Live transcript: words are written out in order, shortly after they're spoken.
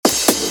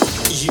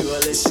You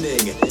are listening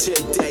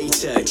to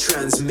Data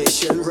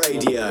Transmission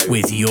Radio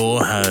with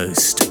your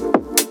host,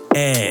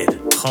 Ed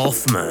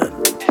Hoffman.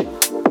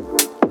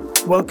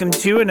 Welcome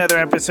to another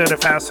episode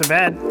of House of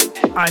Ed.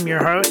 I'm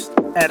your host,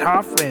 Ed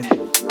Hoffman.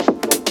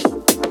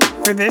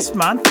 For this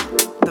month,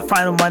 the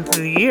final month of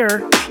the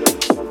year,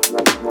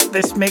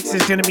 this mix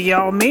is going to be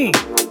all me.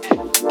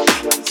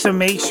 So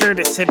make sure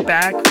to sit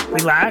back,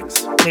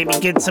 relax, maybe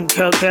get some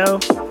cocoa,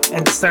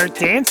 and start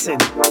dancing.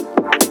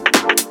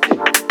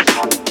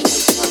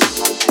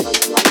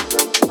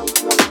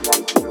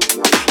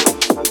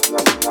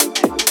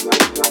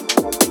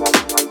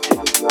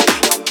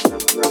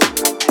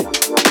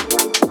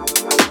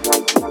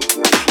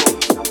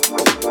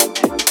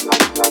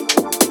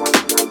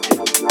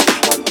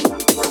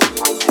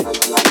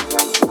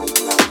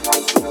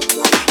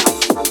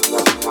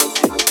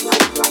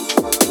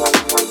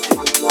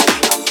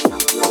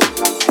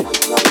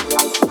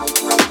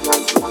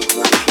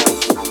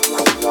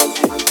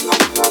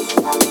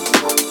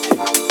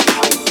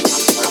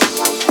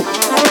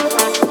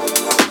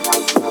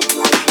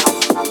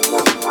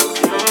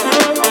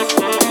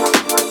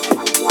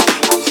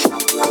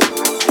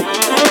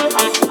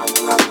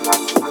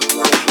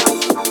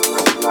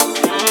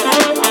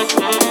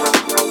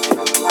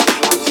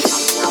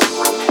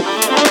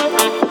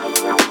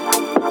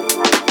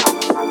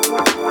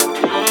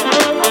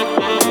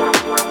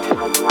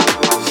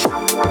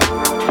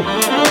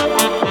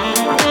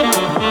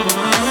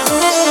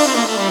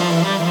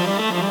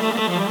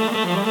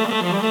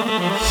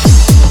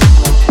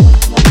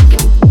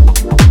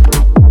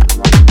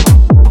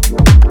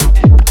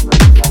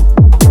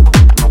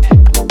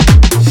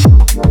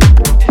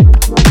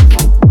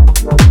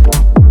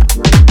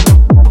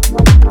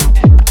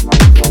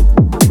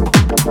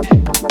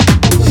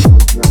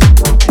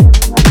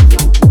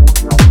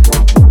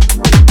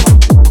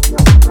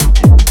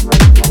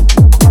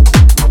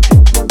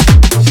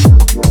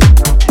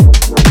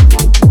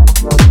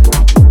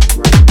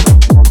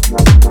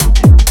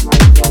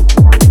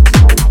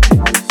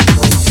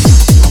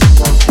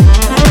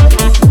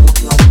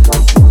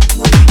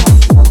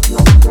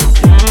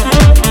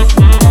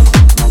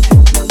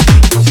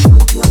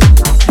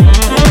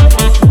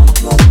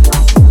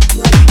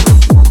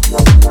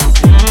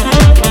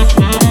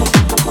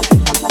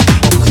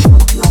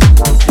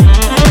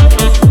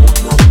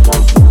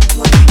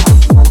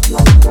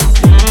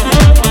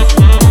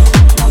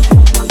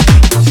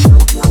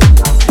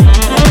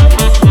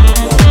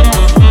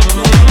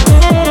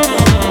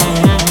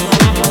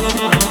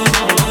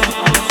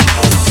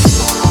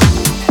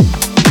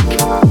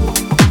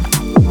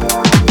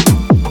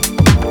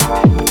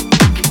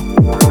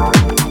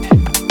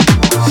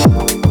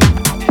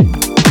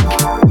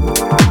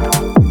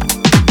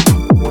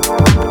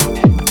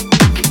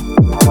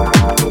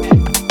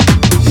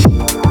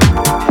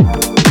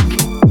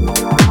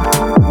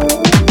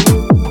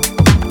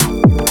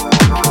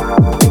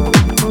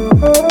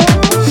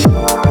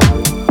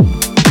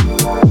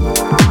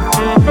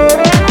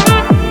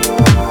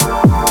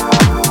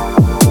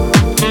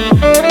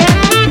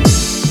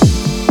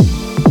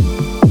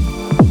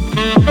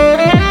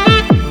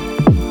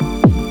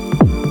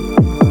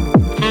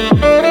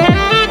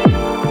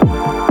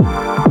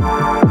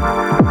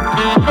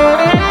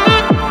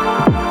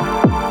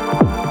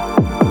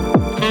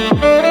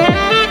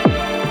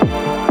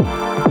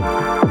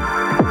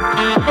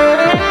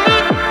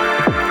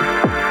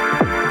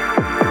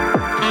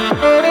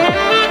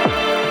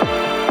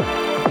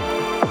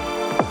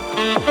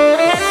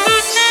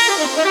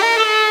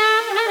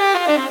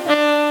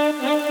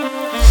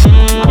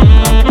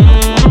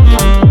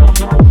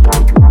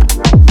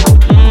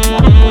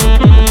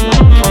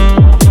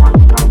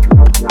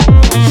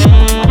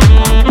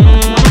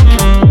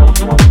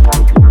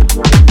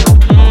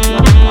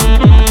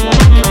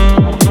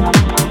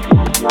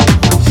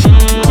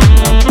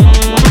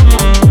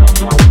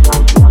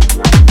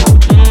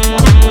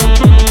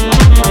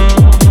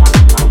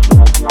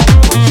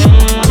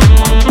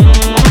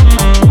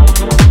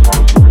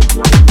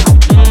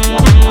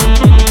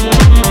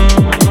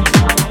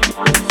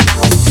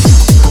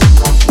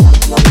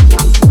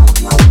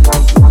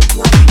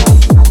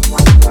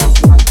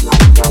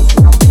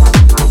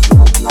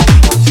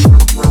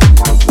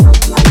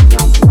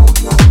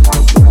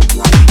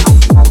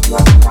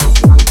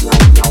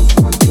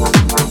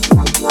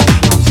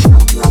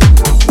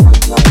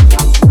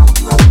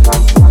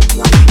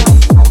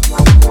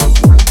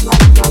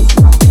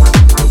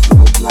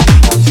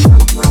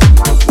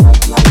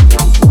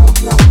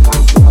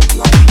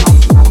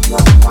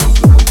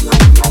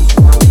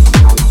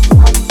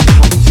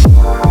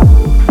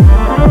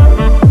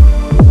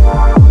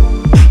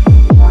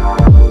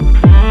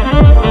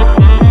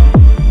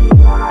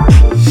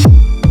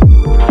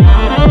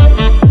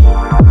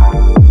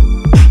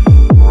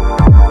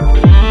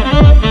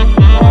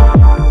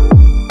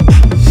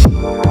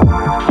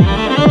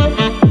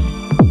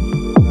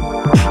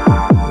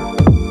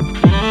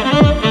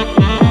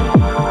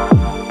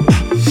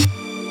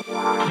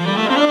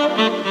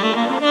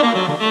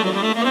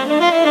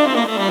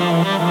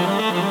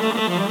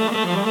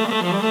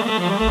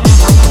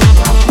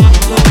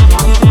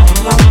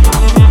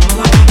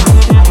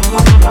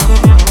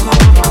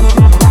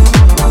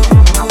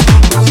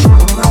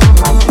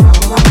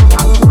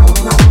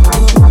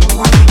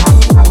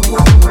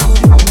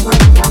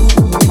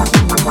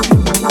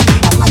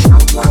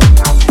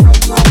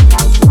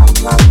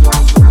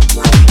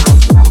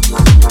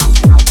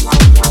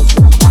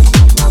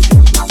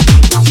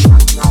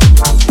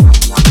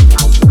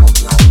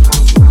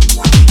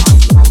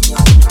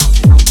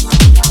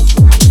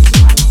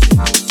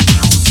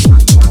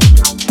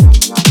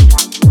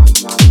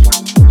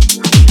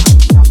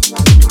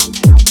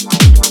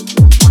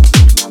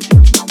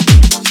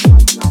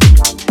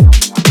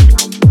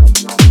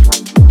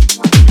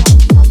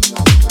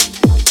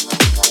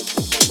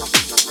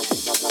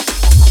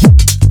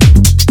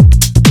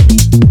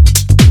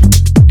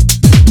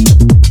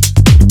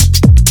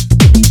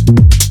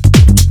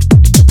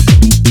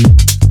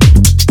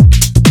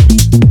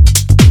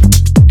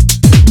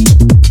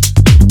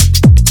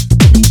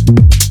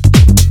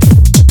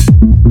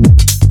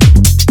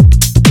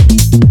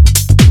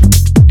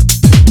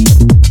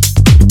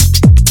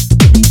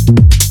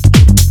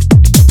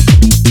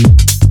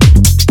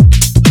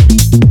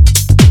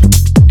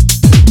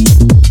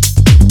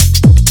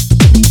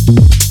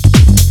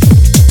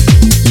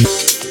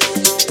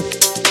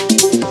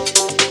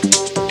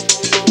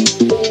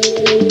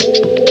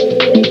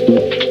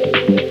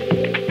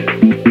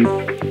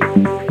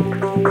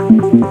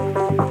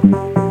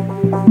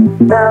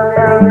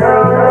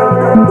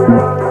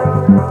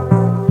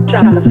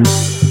 sun.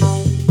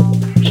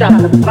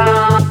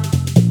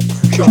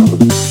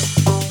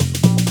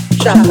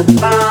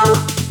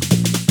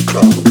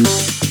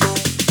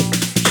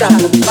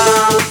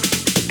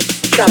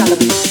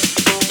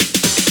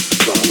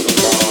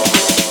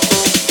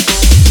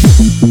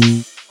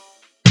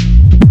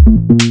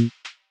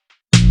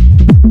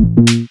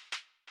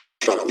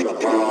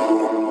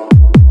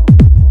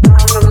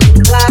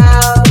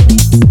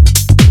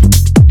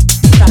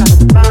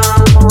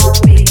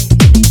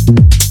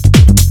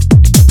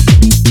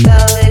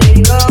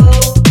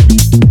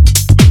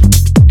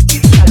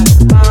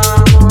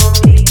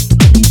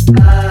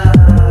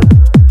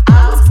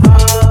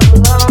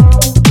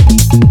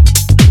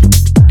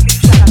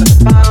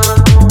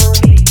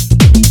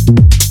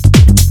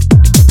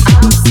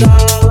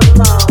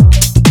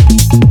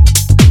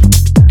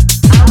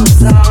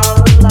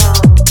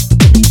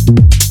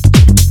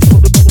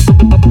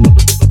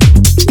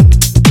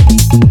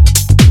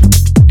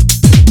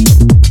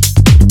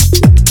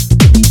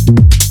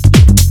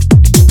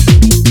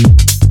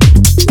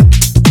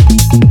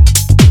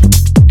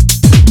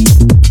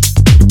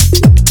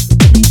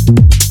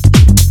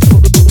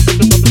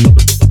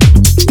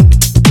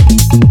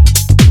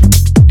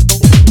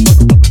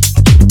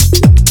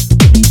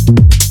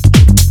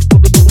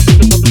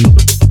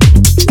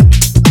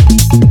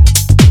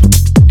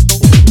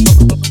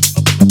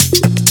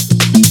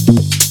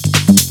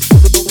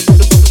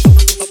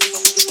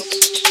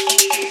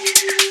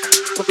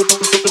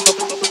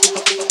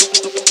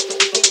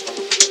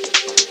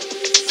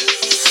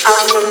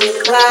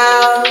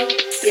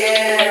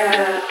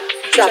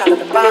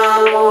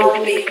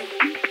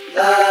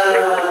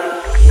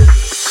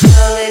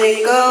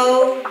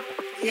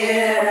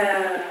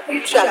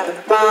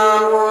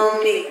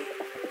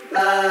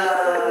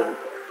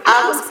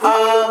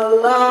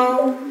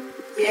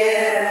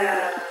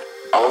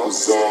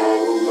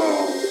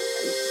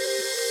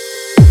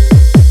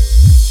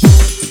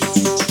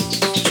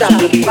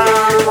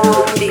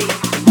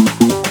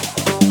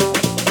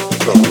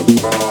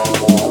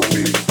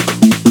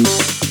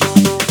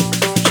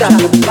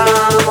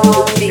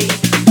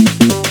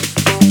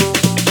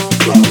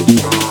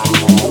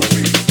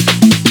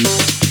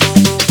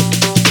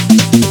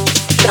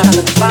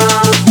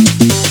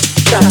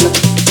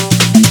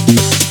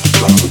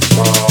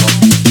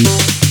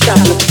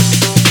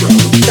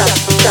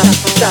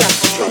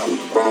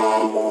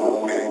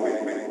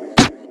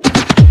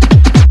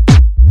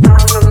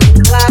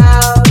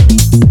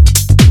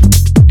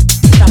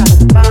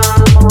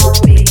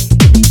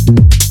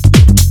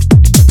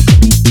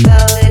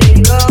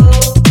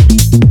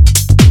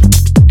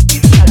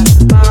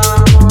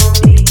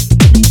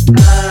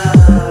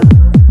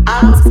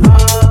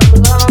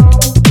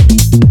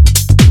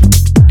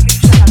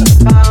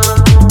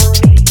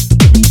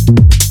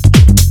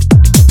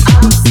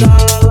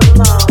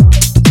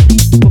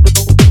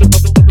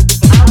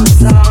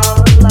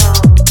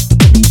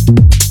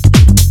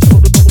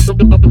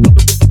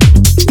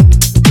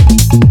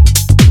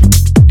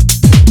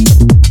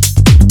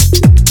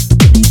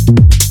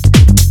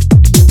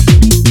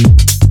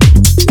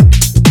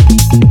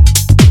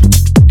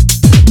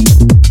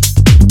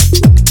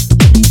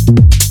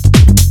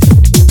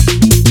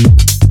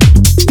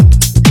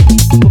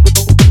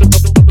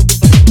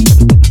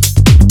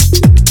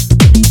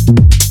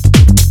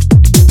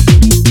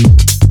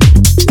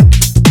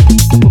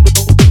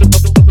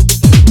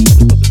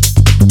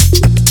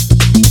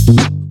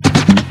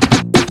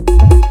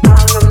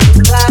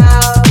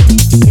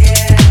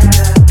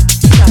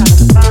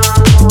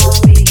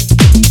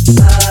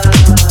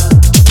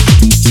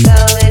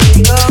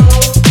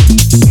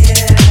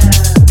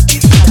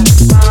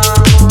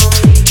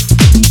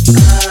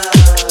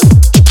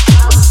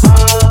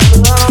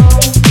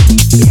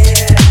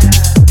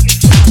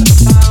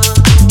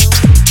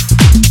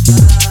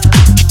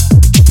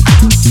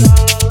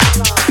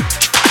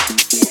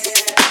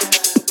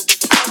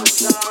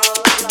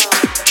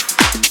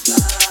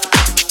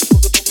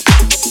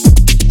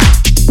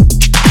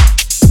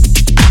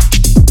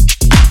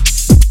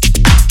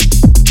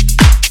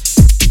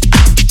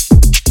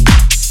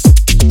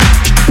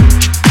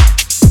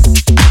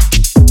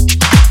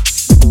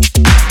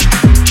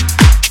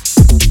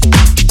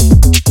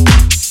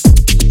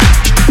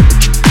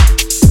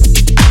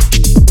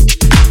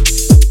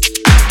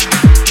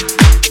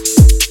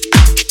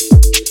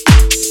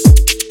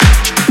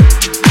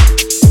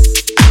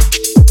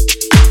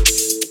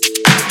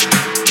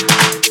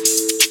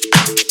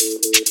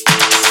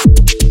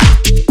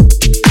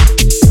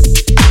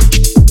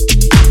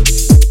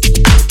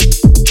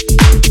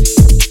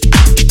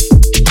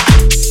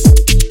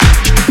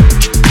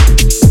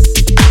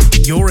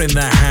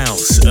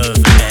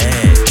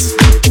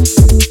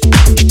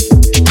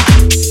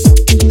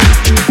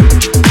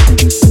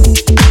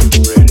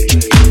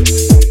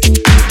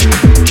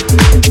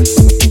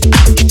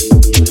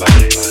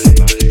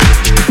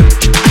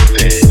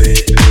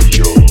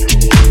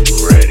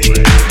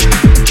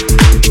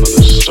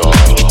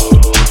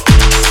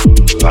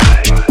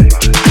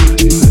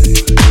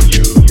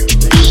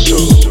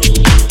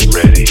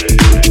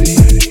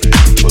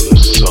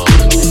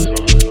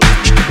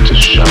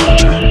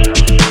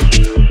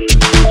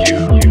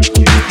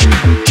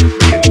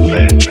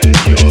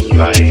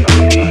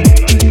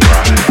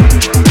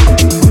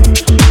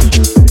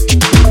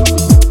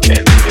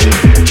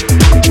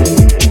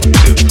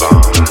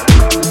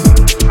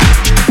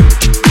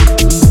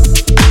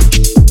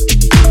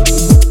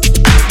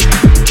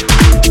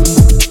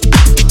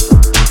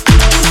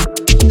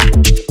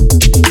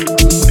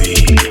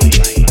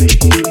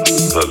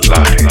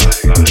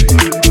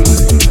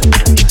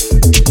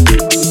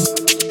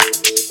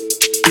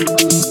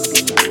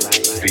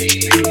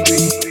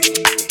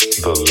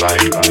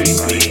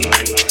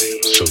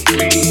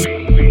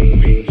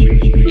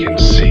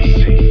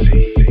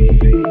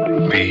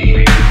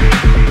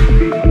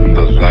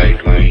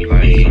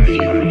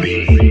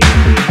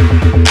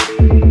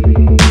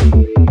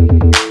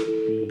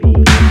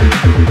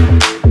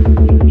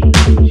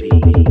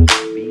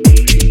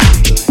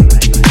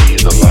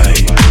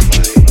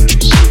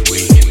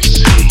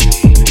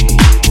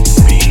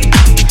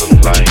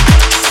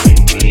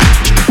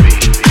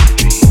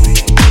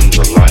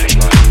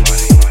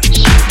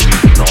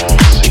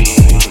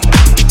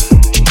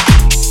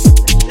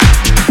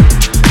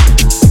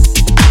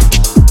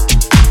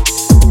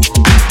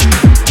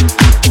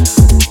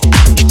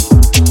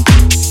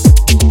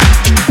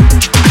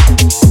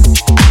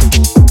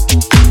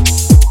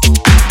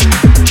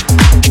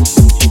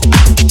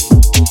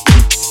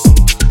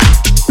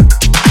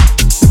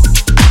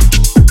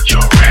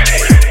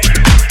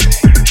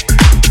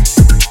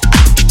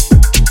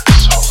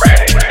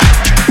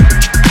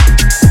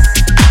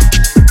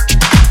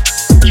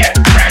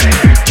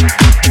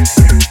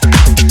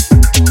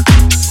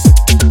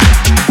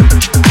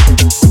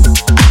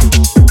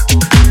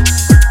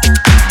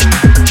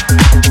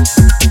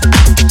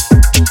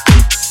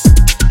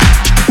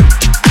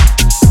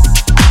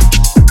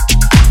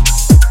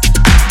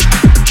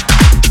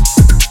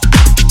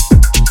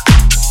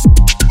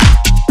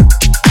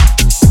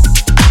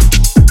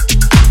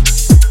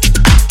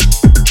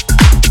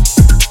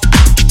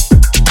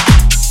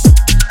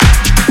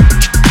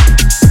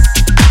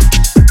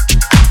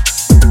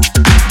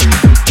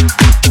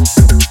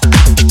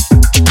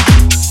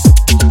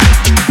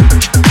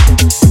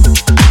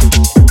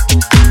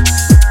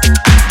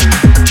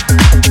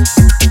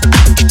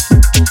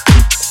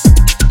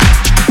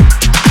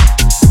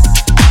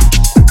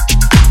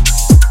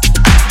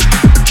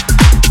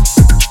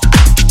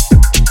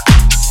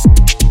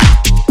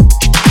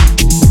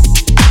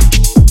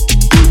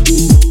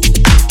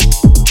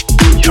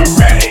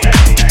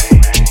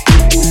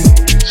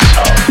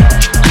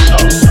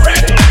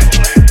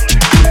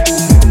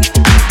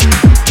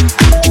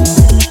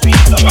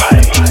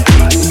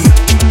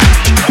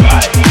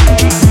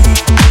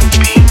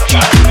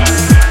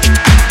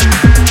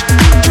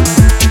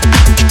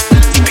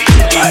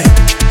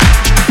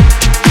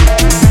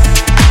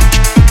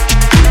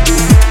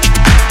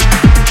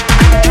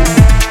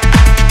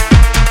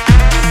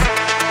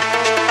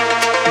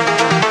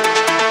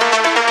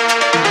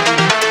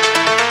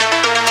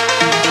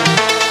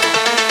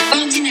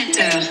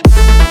 Ordinateur.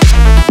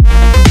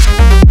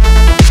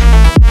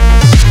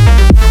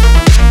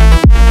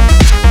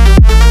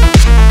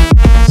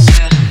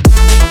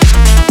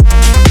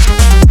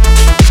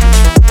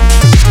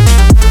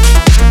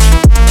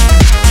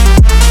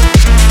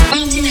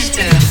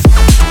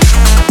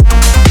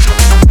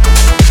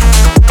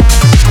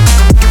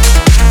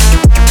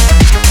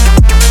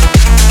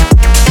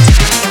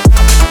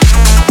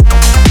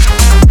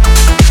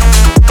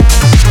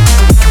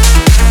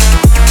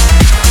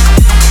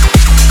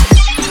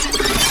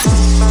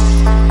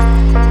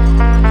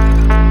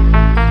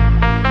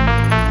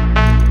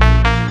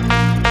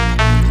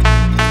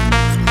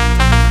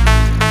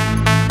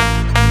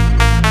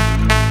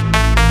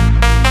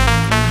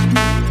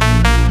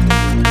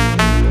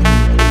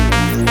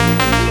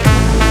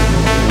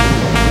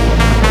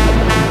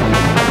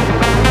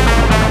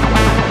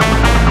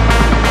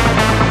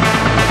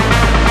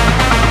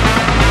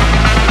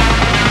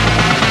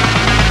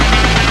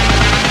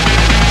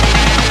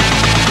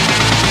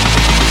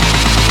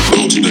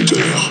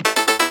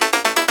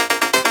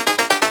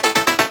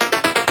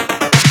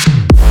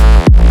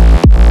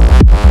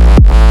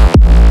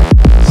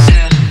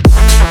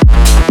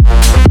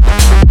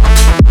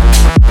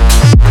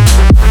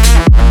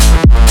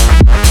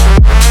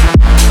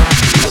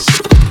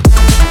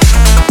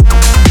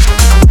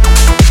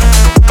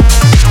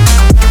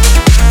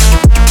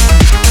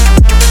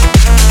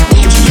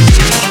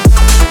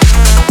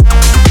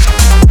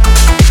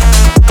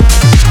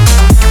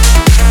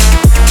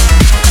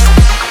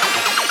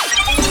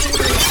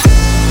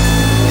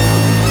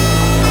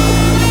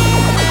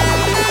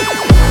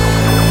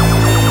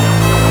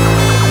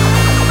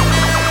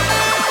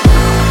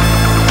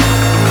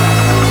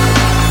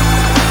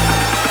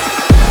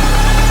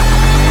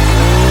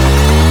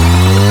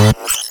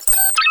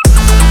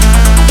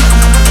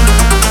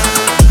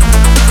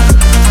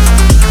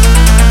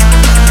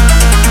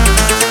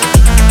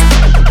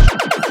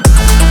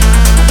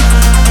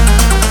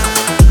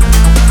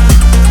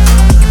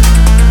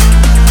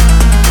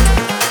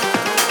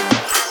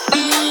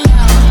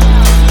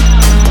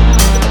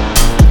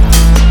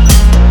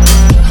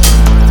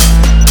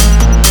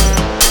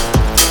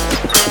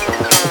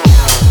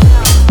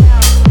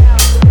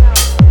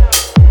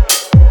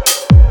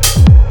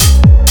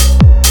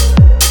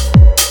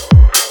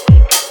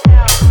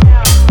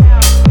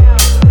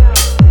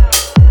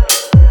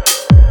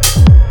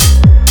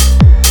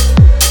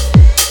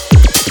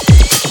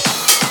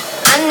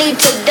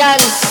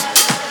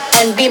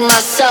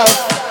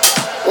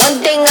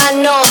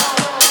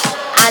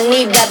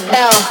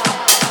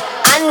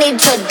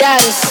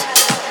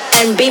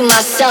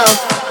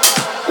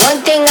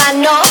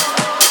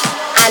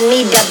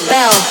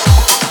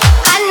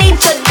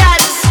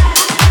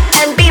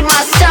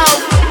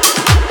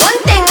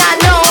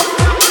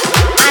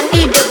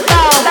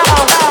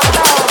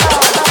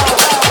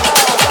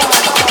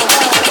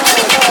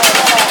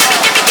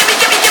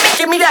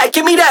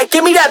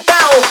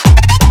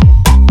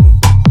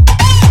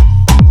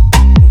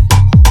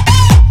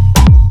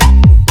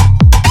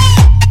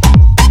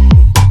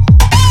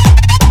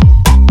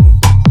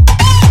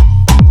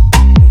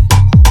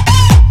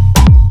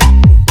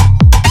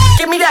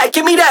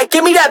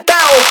 Give me that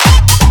bell.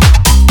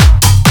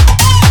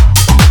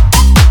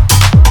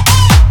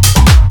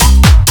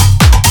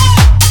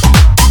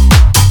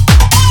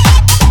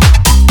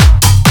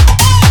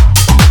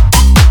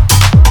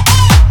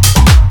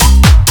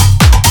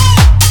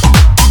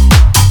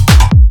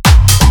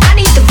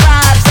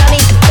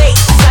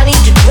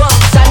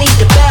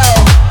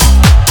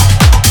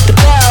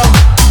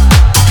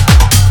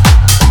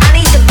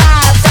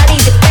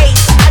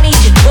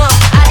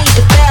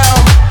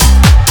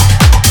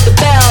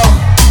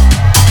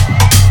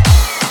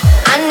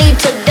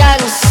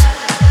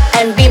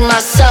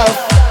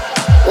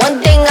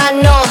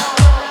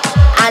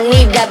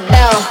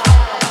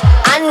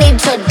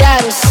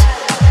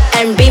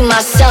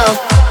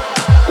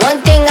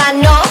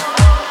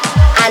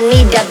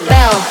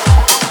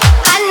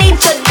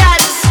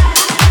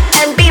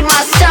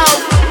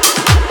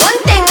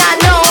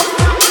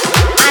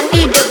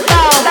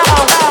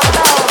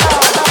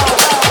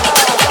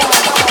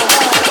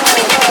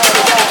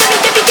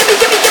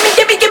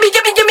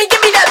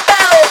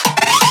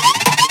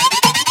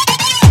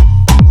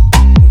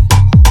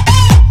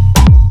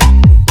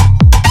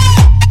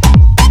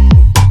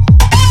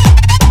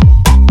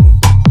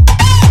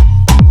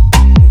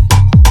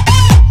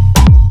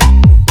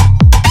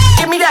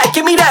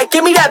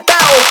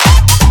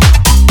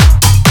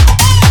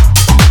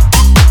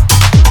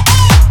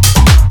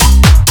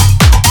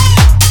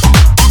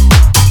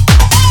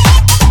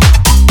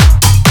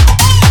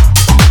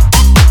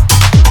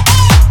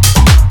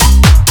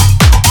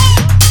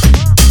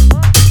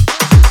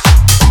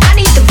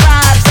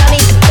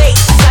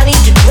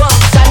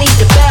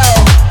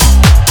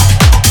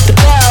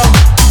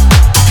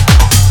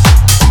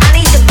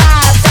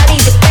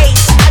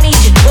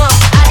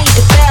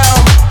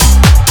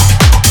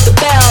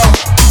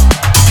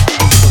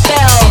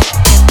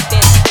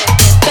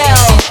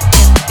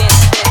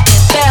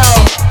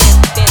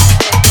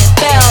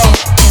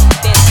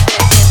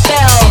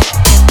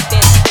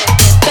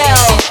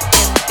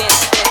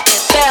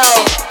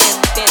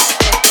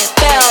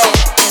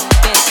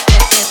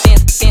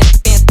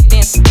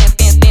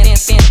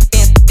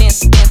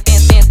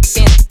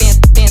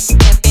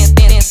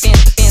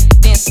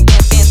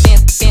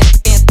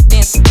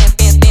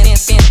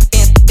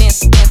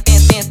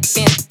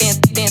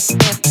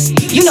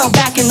 You know,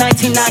 back in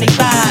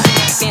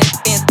 1995.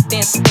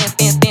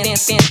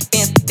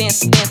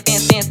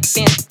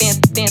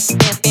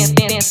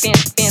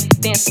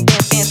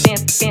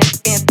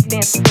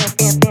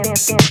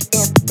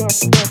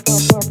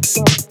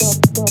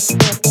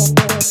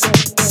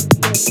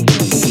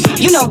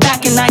 You know,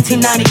 back in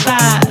 1995,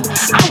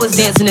 I was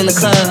dancing in the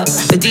club.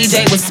 The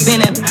DJ was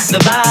spinning, the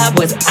vibe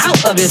was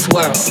out of this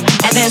world.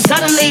 And then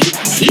suddenly,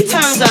 he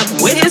turns up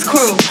with his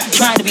crew,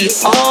 trying to be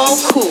all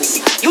cool.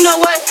 You know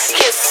what?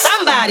 Can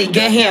somebody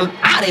get him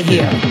out of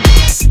here?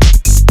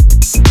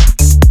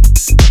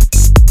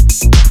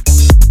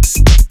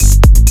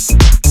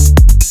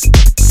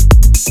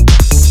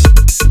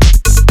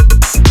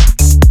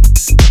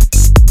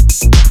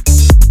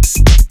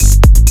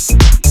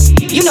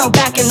 You know,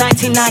 back in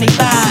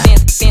 1995.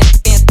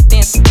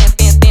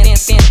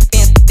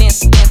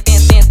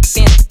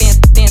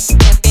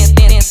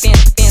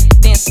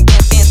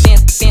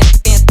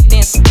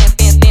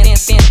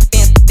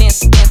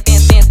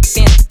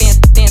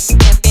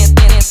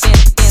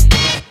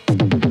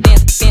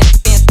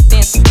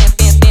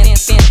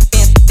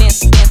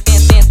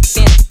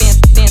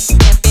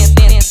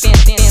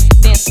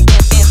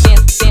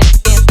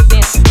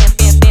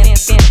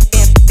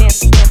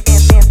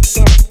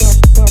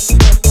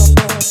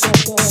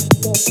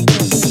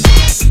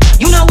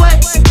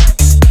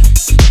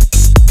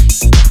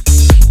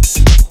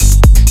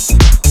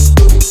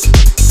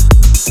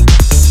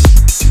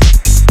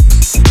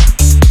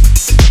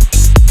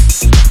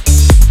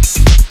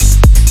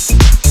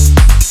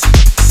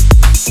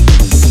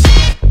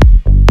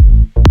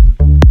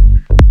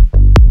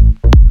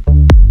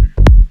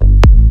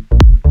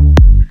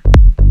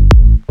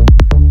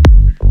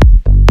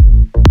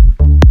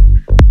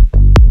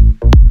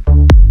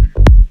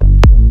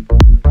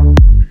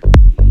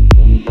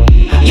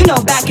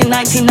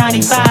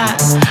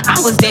 I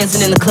was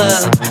dancing in the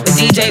club, the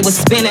DJ was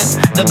spinning,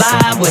 the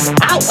vibe was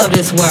out of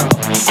this world.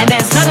 And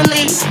then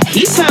suddenly,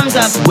 he turns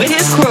up with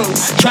his crew,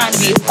 trying to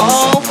be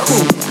all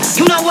cool.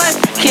 You know what?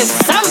 Can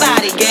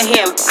somebody get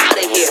him out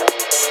of here?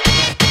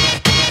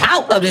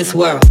 Out of this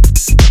world.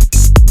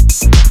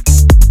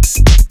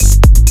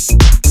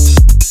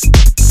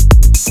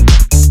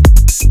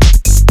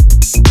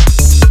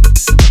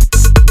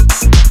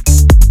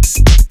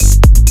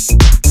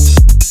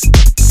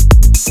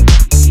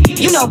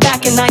 You know,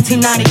 back in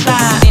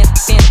 1995.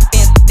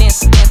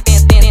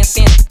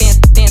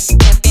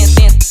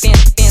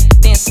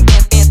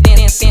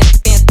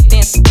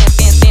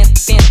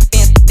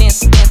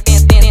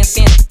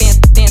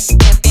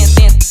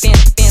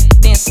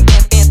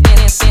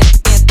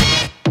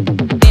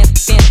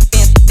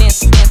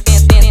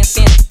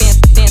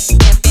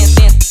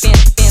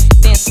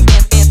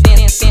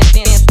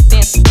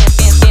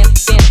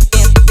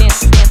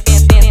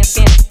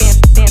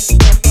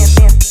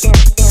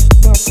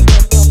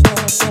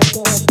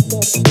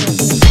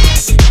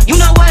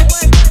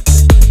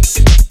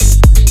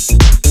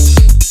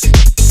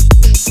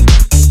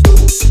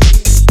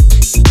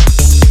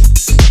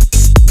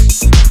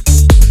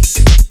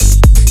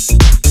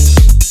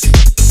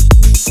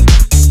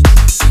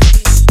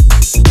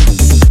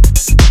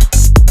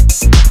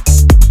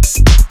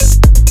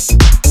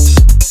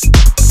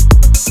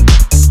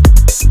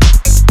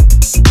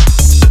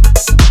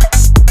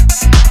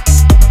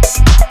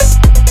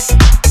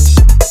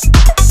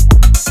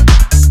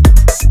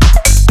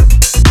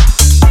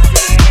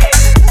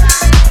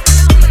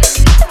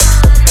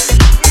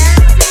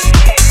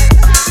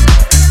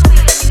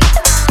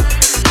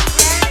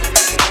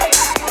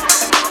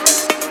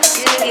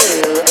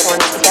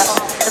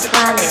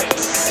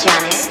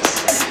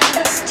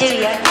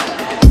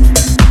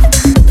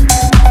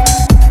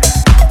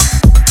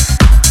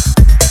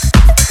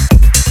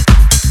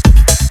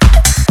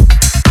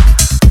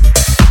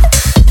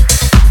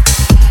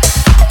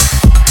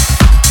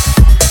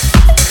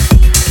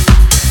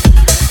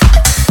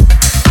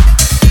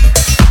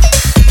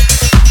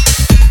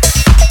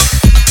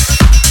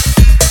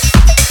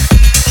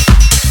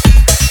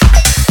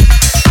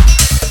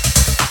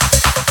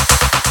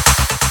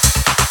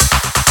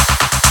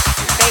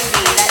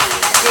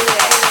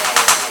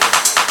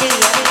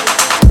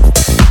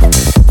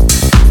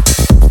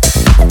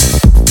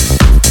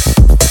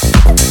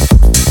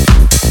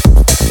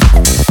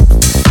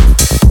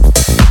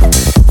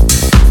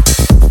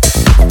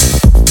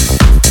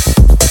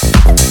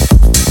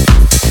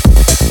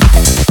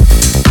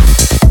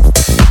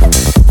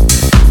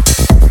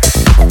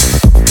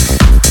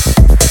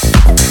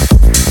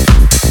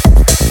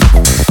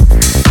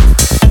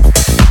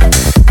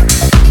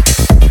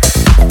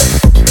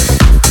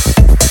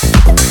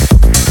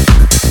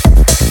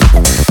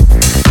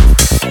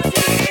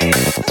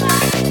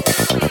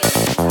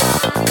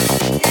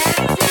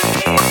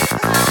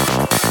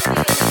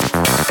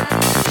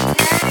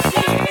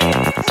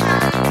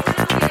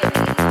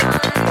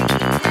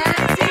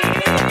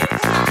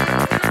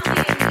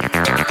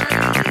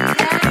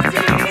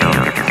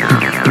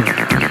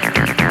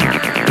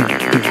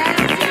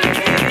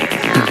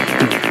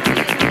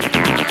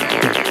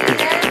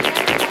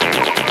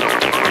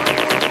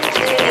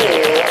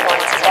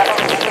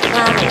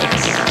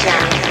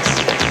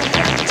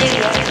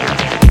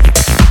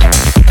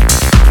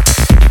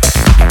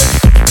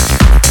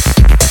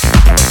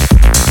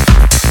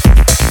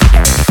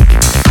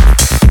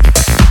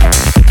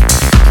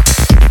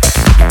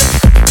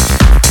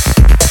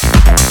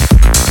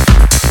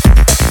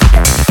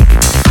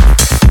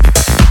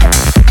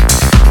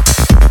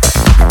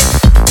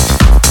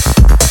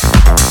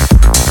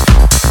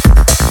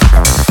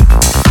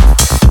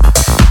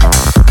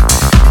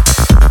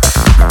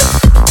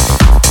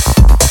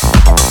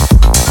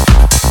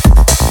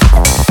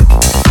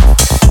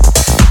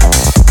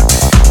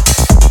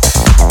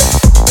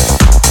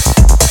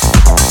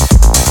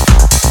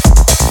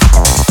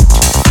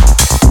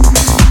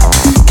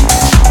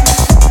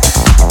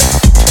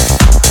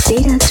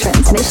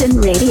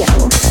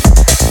 Radio.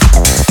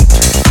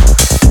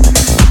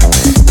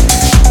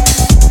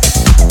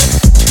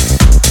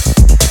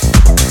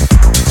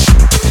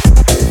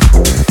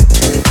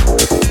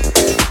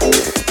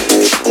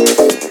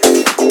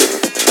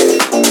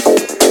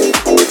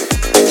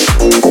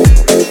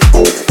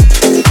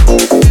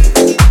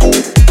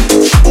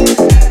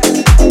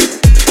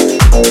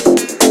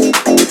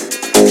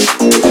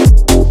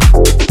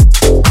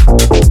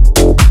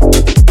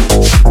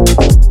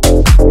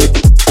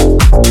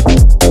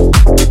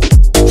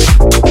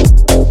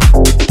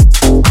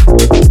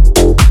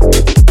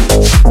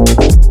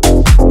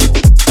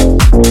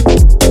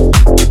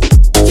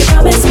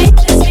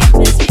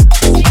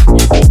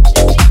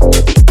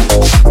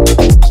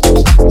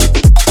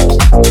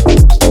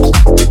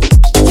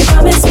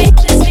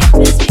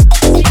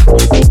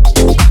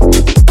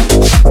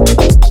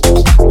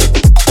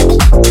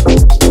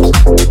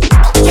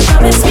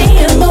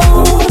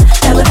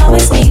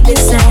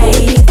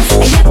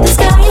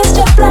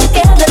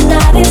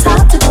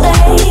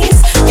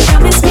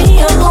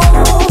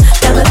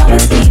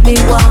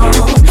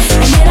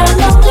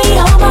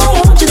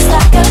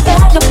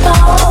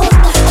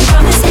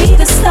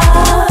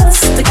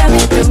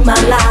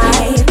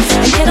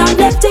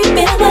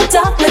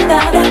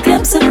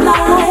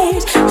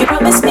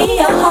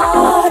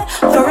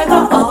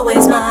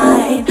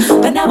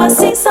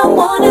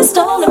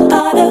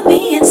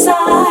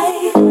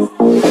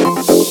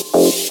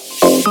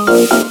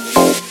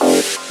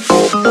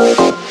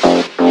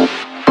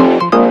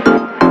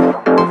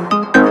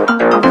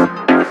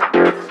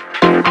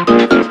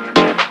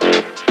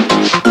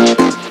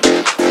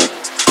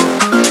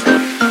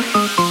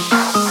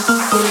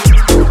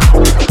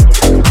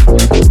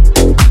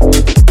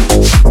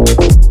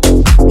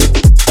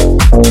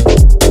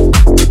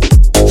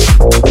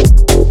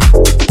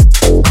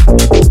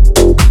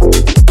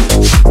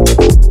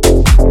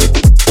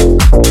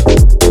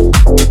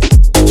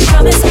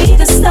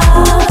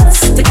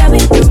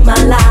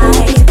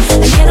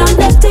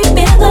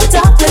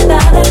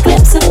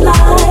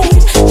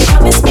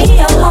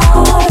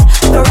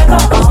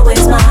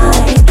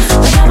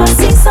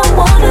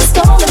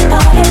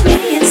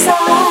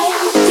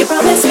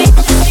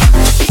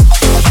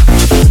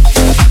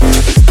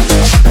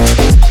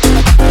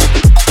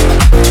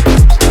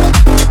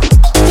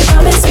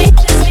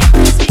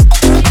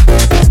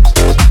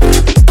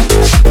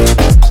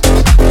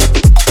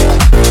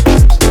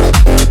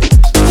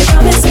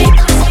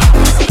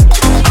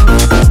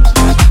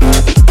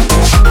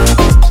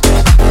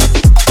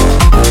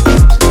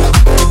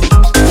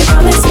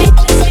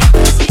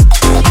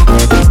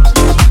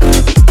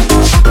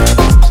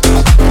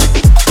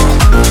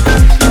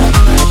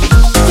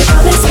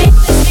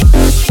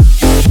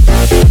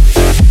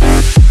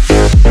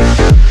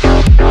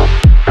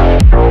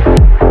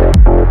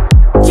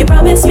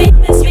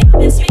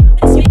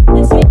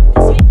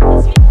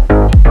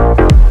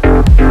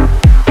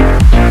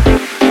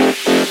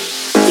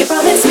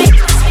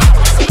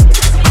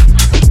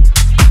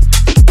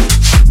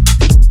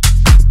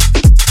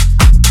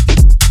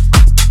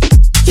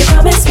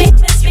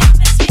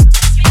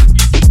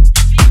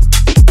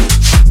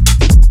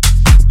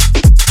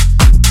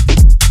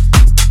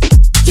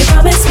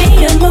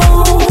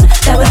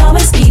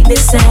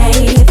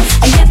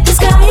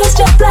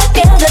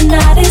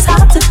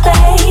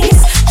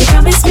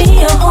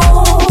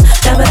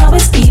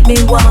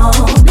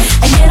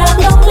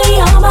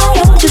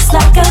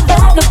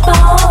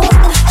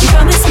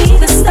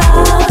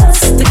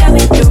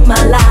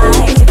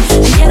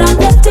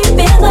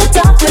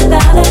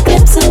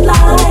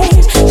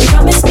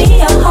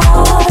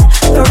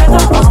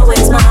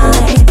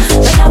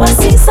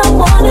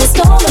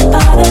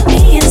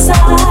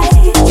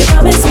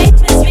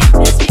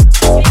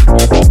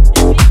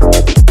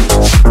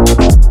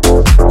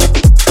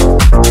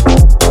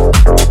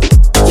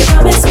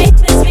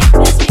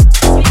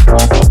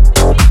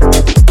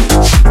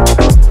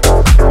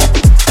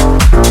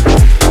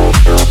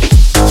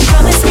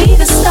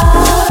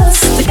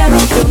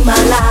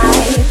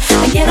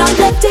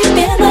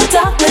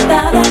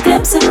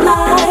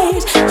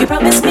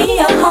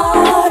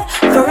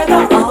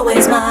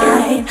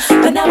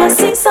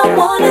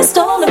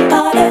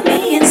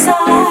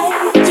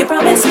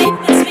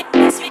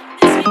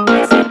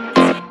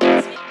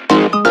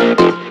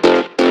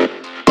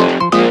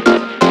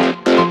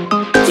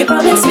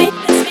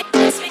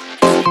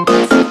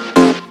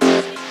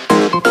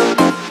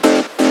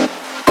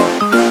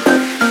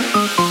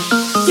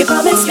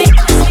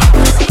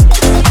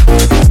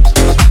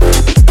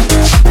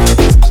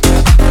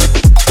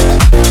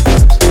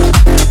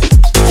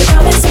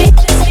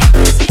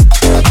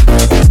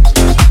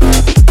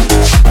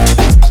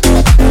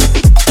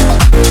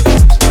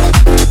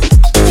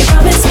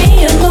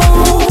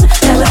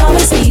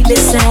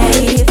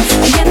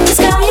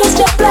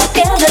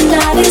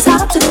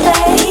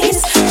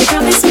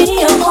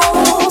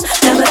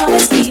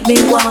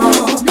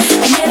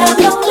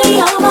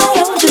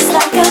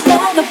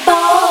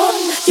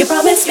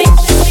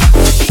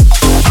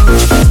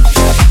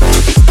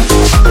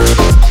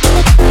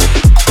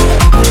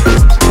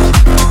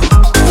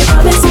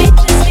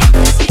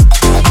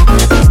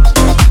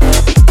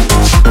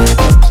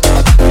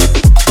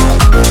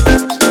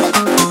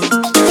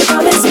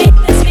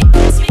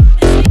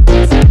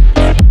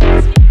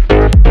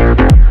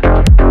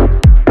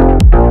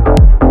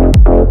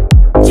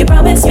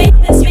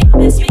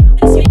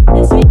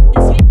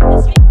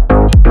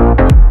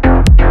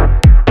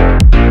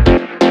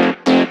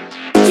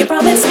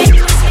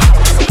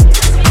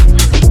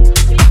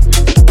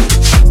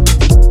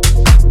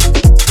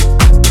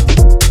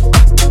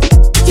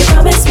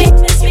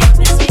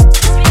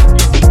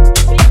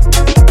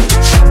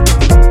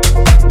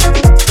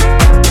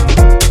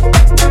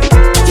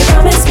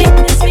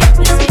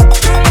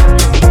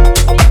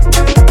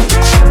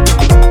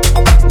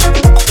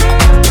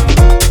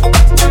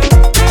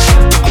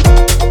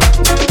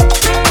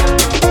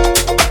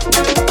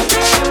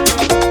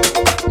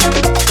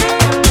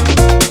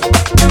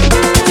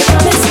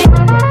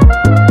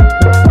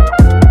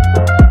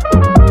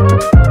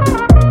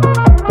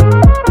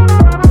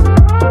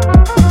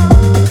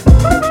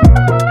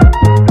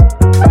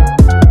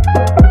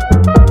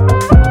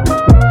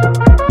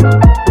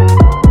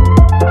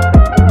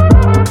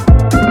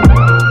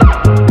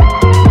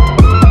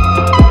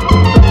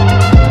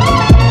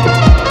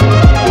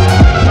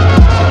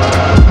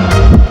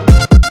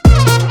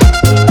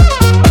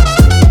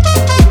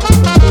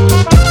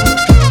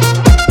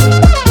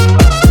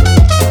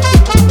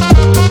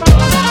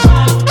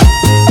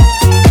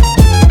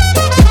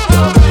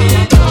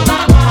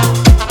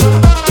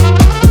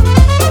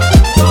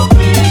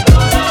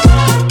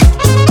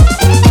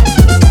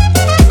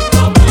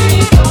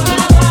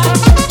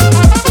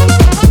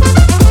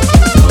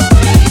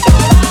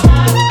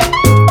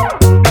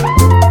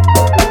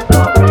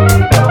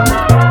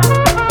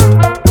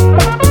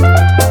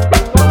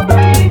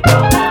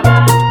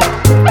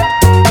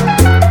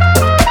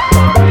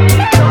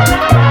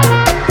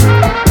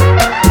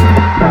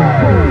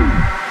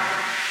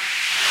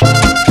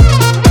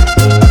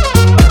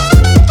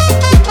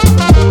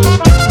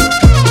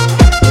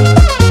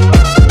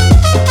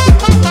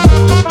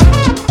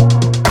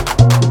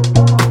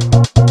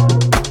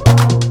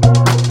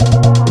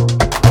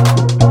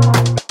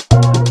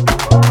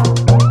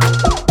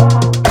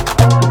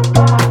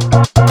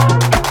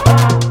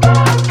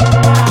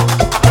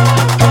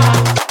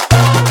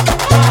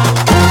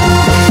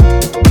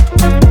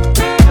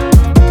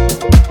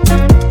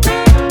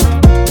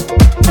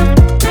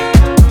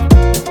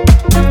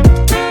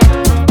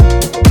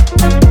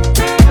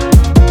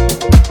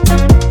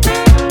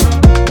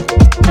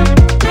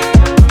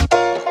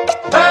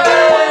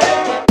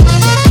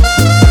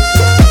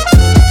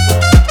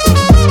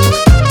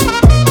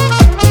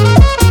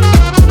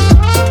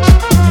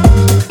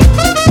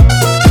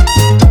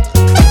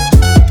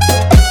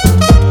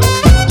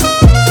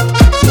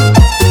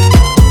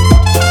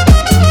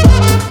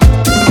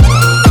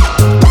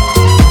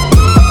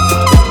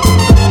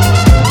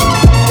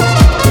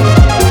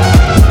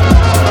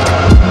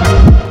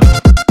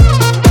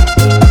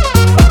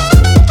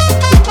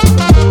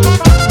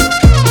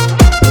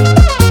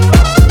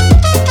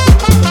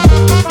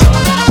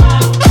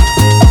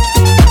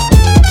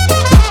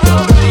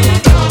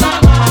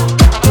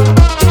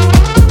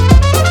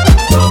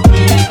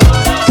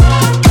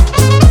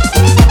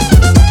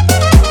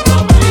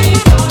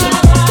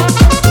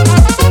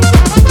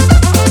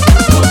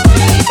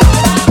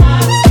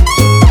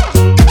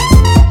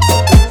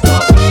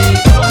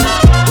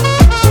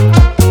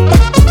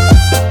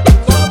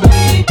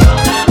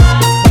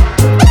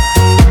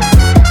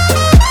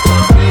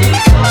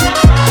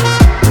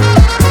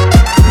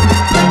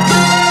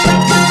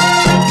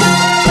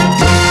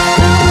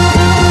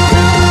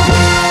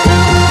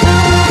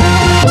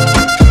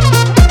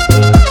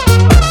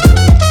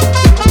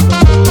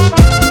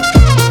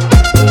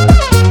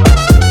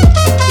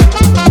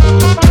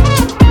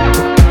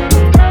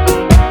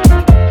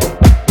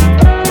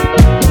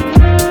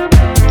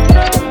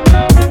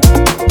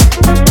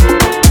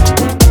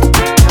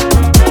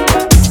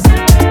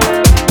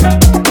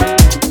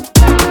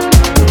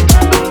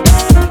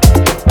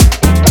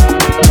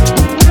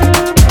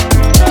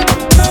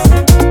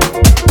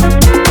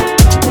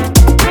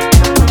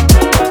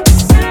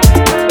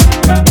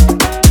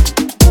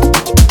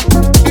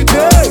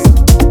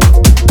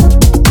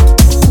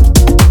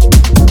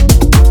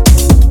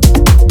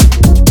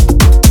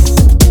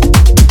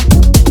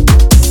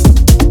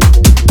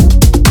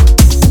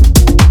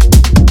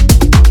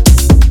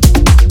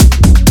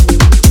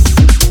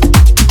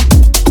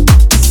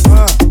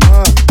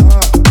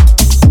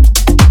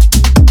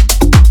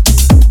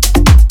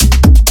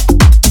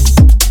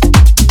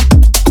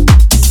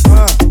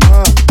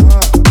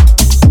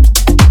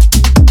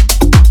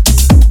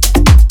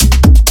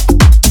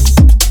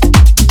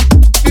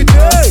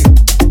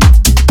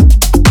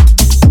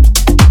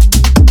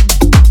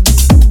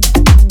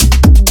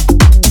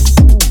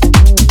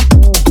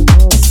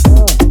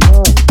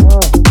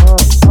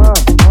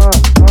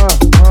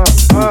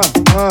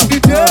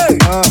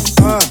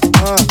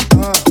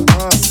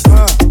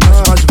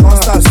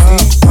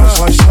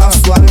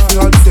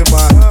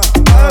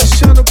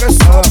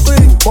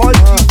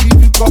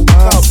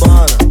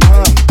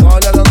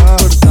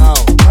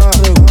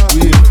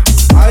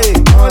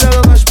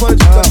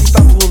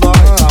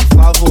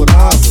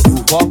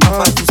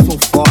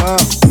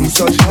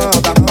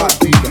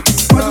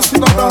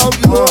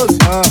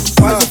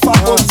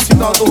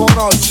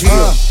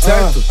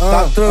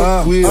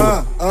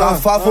 tá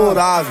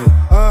favorável.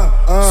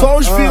 Só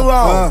os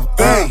vilão,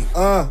 vem,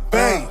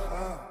 vem.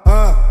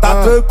 Tá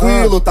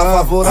tranquilo, tá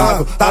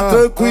favorável. Tá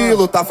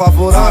tranquilo, tá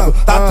favorável.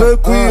 Tá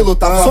tranquilo,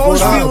 tá favorável. Só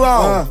os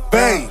vilão,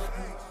 vem.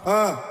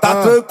 Tá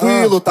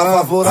tranquilo, tá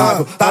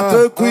favorável. Tá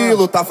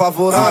tranquilo, tá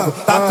favorável.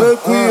 Tá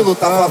tranquilo,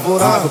 tá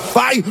favorável.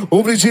 Vai,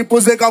 um brinde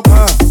pro Zé GAWP.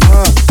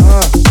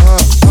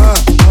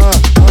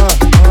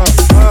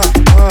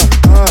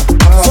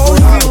 Só os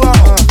vilão,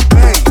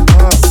 vem.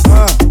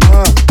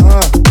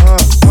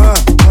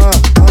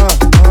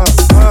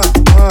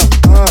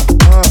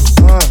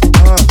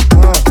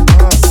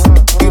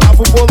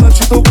 Virava o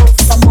volante do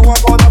golfe, mão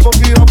agora vou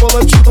virar o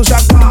volante do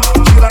Jaguar.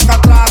 Tira a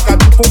catraca,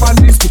 tipo uma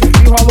disque,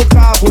 enrola o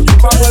cabo de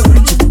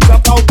balance. Já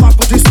tá o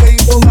papo de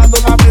ser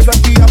embolado na mesa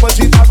que a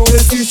bandida não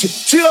resiste.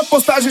 Tira a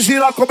postagem,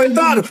 gira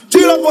comentário.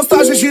 Tira a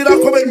postagem, gira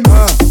comentário.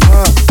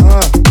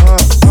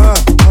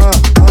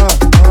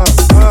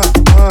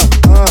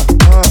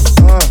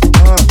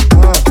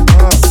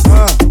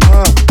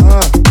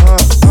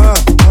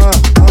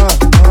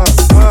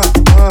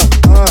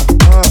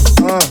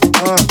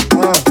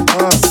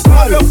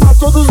 Olha pra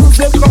todos os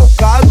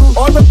recalcados.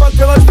 Olha pra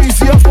aquelas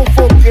vizinhas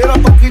fofoqueiras.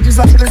 Pra quem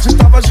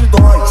desacreditava de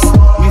nós.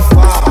 Me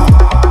fala,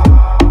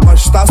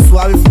 mas tá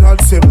suave final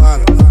de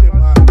semana.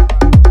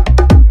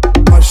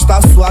 Mas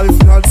tá suave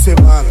final de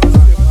semana.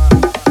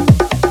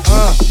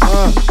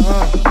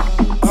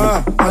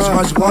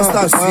 Mas gosta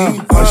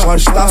assim.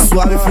 Mas tá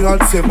suave final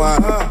de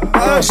semana.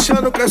 Tá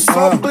achando que é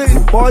só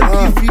playboy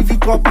que vive em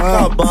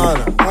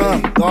Copacabana.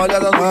 Dá uma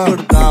olhada no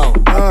cordão,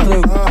 tá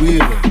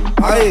tranquilo.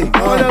 Aí, dá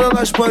uma olhada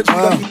nas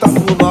bandidas que tá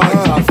com nós.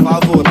 Tá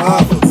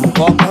favorável,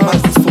 copo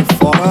mais do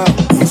sufoco.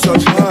 Esse é o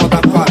dinheiro da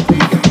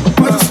quadrilha.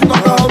 Faz o sinal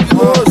da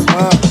Albiloso,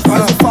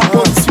 faz o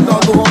famoso sinal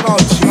do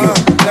Ronaldinho,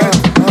 certo?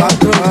 Tá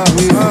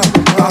tranquilo,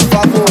 tá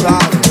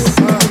favorável.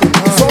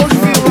 Só os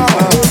vilão.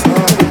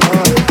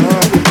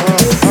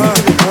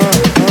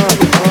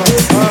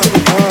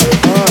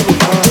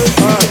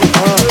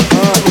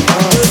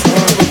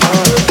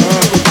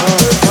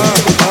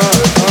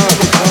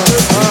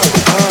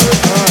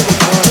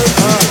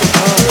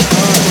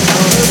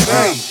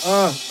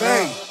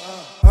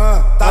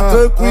 Tá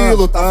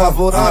tranquilo, tá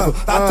favorável.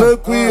 Tá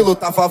tranquilo,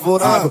 tá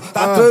favorável.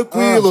 Tá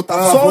tranquilo, tá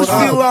favorável. Só os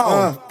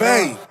vilão,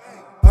 vem.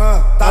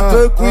 Tá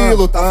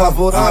tranquilo, tá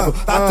favorável.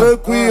 Tá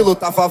tranquilo,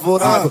 tá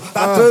favorável.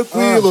 Tá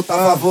tranquilo, tá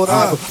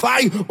favorável.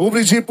 Vai, um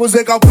brinde pro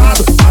Zé GAWP. Tá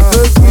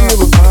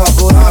tranquilo, tá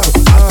favorável.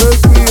 Tá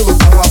tranquilo,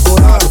 tá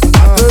favorável.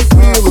 Tá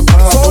tranquilo, tá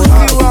favorável. Só os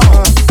vilão,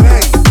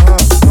 vem.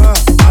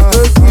 Tá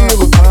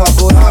tranquilo, tá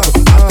favorável.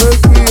 Tá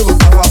tranquilo,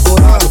 tá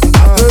favorável.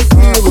 Tá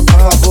tranquilo, tá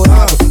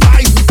favorável.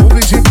 Vai, um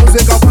brinde pro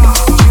Zé GAWP.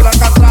 Tira a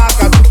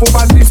catraca, tipo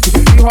uma disque,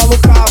 enrola o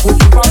cabo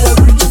de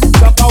balance.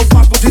 Já tá o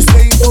papo de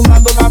ser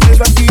embolado na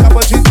mesa que a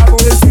bandida não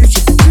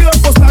resiste. Tira a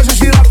postagem,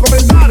 gira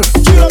comentário.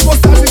 Tira a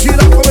postagem,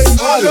 gira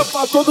comentário. Olha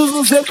pra todos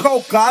os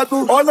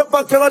recalcados. Olha pra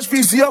aquelas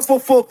vizinhas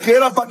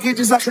fofoqueiras. Pra quem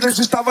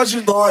desacreditava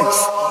de nós.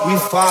 Me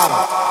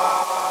fala,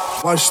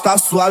 mas tá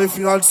suave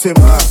final de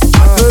semana.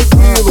 Tá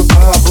tranquilo, tá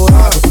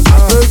favorável. Tá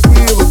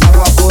tranquilo, tá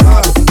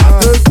favorável. Tá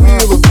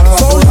tranquilo, tá favorável.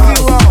 Só os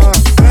vilão,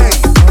 vem.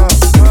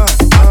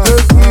 Tá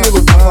tranquilo,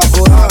 tá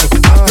favorável.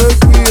 Tá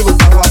tranquilo,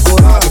 tá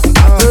favorável.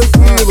 Tá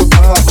tranquilo, tá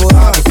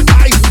favorável.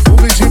 Ai, um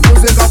brinde pro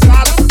Zé GAWP.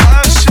 Tá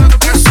achando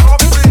que é só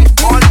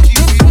playboy que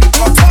vive em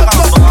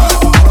Copacabana.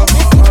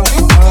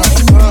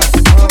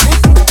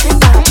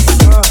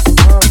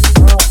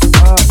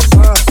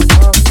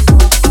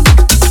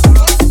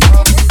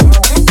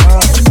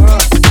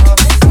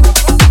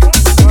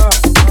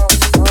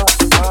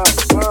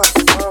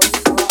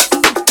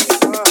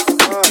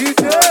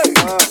 DJ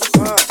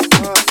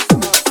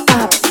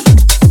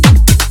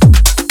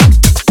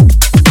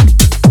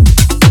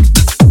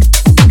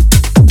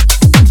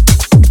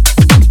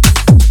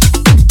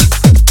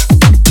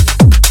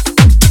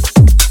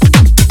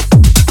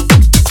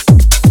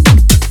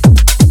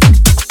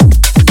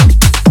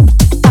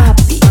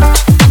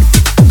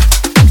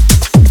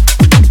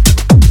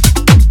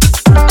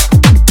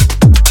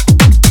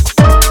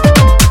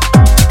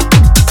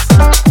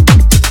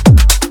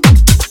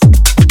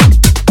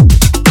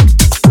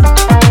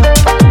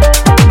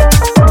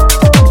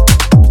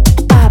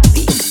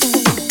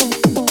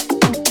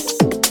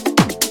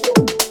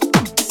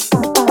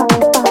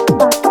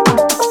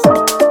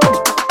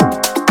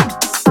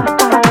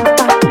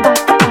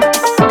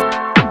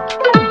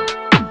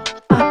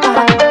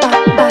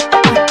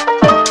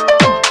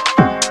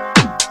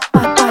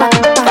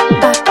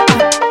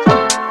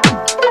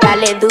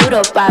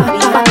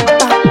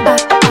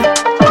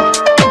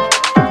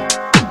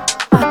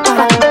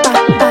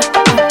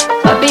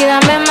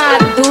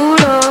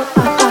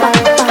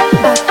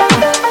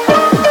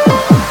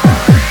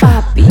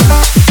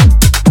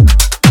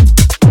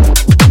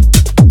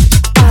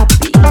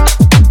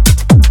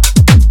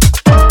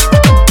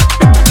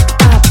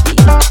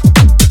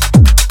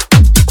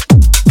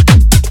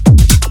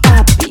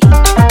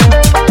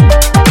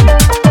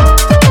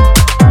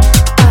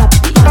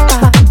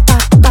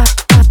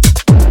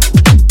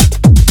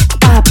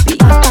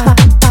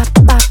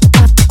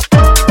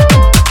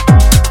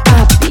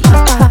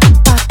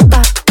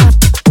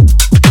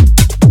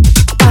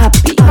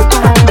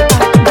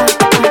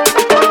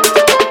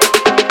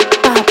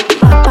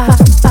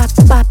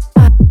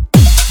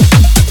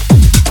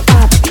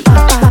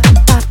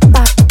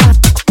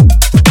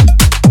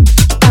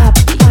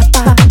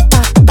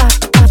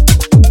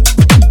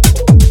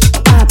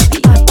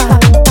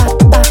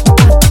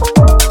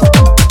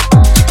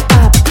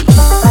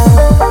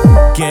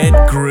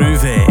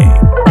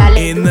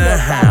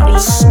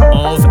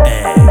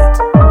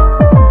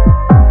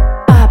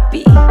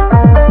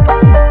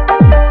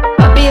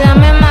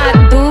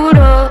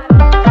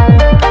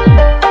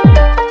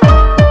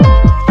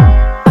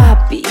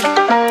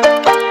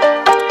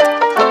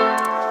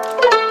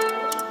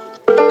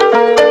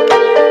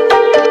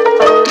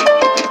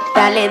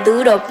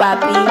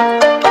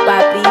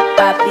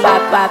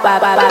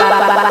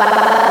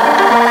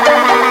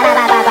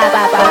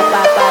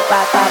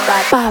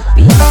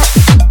Papi.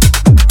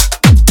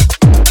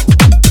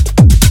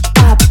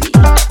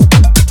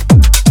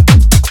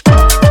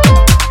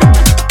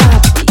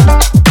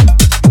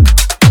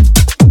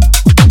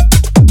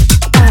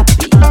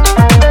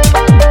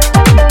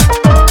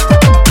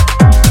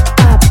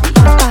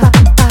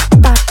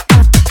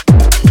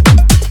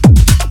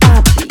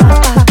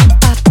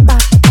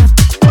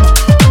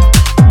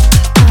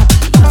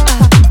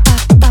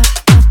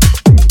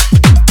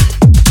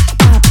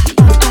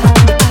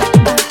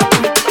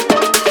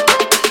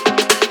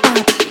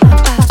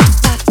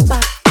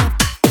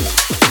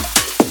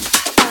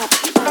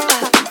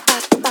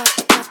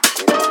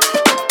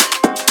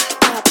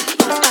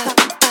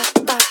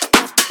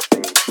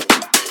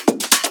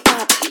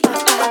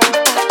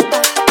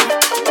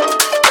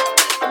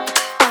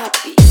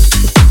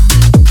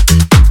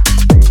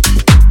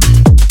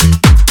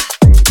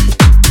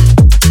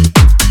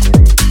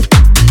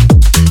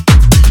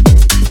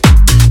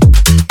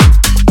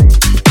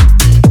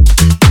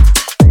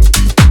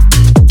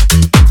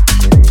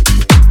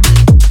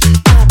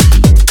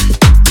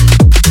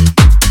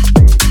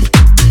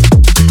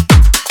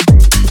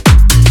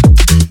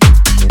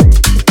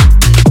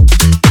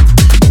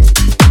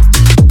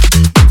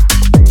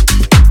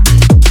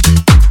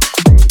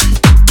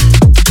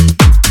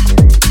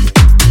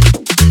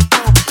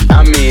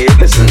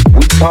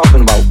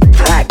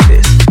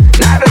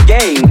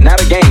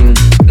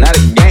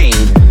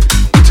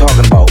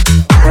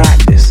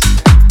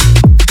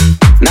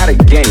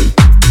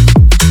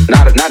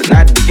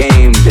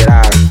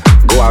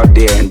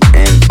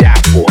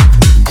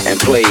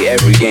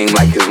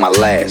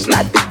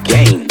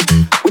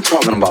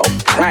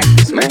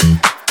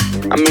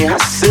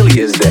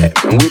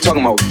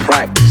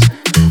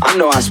 I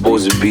know I'm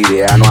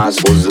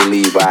supposed to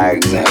lead by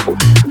example.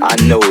 I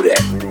know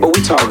that. But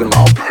we talking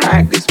about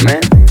practice,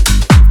 man.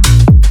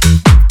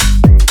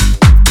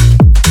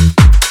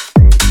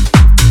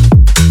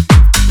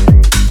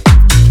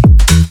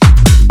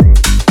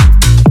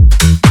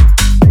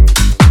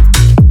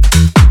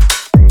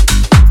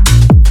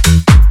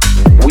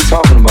 We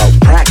talking about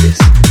practice.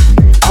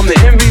 I'm the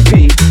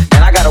MVP,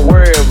 and I gotta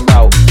worry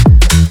about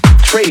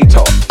trade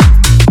talk.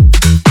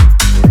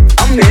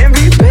 I'm the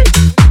MVP,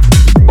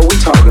 but we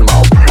talking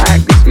about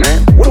practice,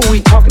 man. What are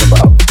we talking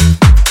about?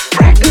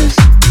 Practice?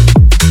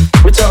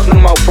 We're talking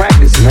about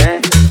practice,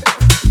 man.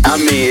 I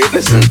mean,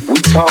 listen, we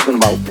talking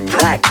about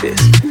practice.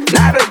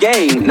 Not a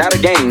game, not a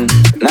game,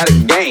 not a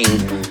game.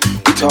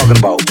 We talking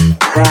about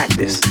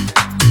practice.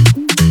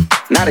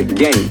 Not a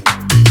game.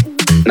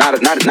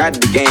 Not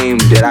the game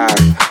that I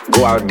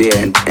go out there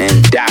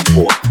and die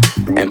for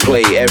and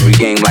play every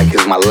game like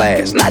it's my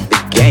last. Not the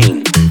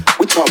game.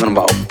 We talking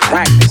about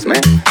practice,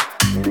 man.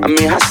 I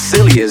mean, how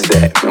silly is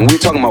that? And we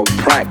talking about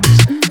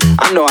practice.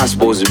 I know I'm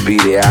supposed to be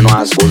there. I know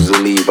I'm supposed to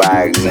lead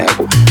by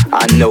example.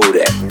 I know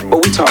that.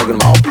 But we talking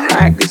about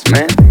practice,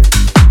 man.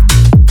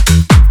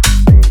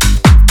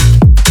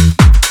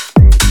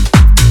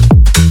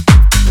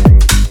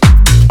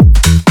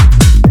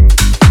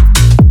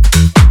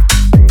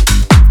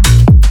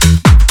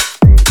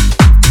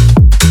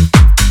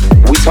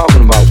 We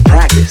talking about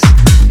practice.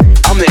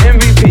 I'm the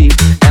MVP,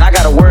 and I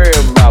gotta worry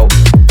about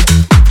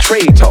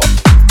trade talk.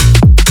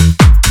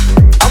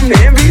 I'm the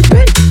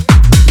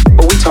MVP,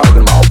 but we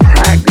talking about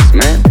practice,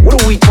 man.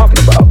 What are we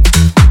talking about?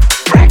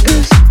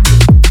 Practice?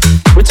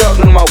 We're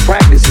talking about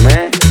practice,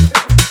 man.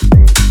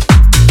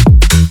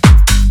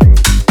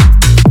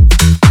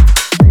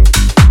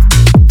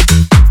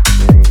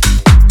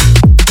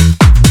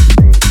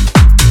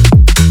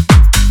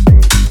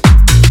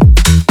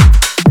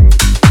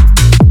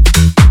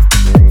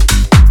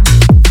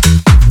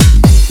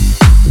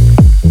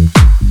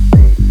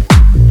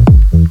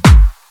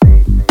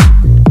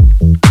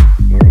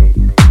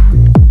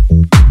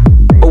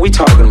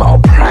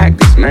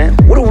 Man,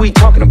 what are we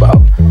talking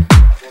about?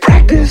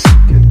 Practice?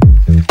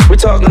 We're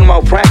talking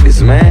about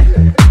practice,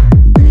 man.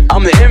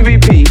 I'm the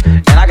MVP,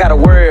 and I gotta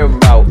worry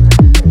about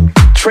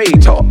trade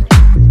talk.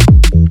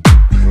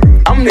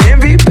 I'm the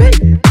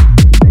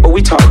MVP, but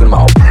we talking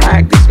about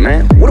practice,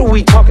 man. What are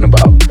we talking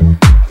about?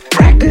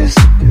 Practice?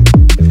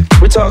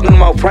 We're talking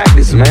about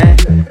practice, man.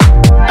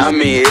 I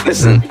mean,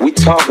 listen, we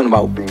talking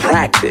about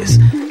practice.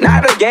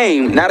 Not a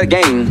game, not a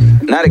game,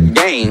 not a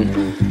game.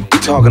 We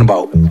talking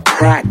about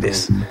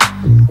practice.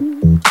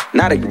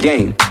 Not a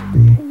game.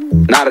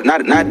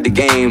 Not the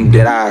game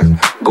that I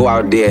go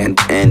out there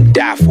and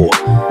die for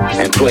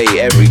and play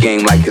every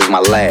game like it's my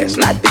last.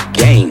 Not the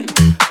game.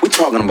 We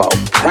talking about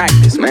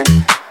practice, man.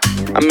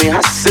 I mean,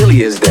 how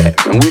silly is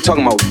that? And we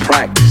talking about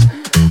practice.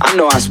 I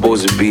know I'm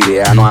supposed to be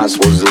there. I know I'm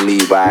supposed to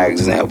lead by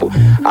example.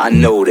 I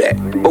know that.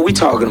 But we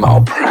talking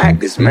about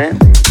practice, man.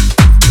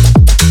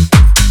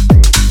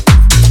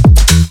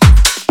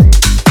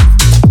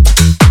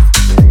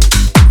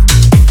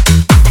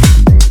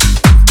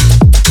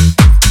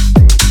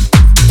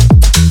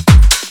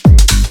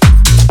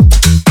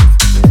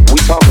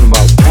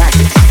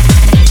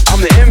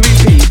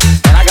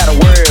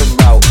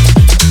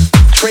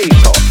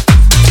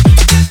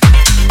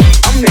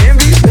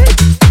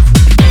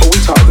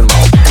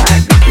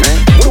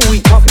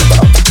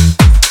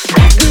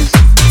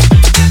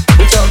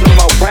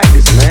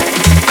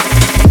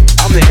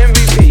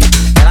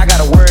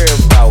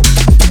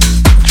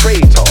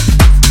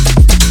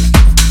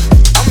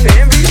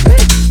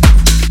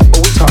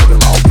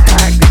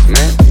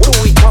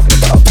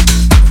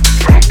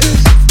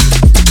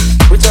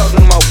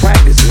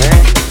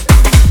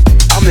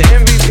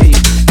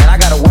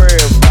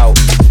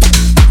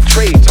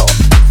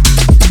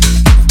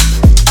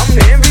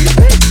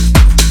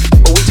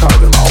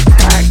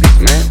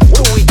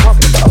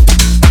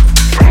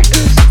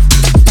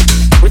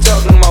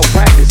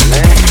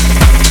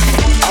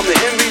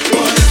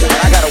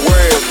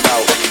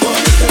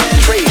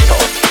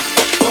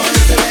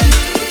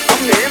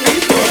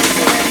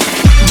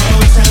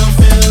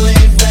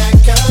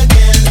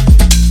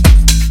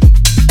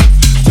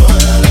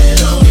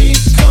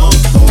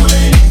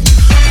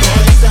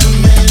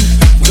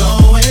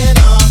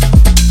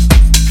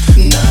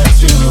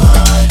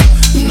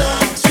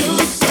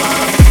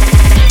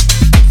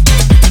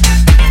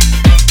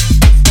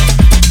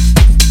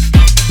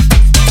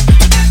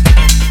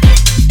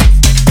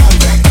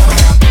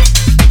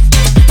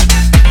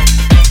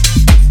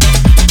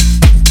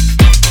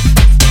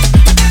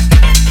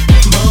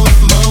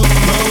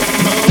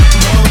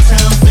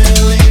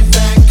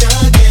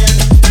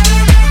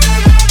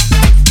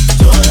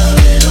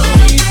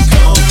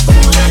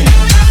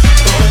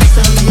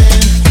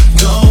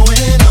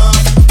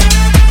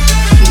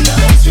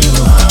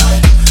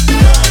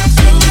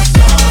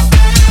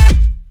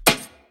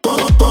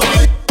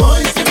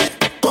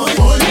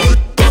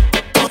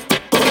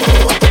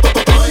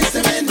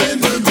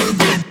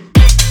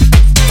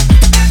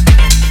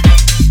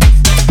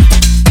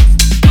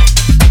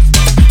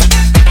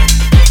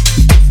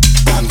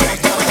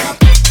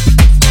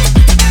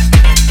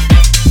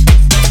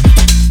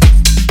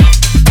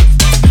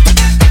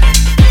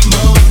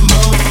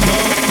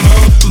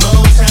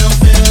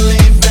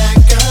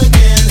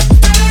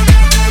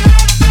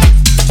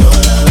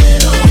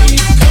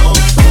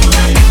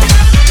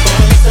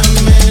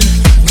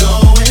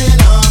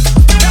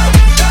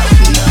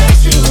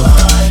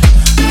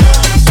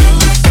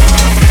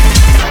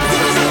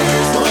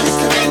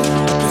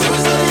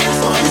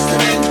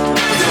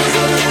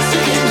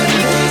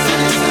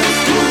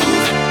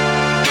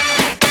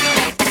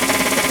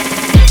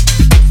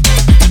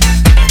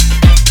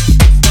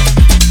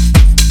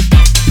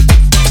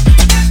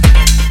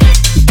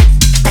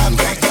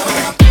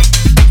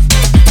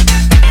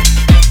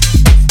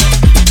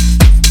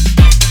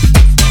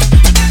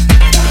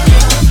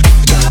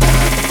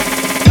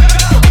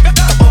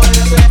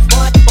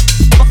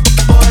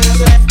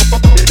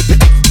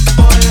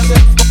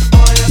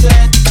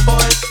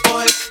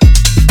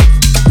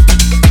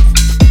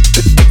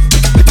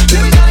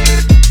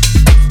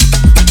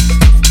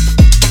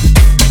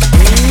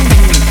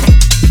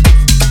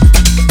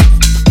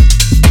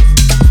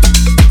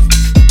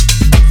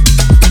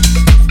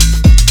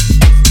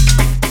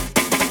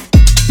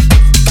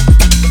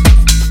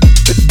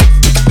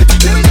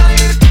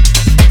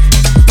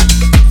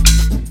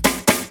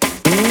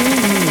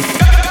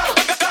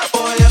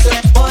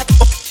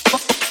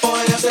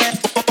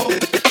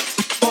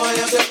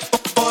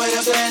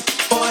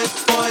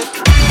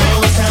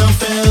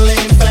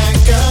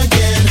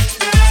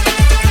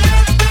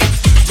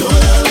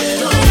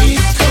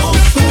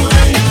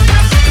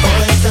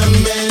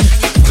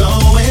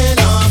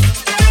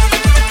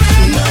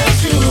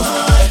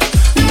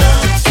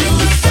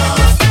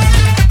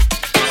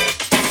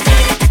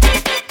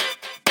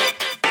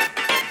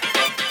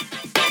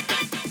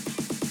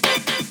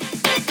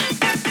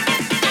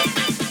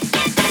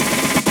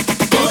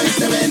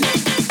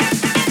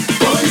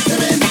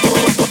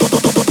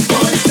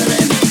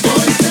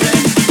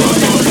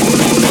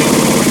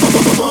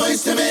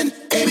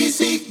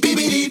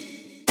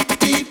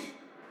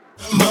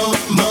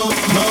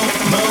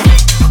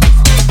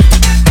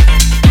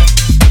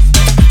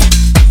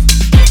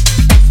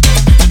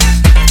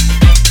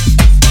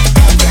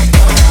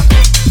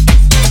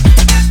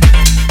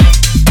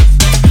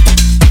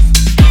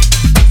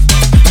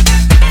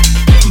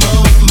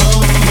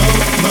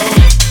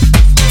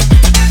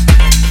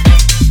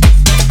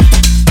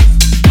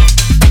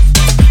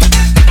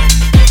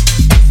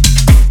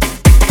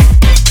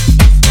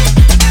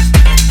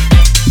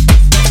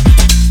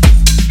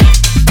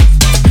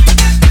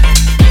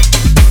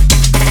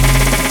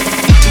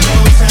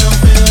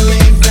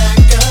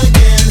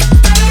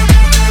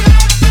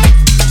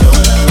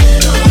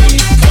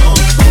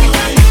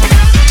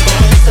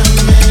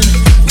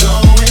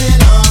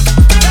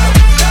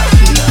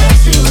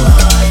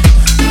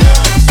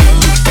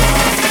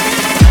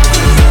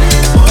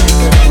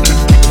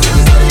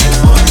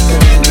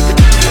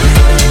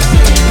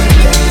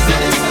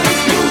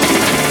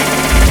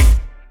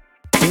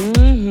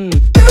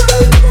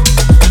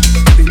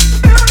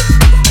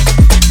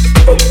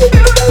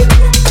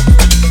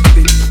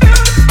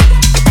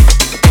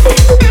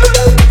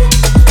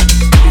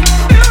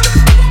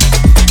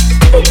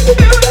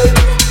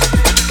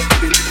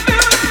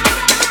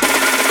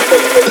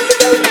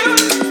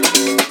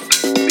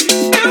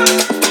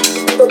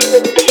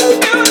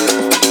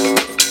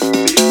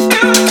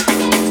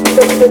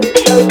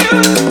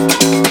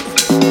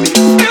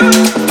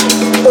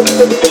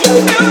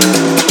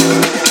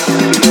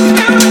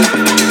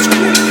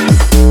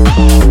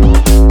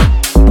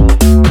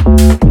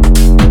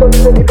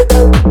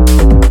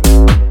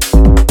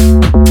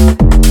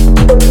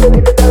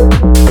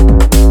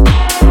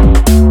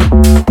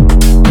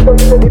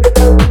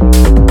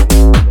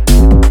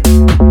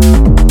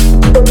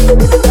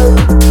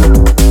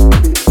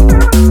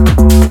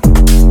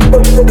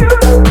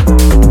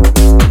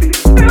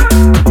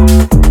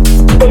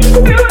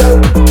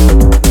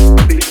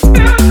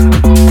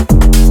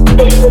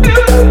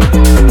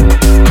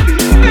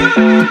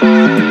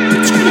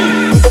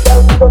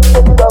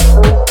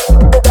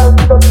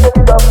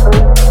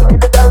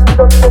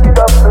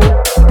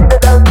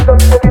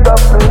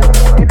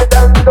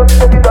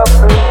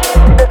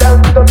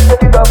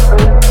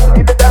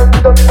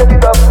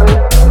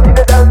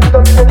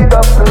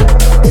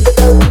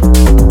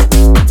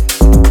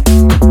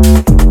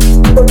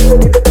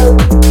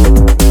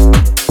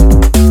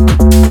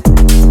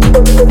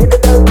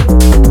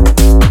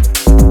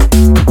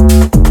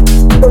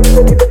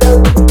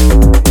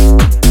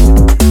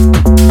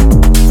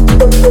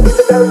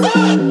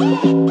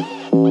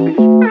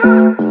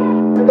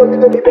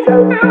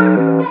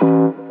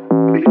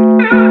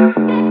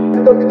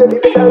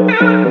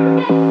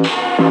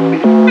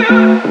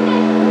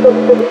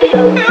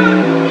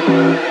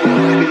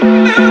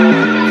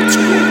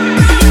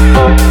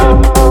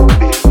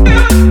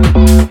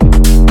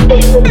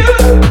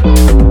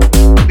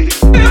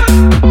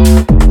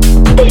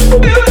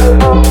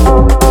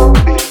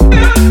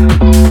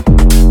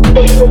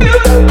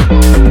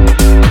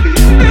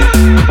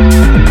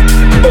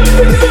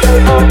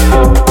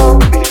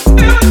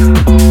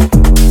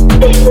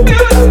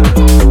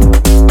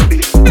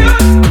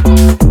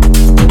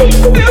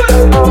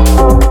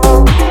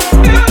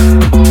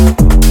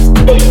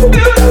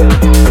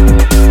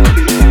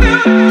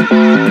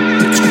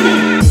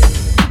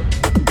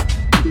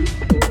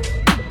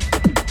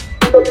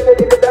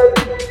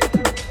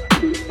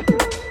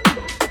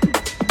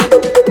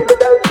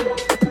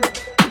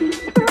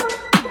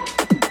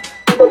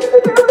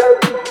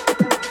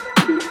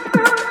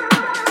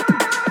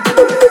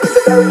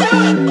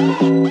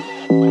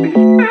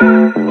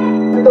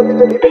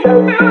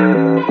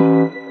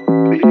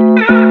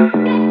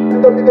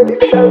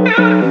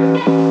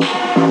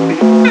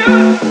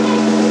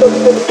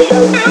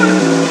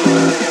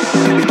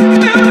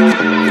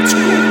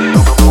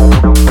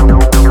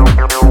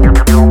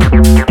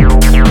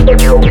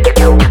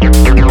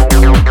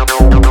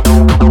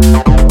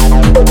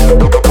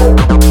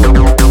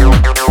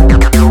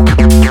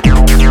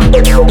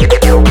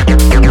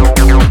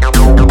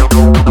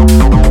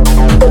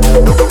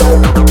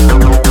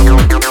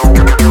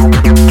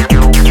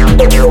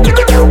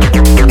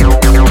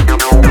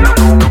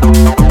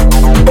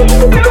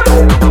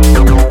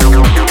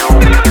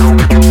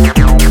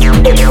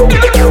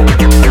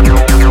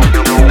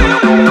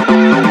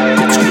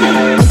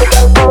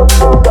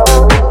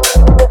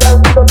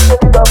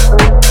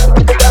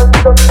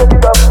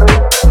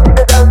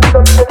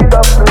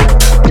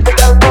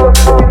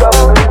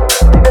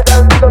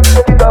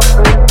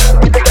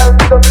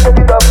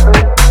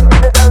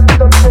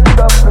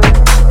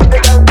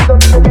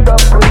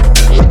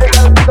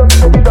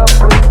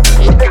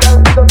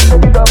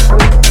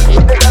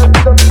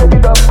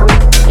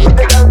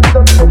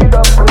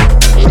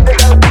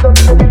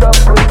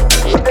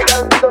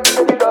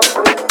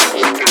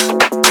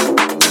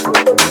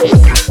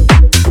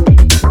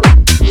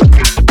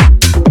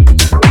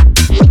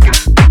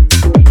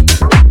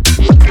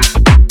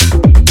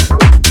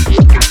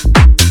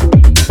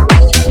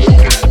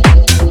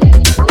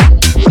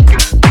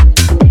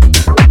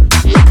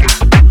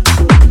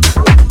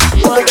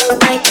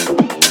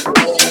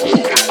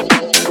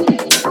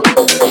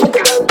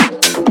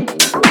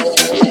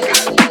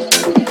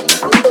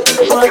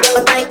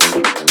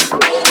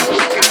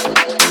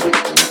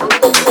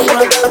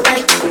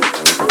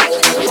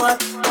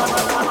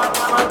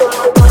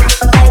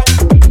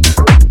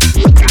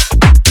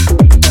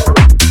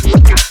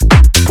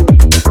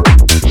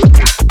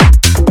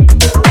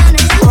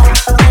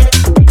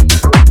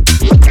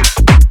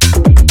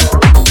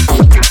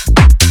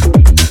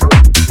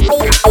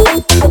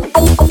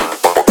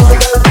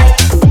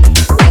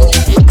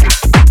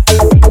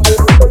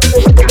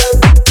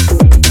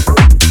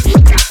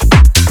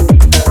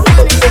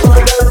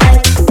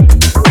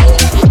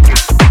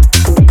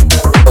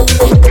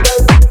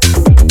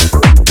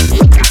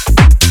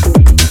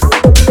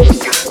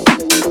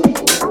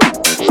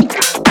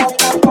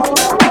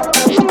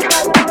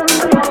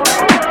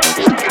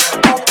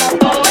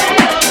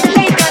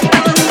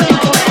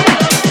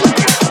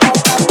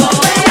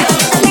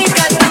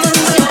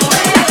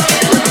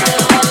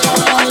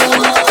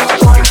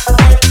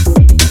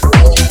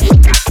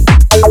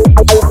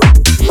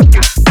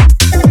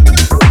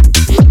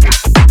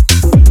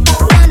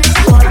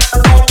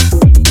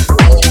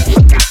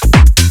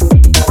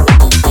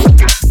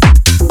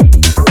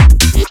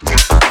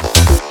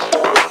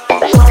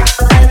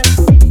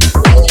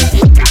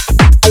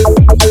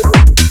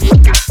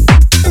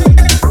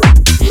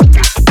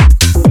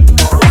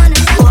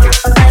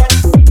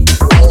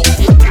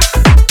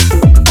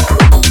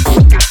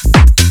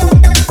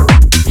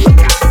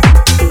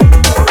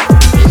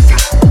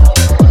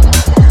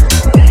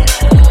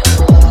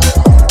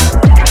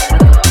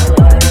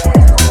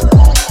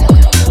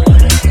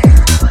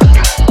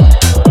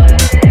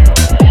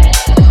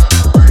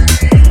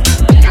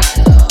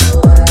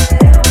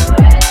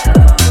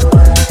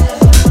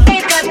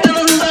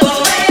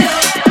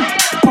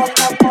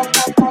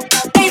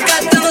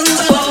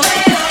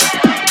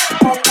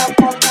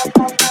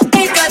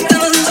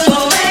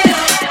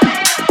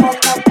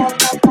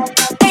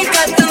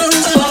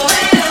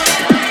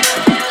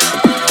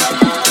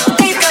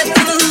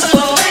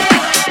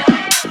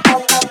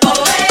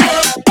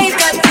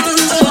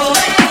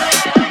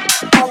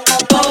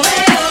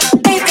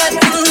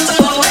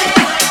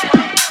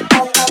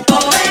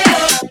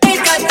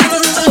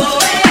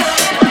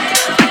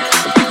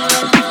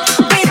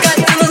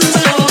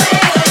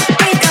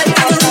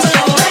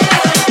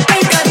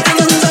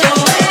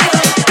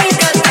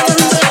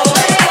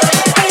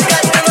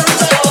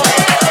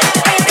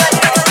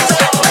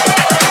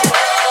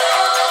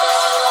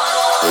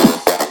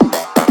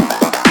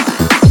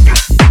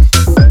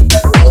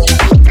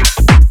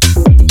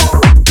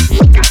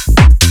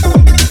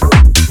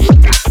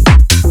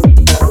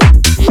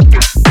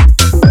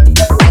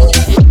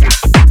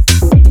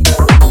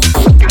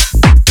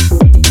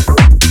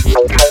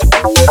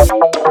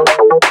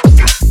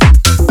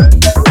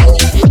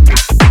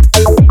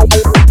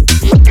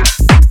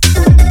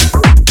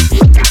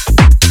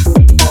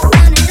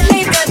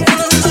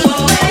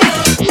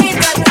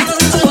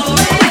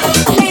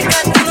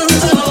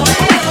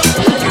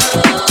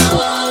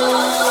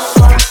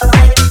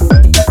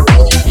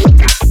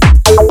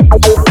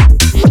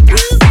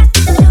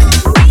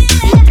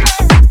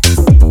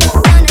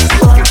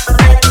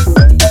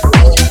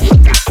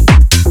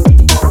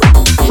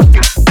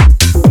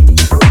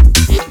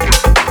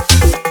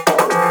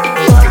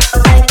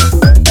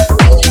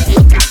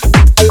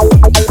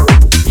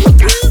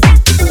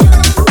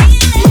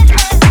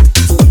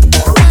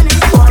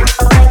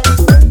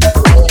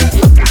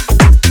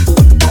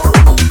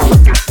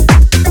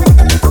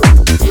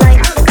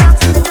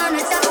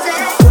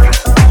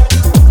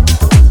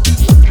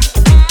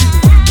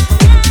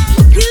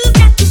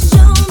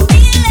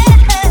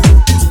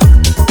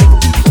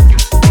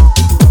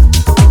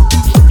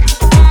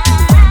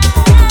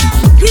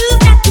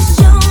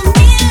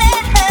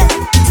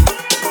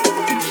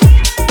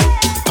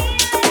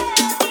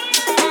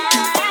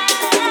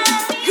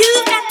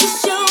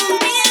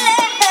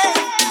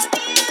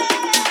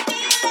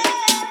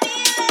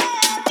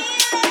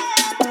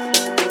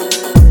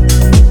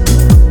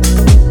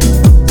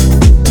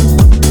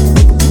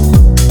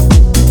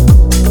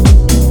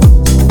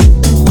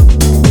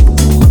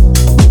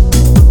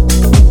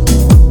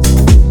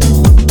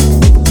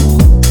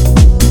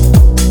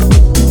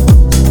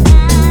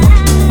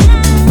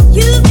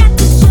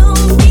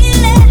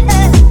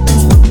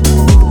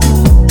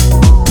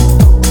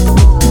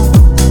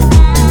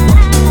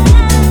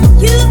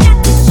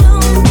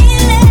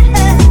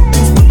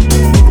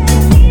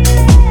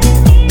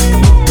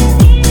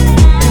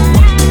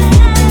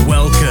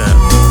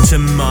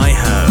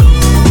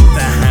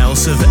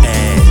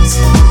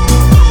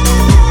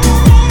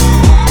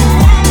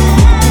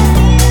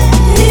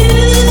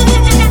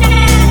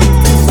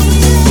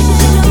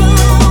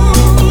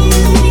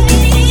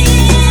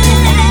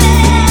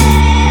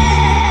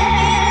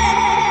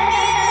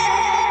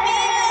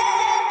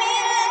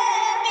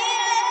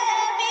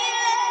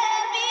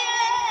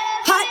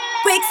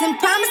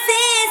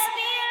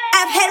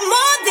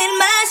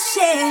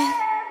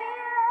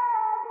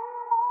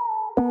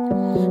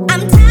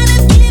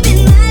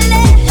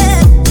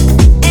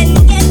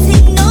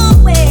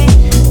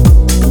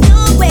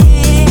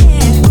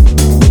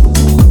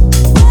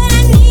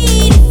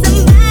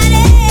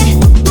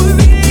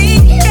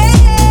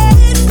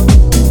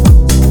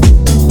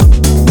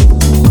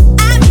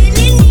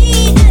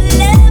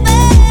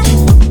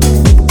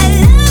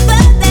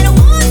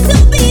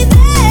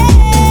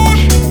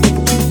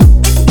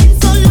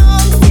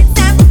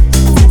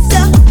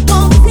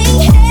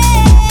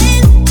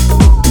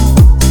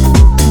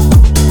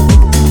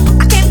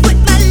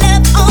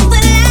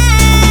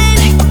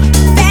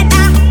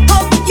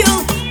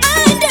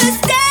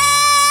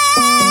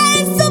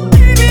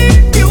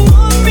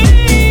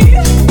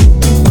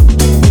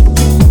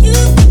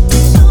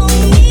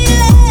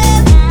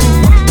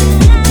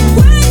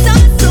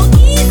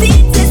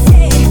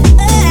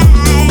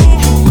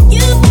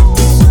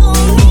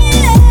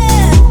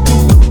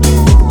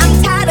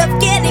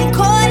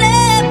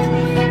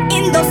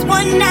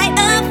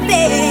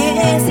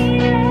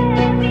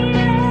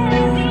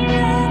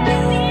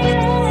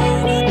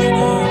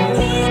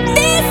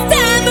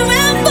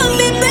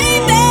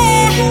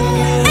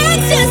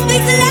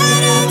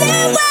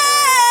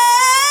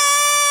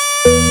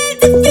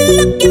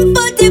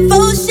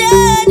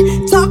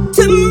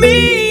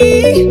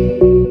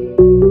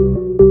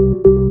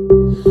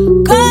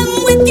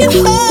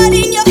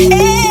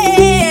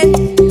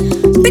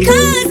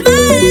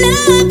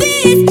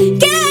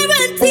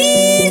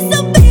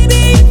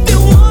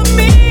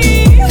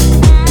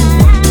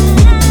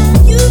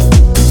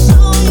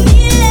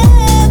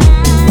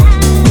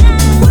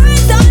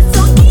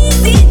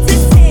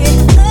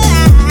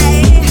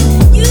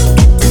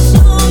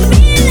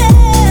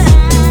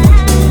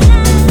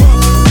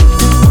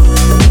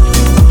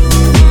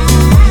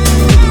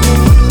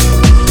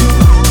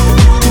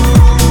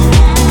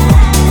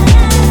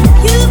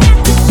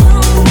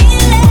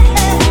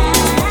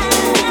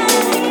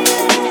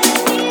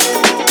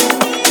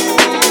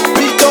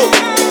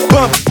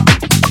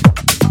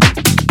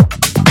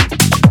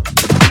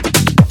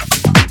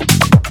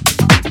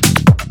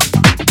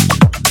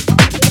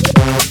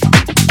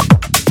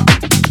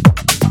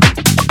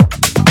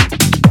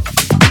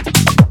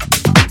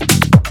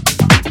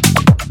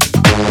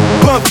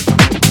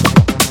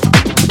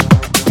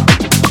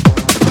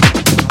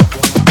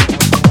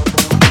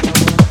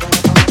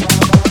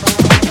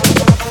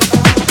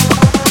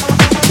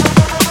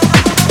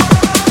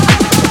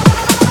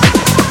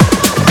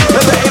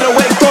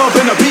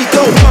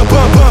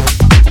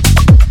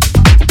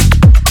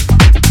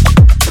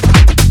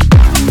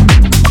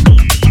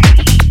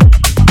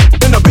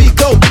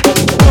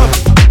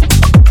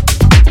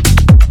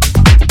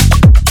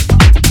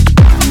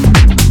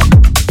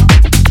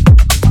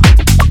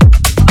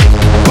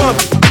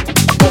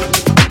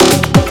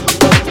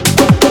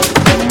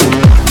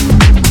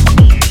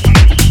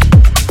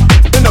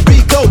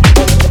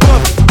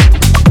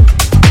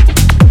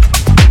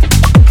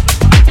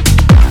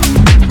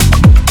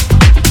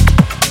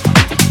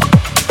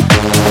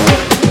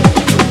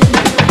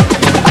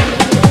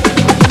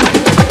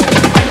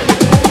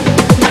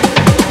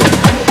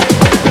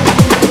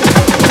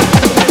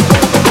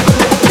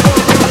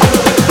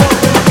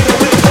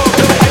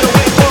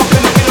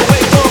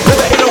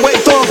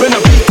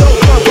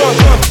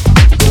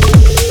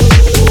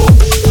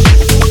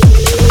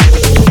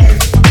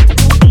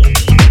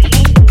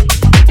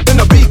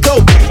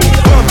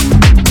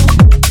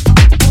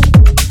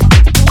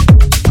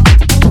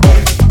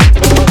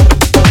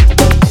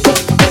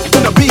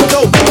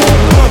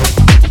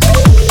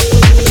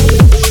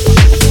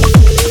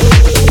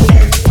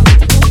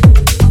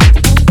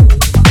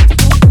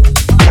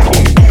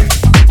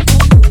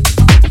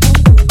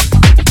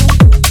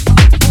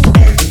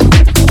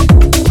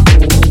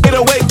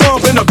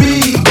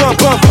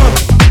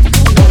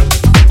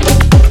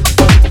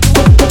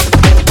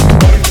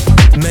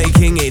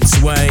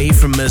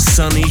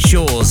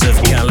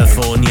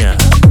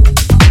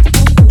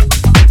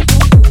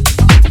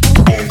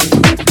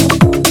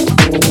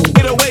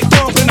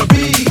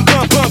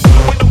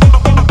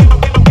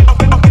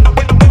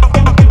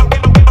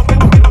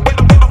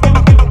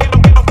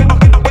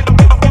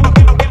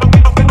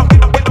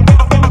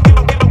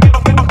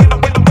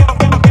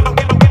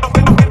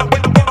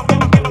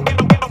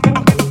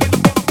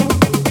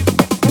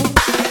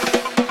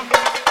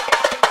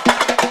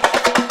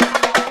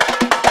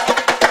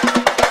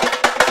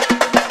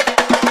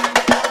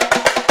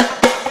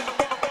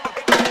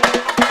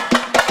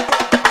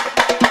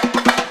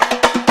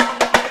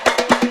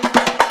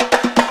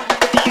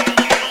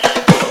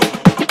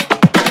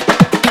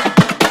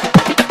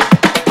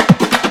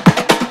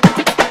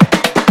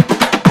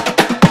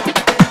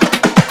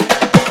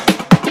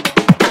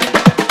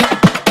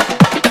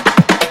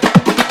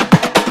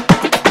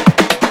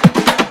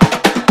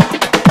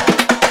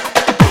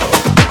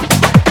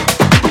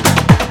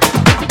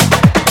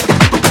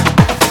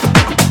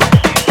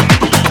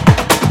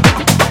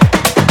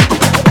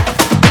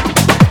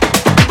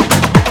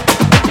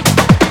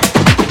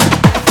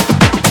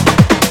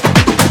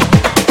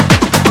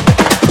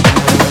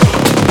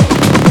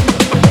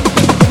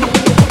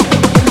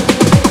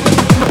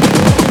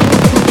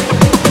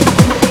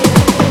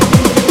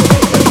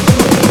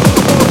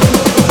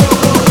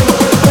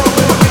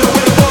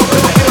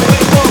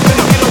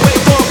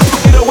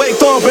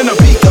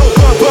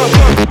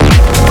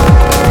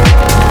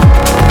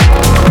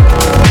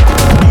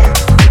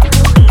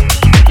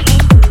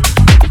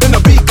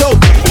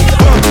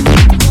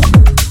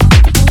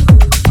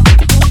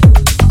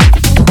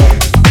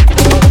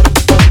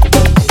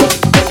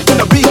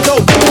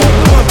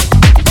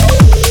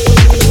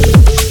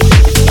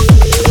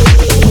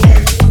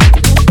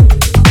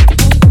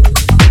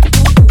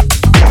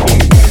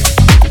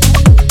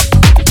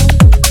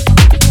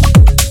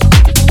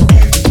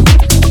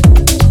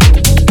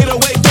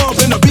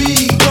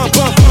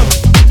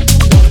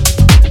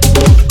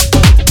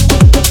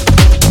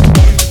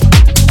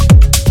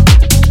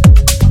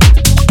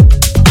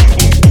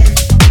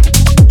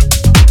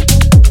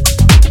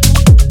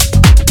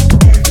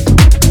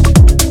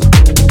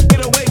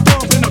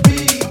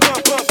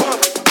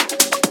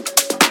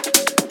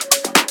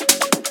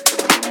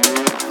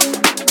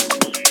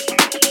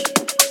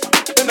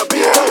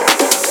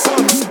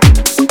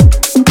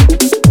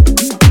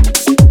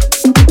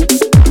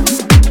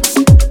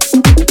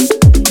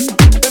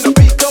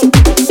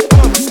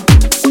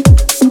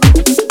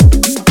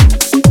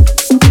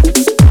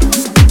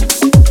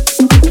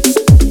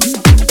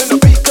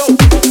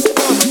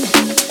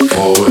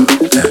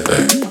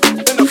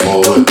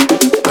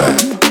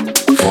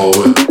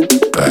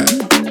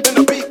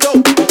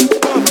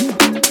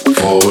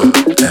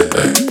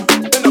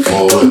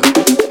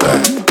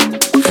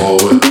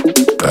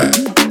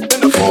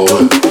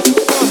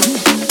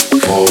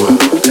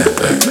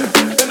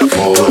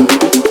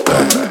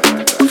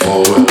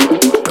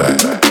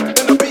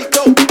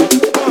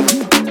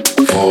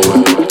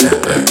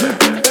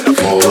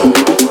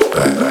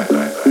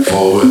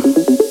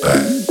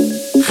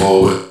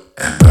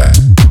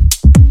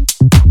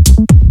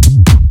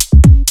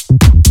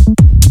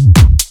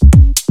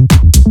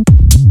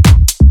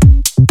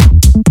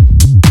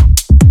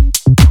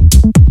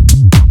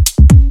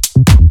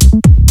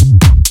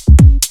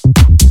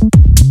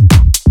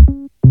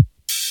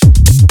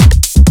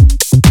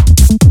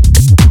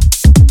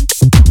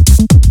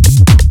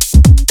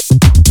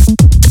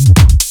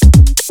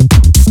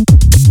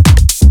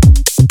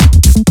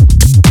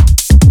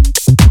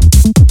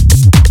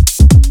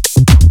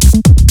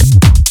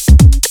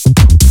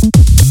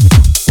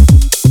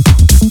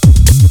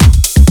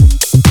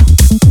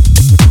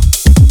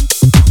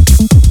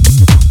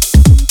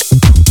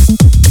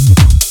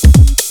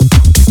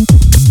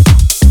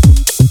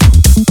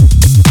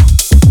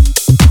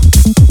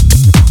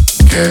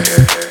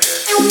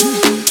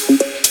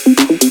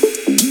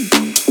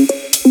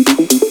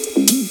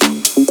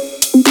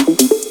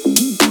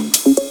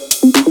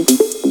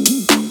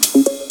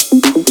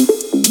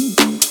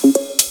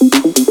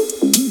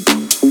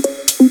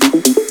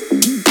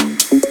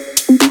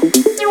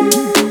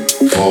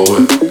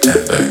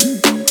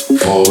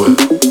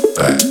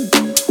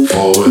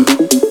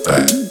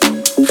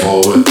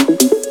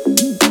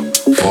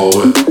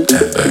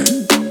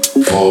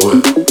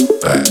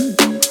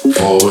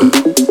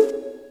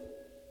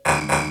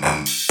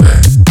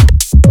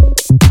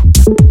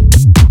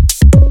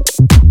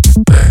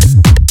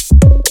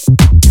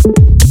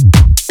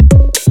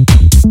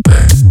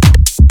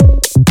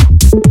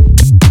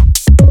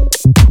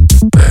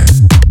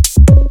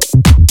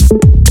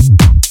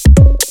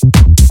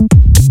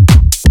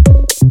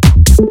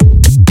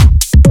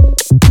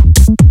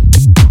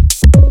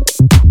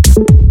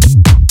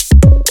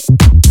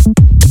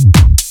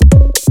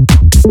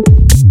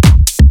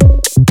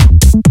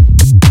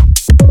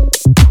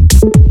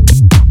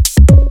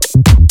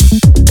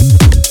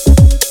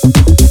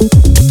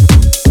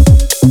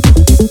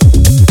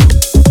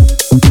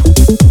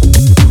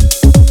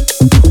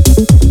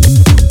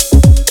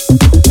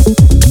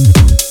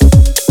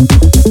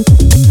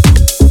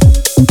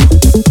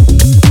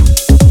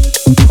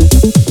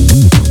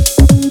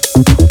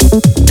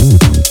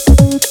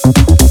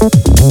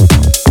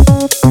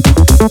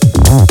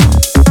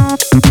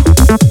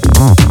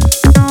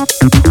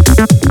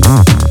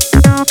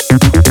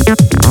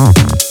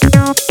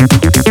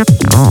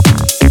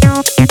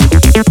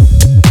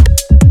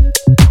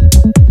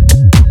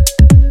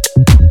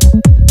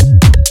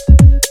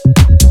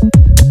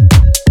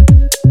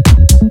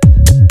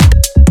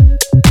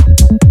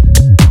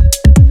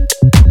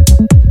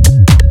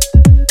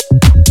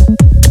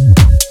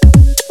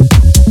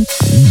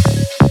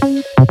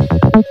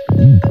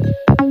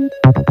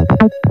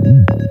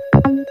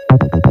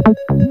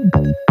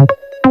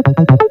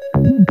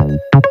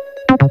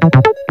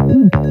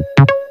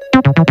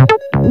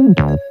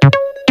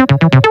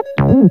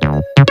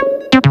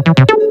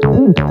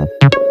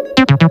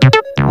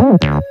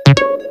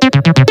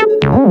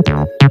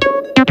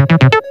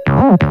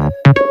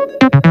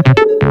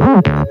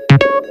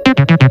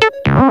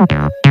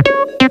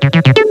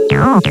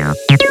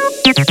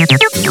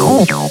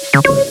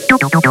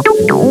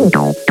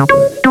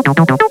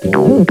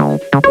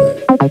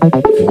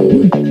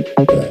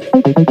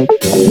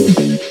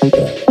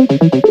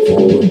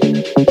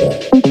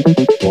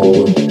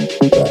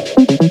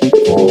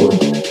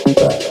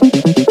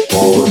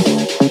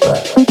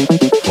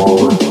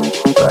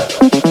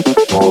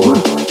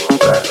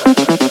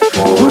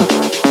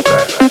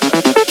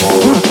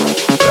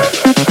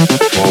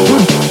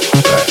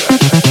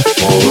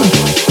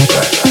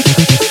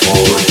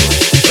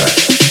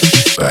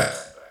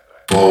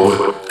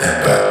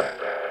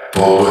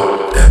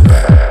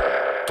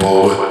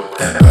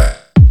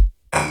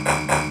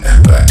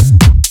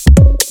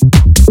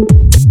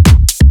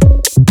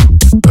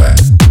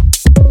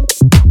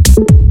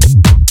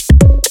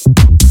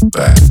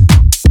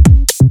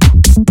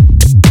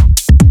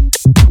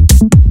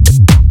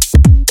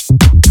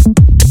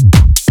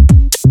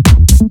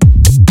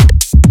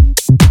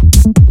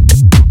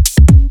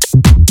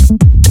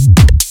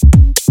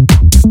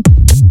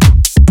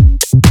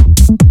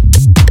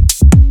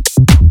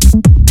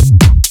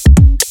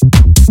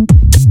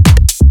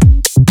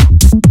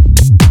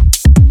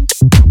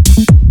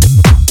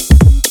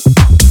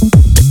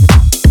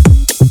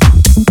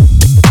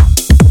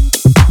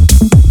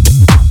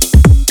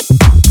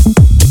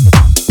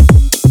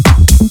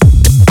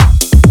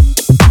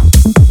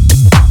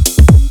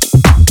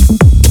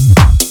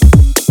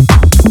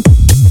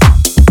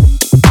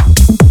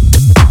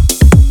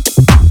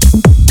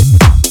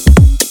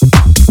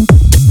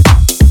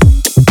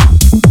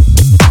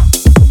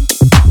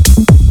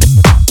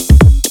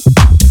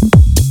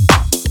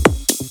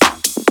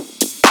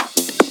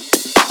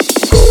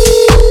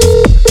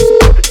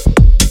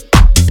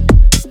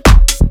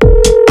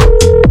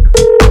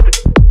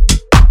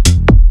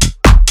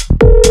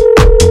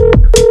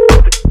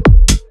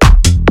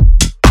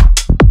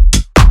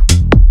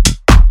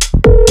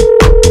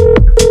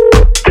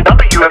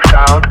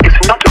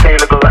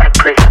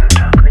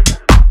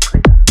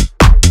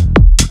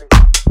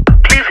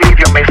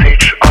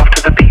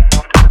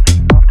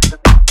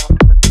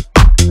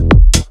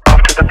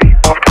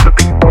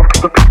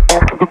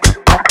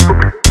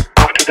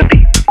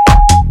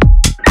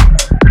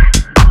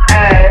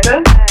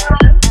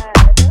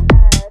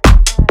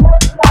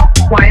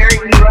 Why aren't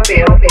you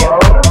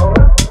available?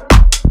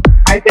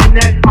 I've been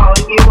there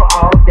calling you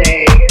all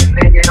day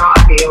and you're not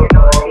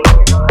available.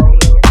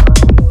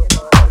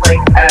 Like,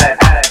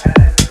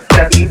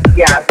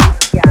 WTF.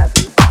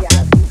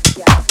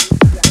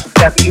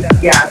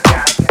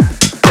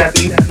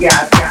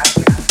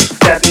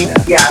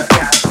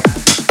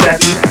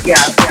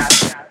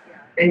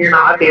 And you're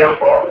not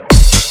available.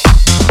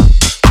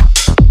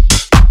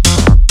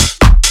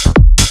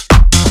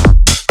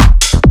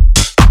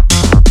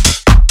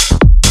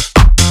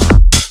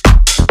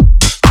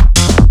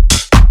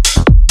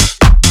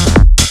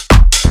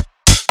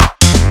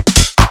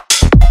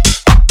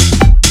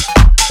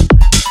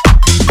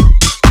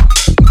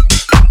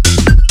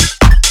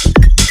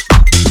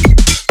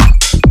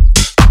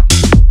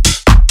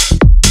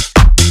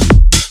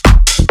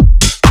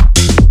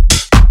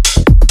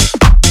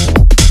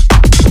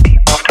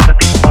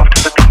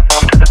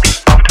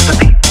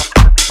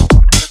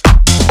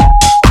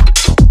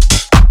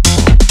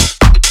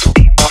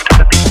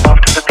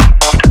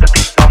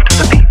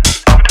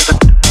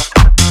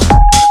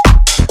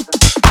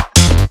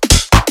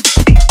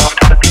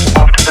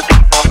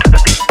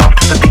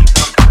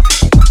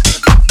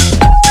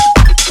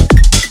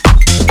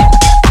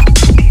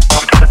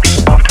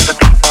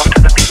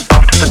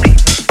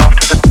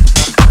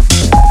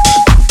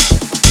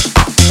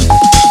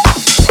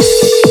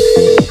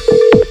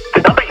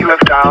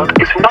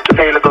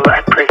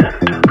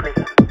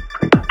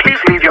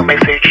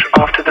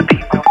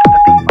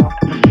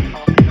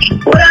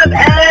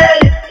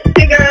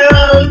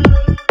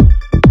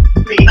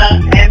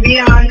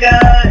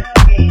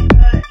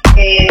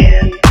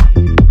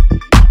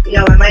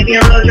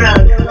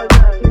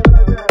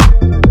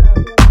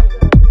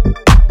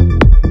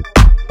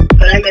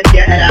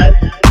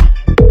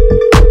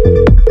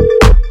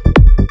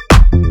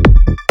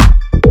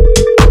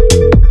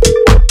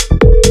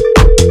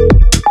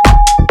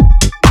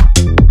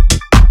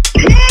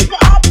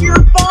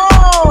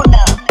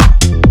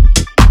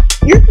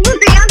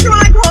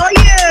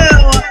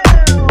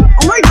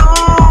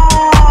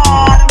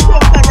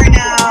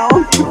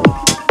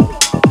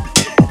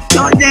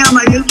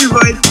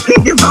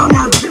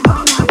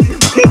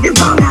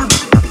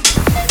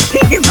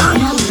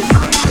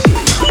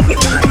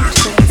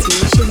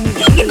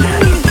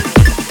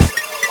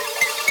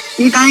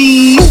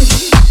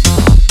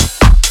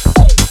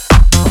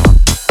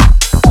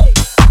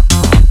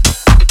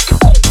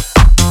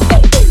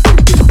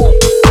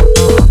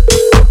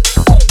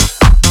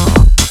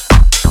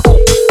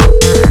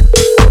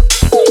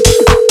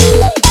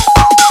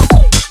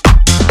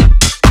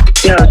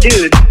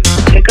 Dude,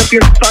 pick up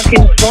your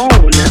fucking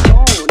phone.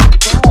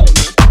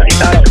 Like,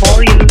 I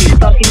call you, you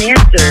fucking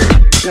answer.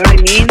 You know what I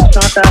mean? It's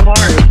not that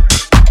hard.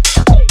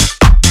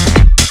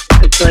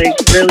 It's like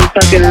really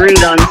fucking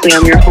rude, honestly.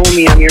 I'm your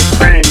homie, I'm your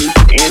friend.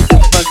 Answer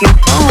the fucking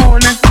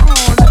phone.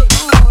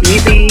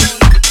 Maybe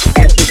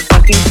answer the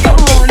fucking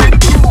phone.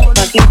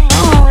 Fucking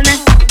phone.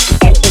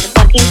 Answer the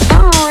fucking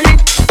phone.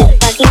 The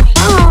fucking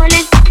phone.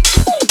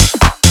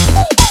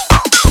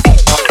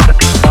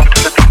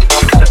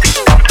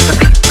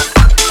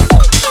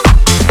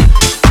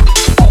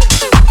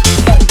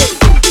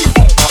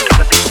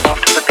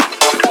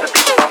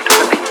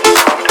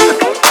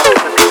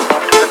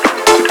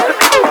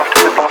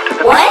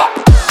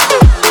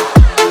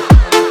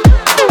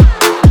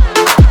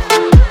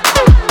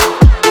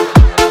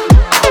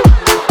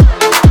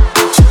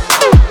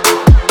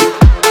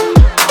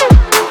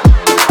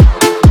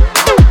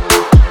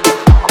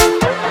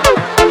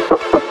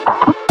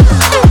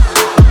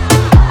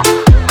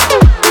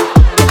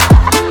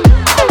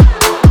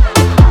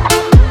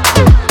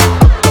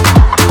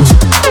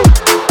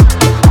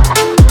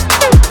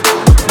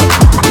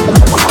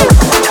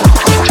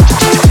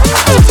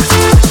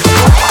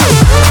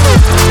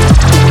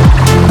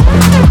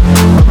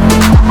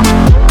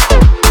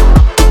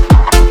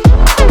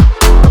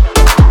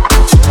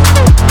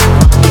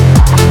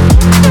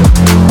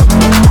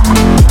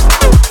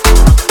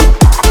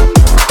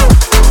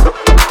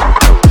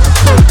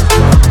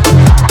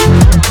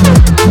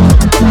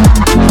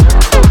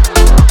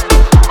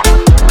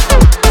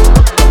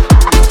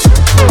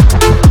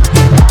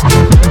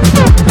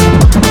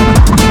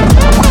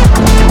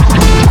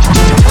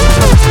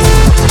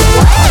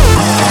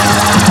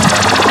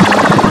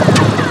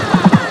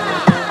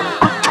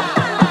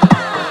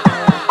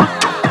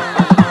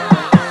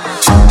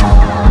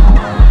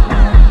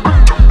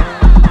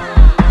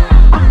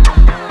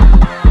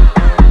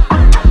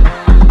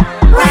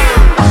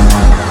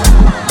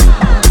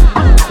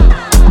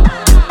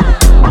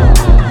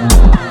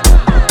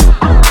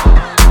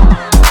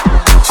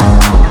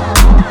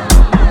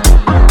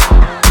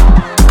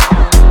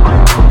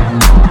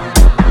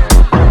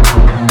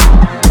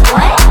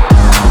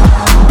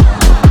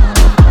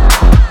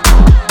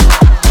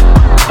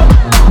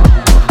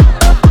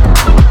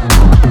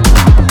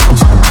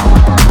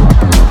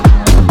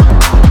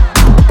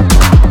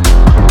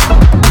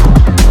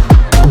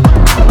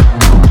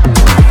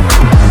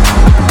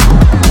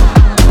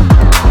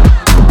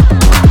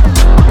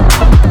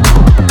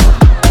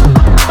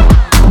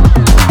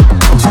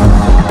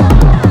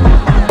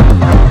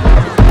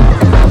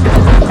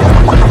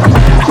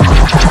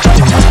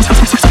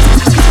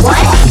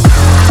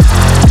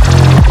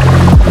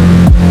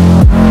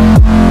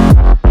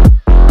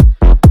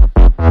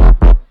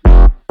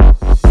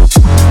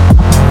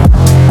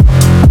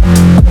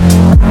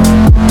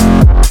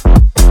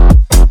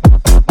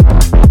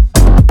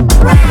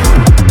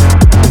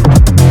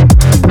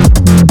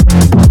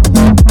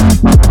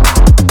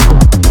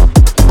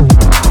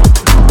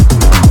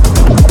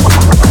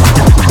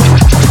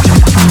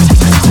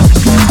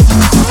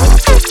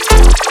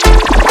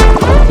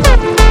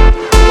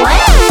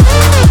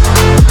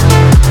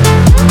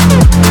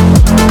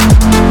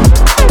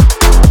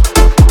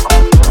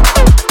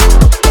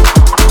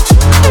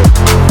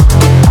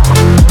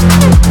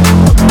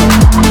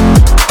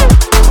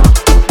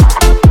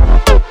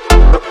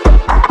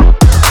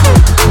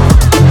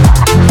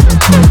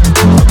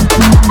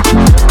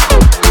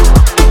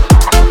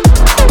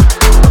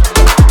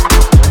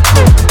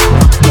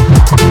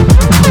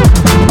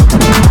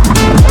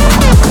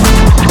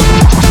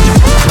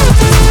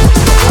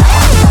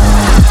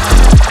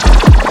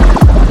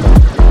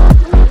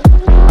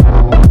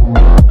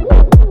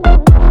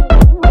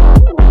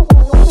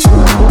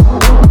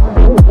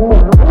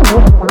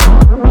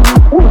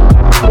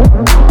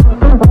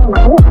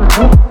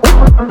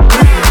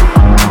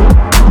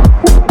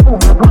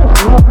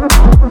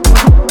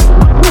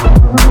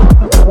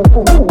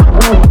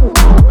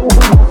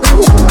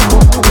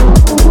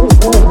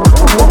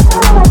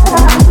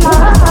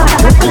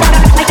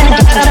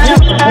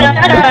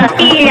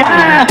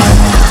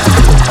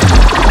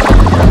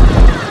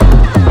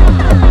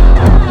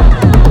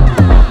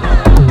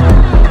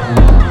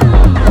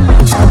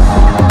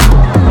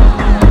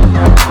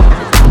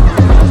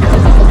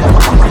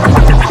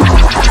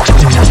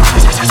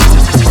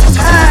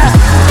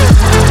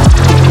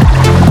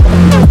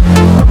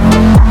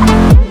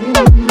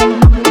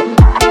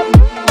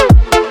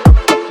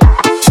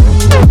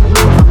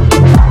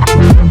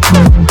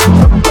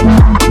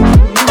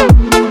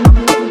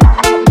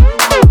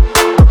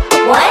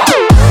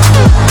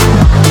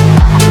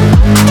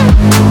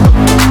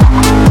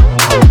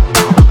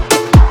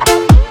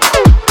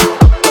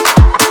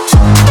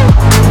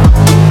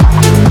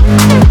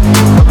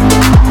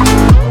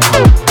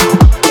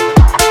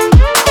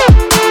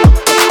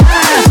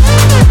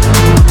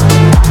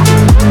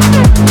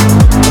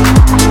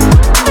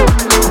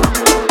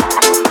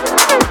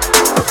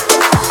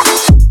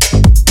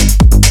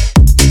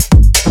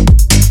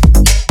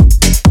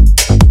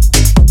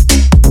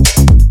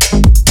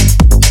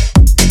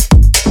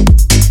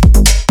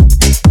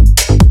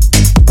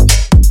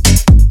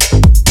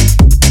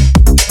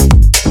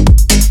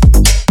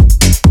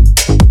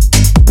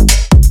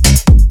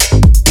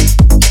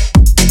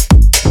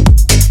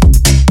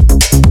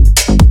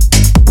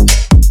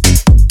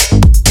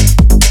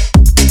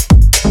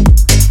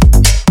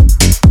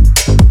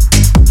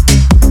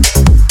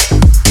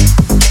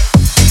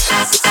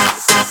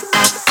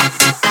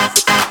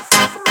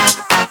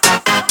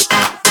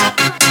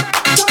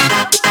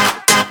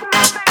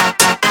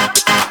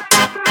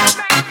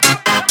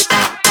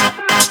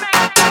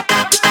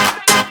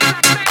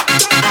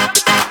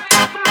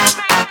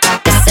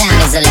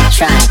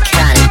 electronic,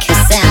 tronic. The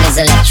sound is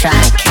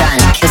electronic,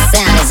 tronic. The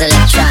sound is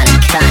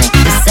electronic, tronic.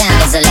 The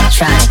sound is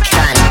electronic,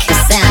 tronic. The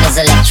sound is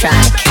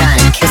electronic,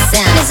 tronic. The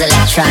sound is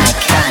electronic,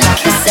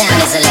 tronic. The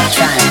sound is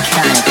electronic,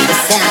 tronic. The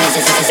sound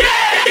is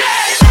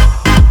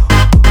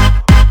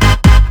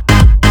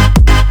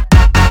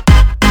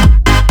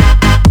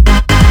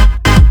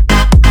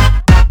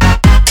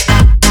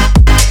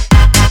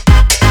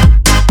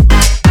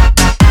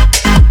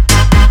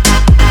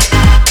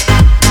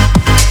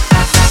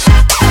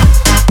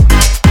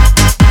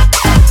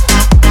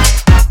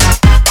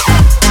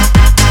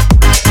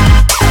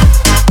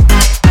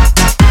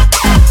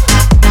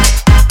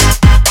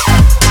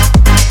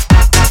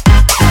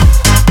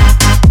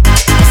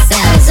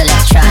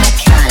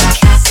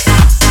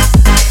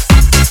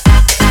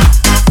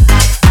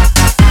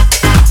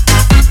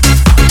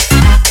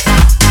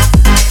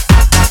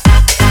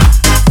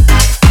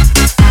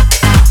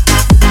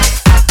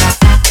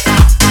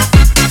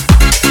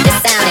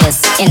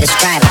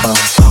indescribable.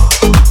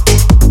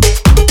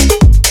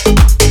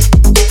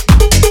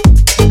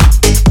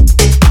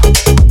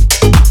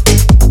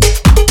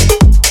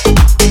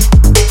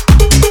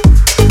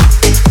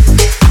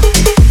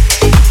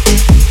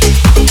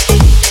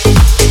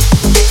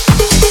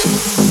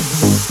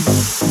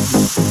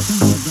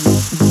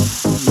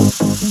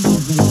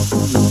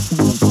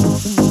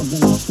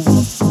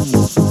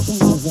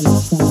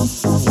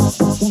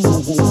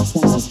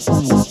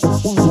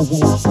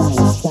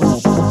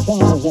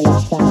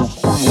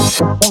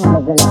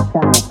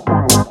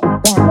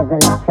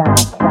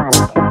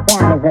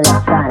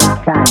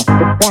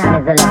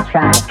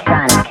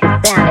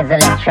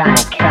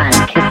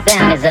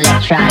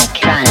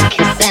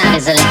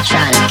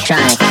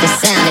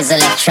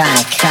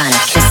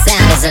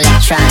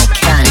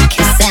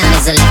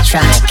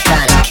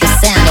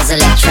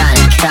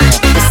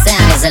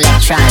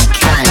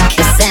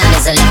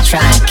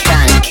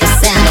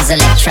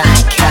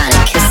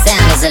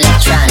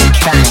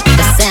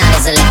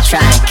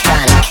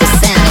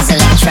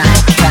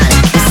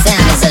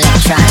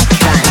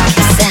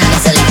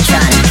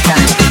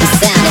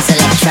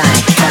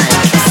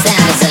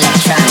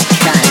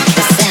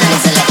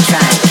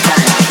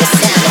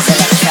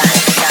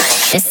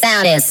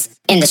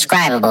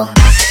 Indescribable.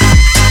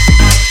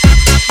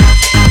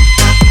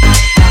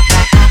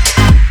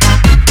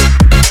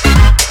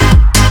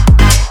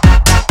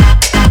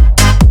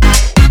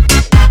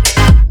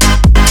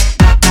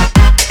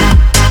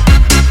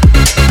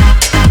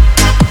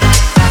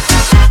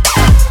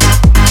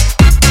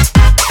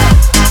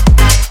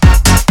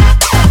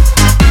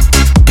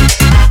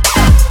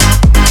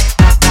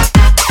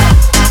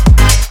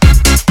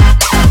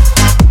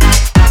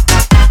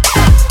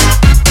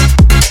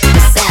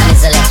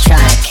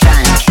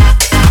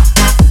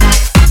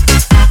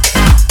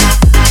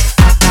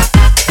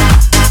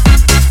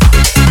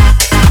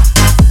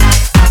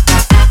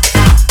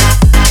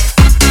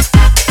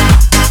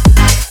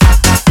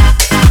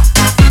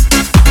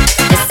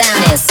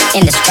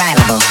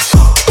 Indescribable.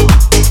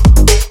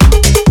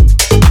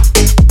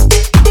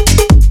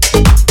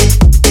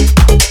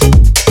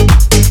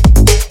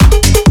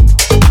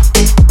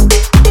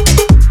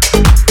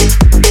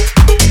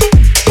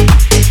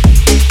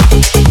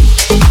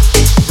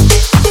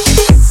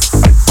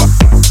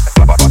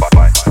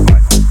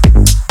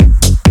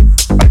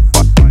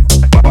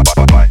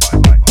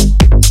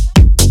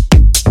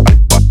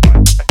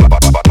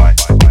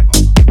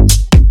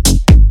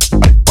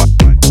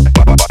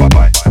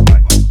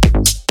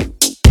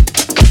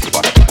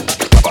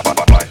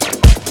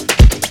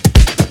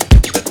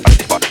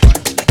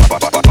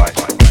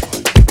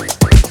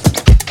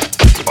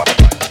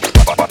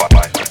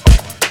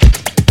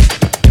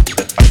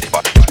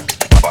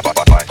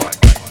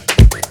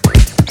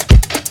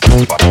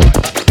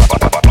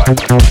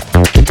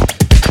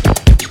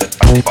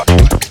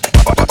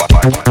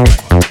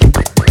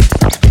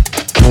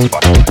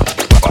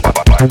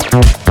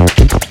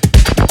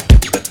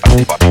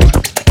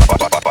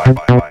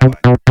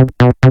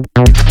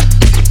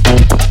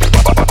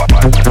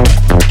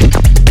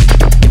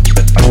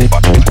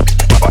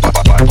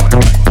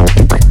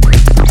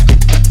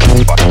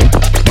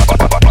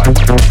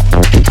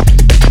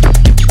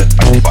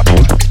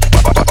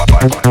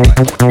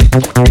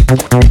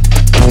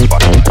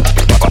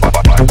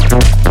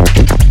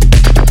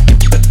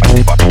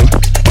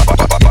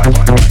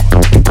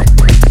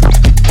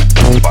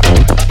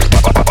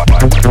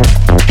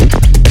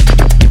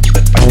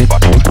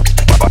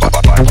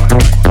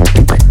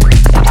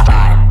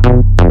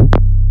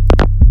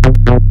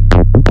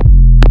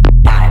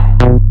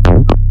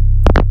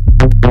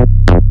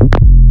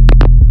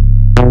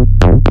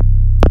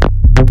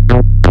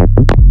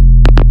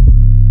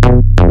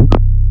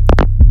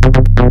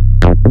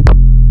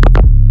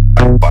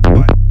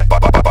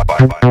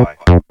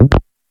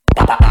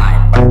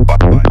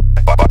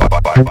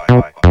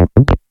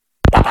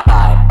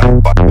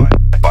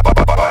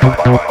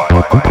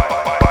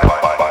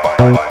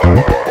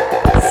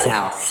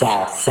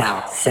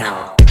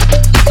 Sound.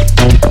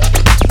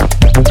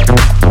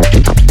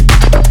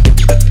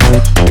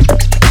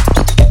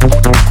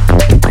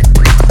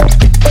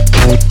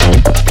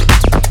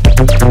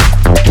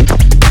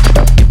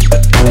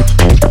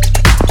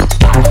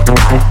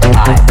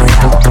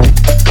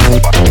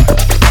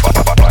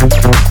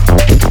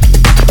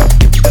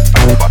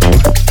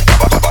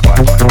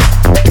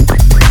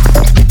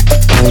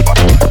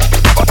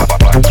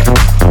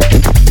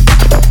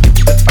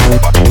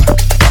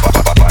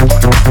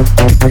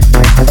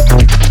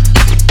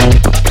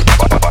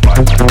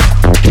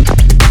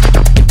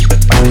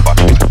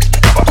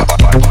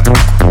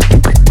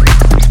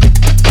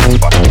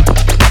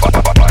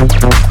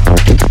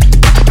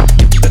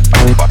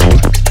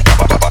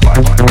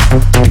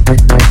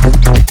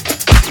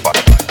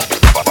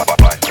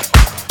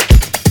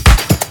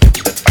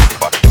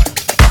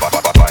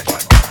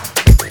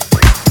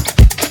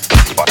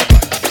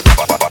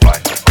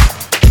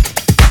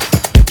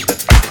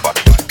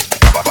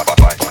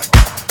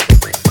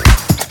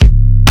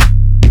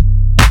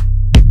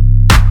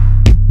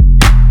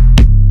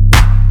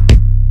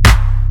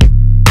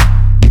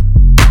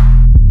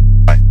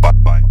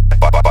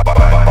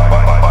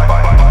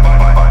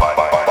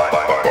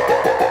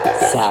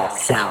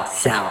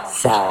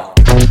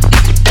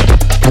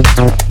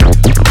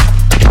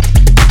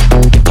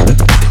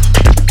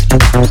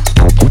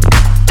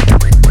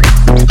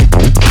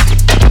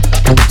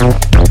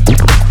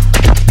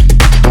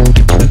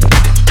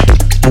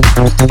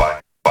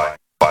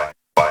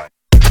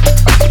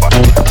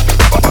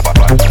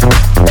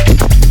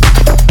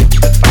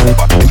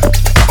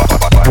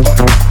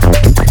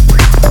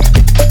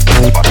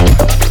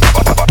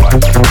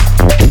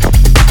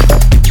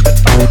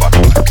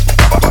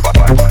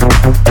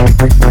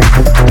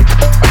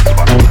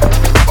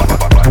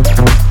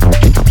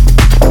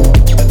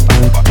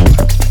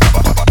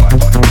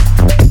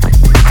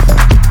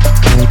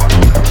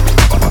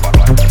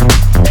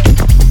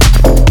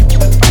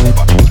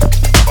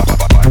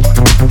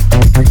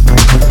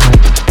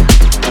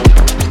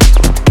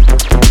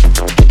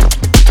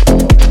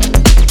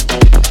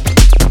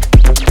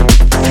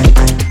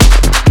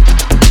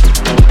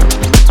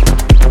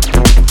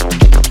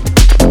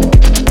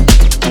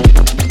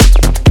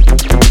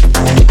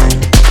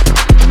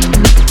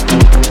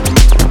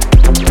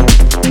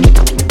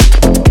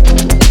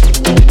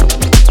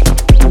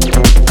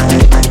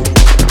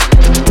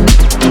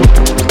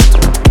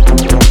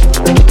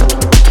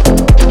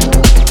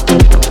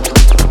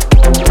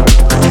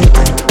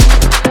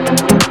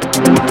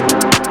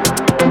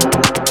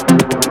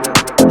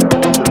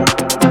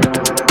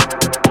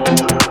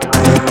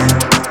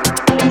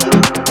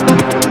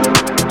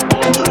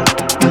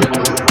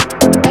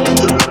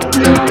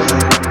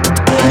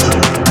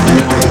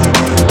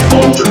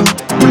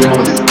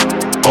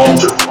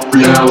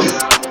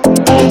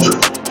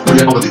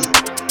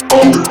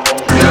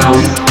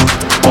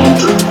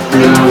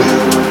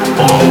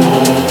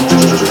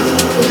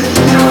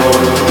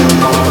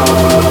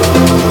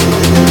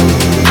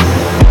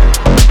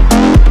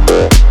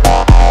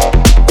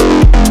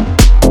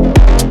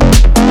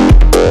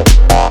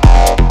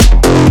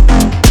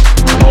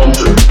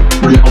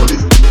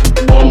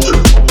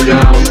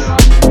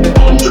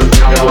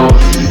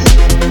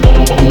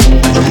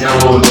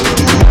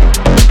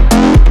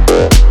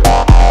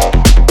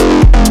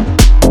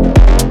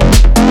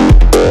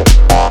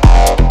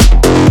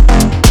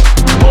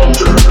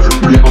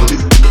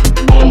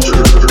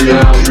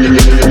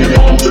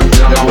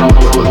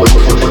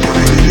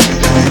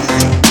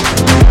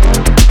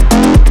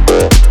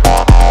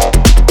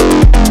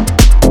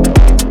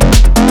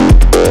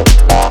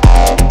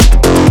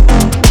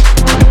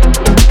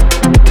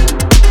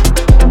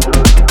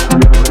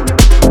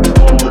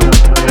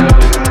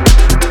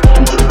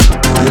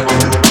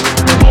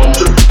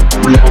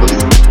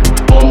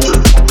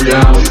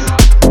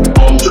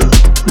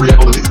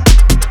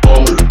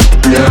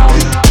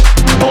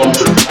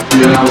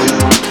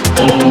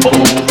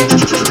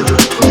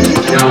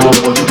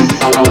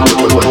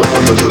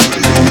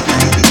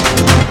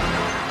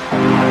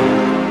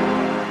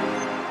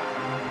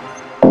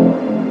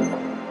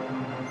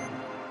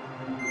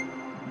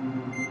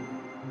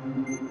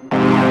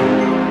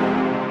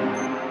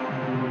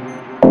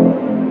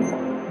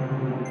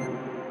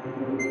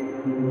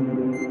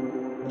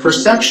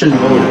 Perception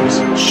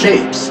molds,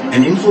 shapes,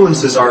 and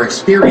influences our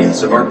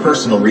experience of our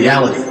personal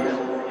reality.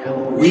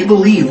 We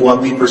believe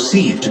what we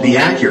perceive to be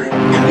accurate,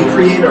 and we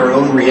create our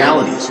own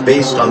realities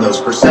based on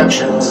those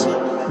perceptions.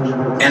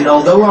 And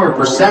although our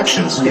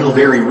perceptions feel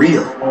very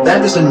real, that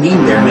doesn't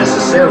mean they're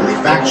necessarily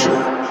factual.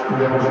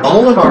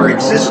 All of our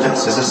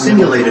existence is a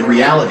simulated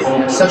reality,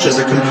 such as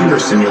a computer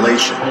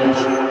simulation.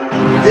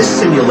 This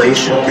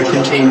simulation could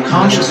contain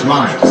conscious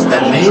minds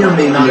that may or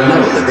may not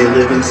know that they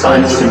live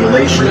inside a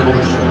simulation.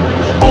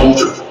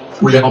 Alter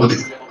reality.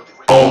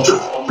 Alter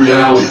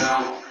reality.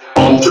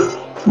 Alter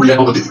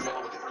reality.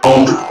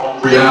 Alter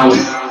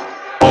reality.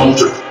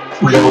 Alter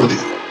reality.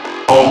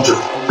 Alter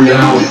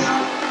reality.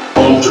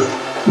 Alter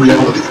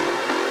reality.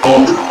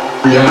 Alter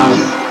reality. Alter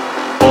reality.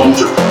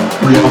 Alter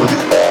reality.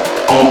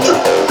 Alter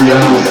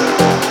reality.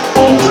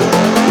 Alter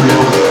reality.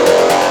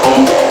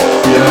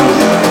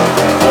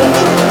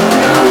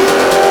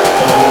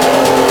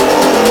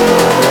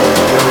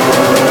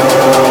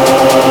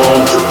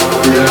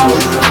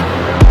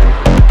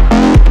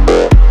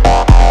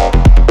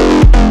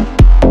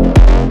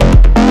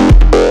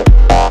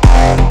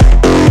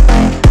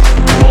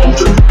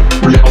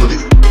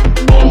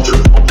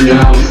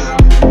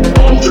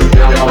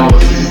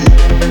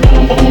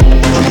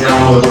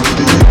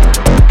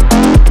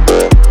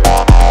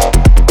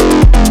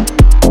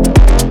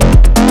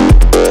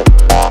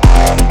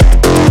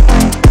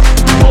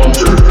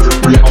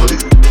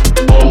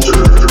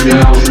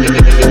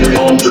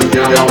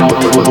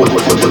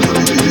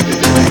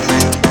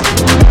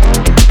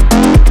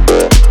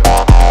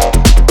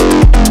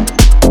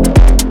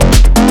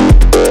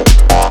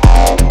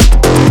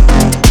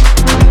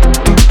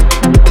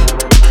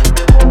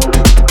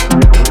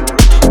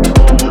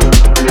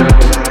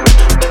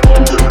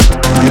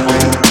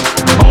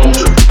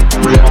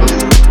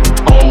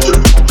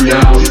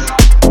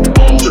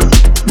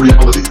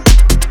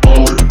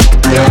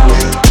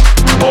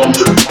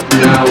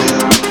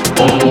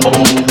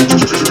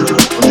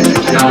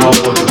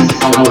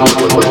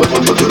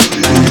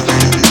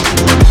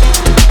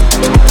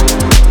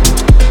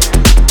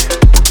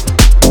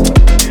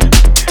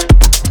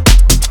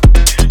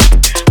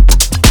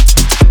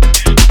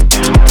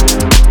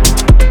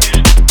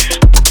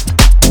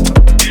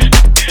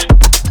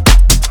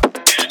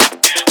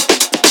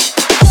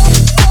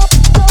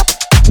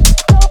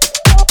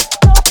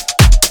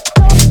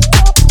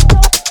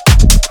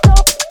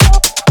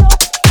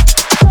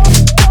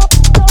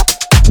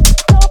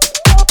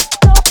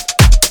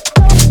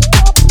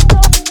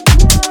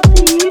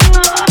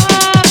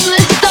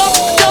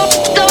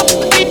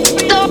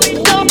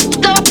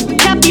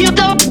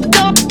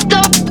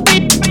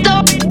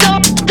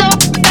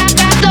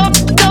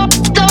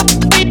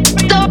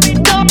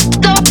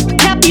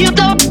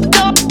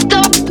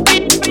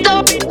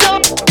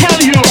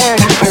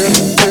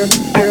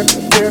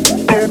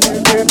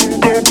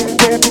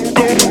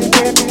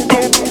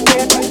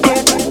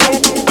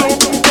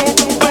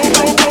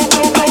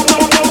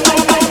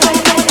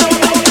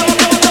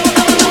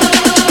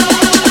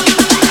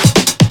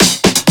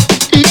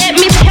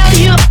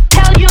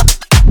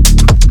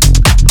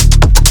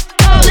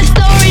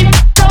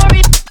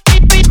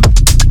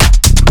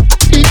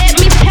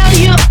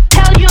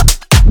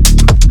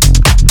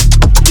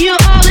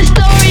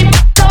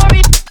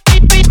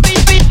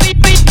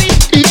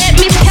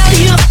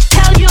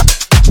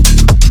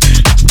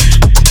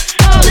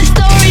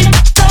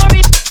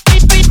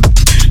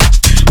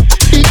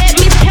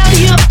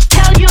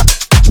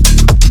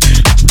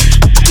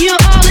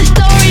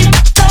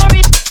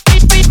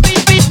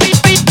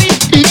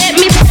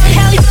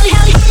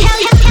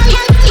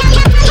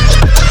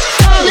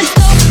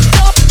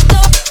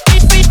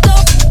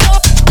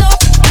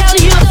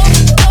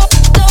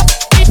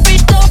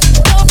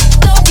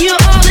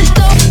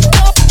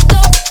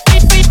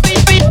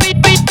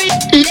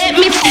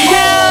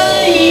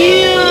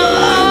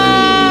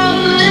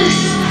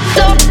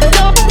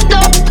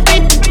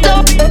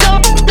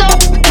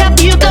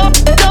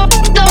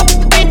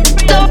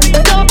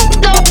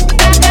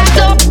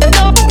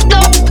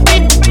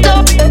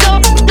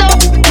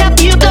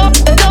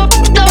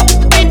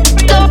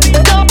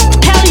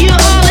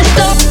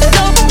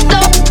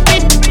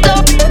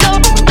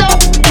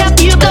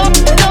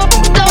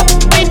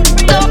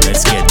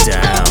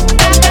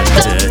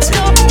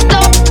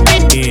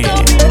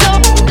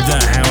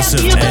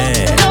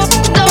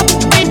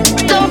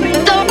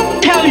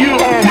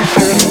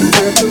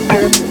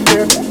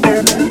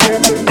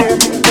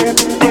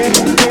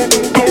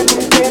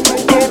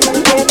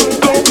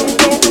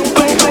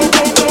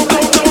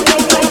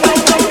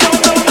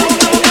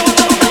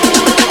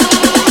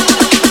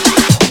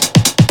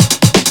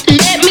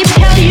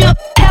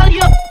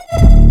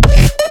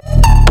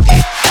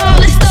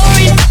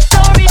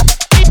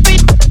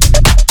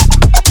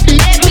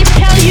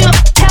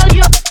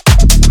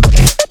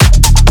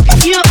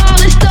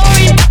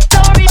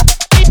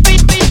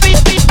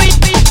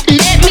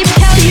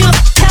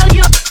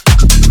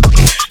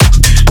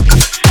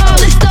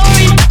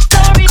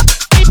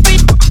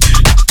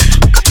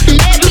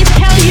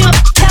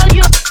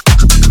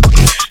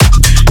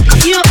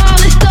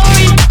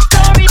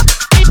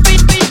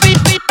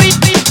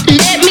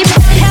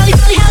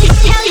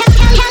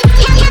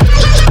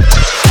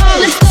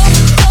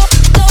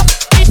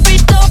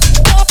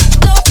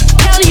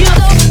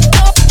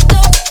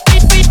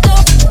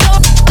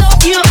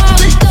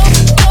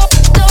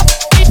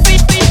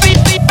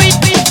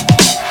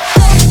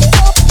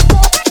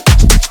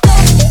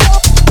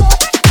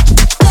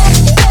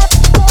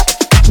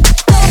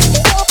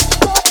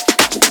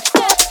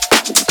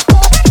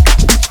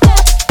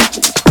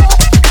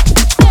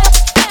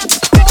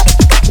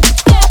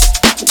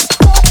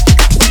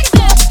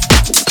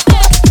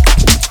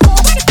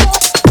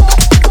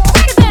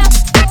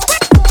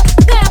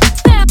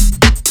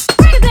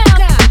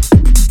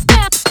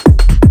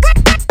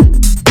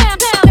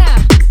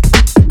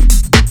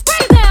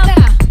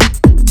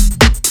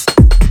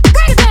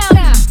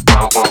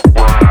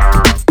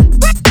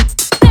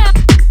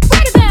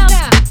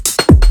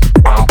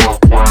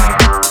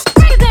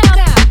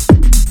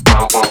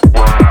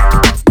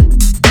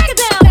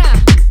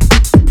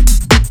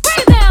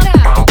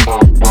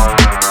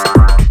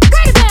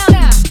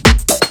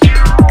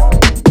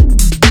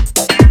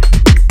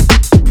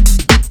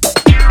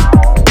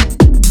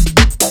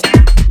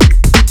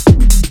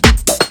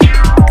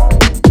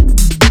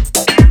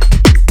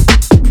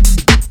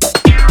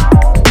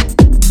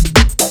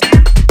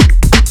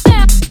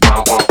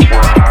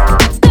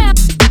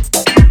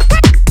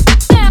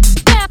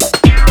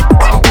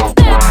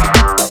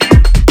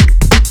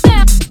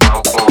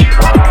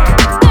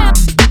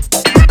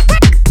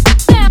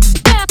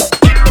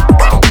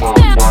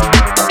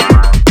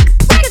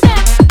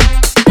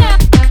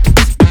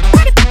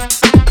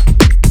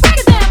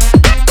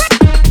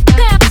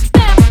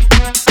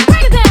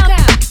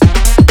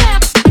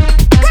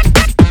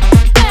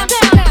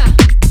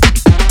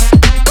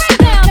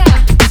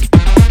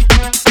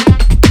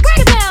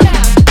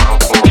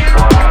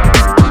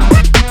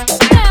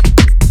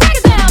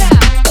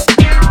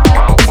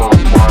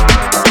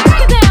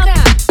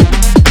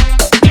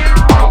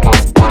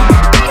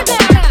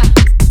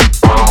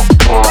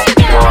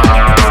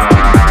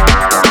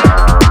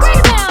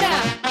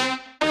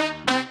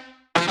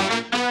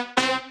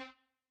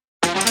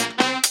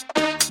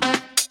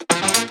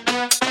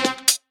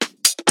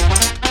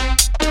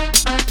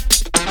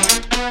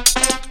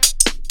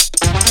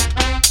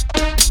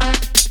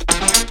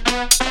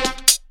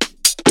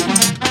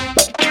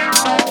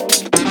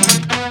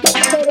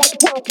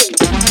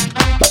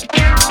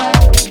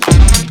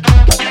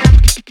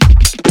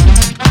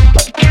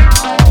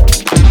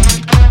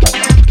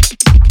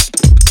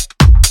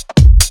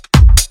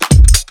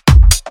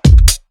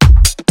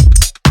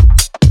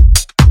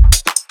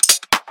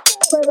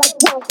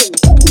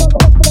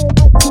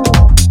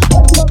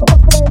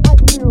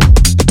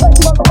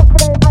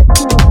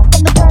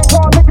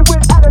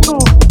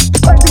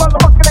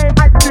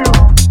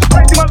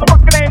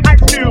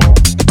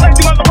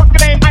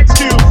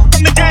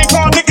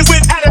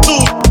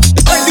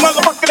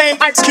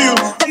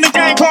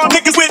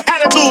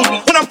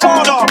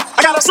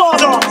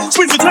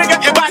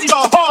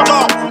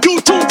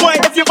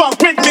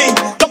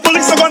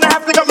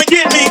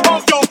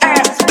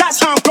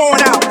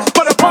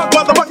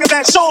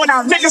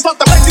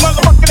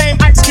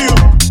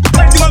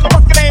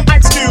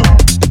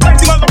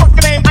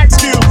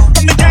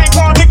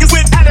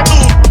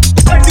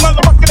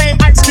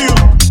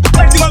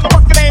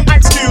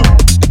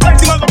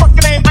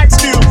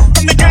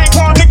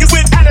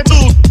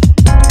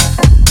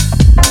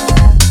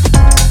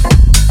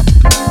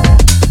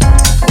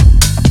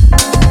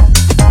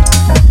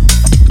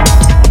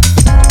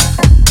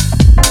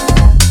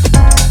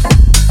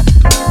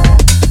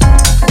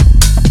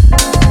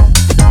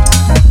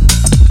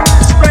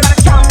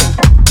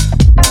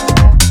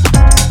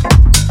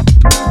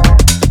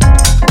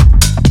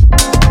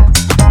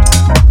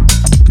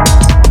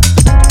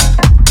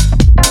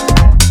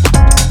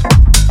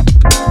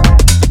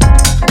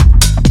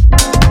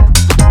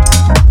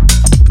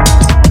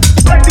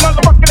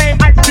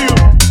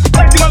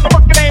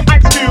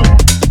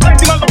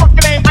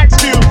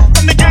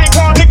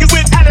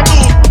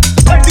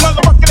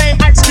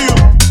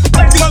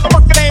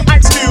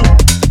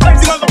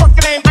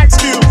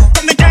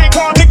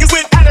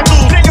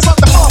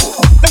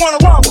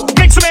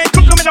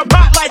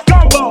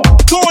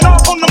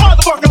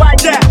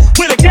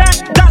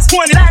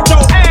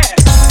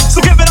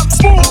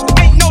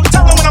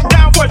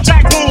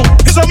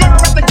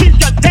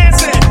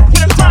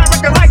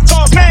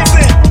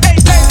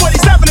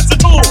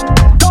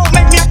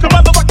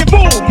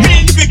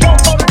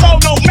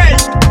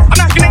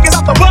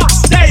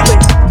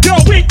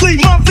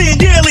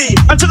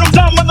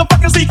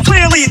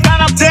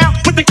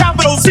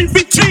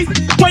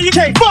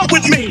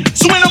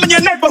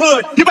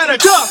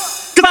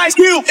 Ice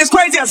Cube is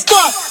crazy as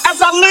fuck.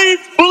 As I leave,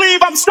 believe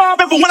I'm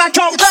starving, but when I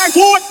come back,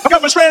 wood, I'm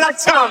coming straight like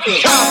Compton.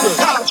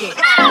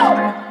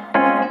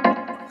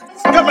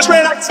 I'm coming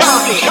straight like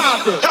Compton.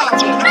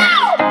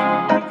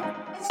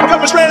 I'm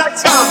coming straight like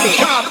Compton.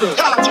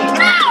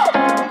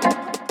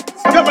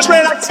 I'm coming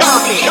straight like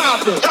Compton.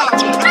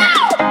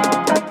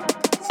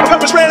 I'm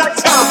coming straight like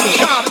Compton.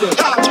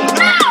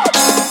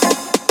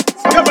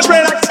 I'm coming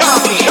straight like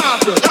Compton.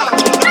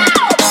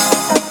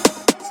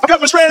 I'm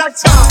coming straight like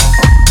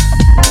Compton.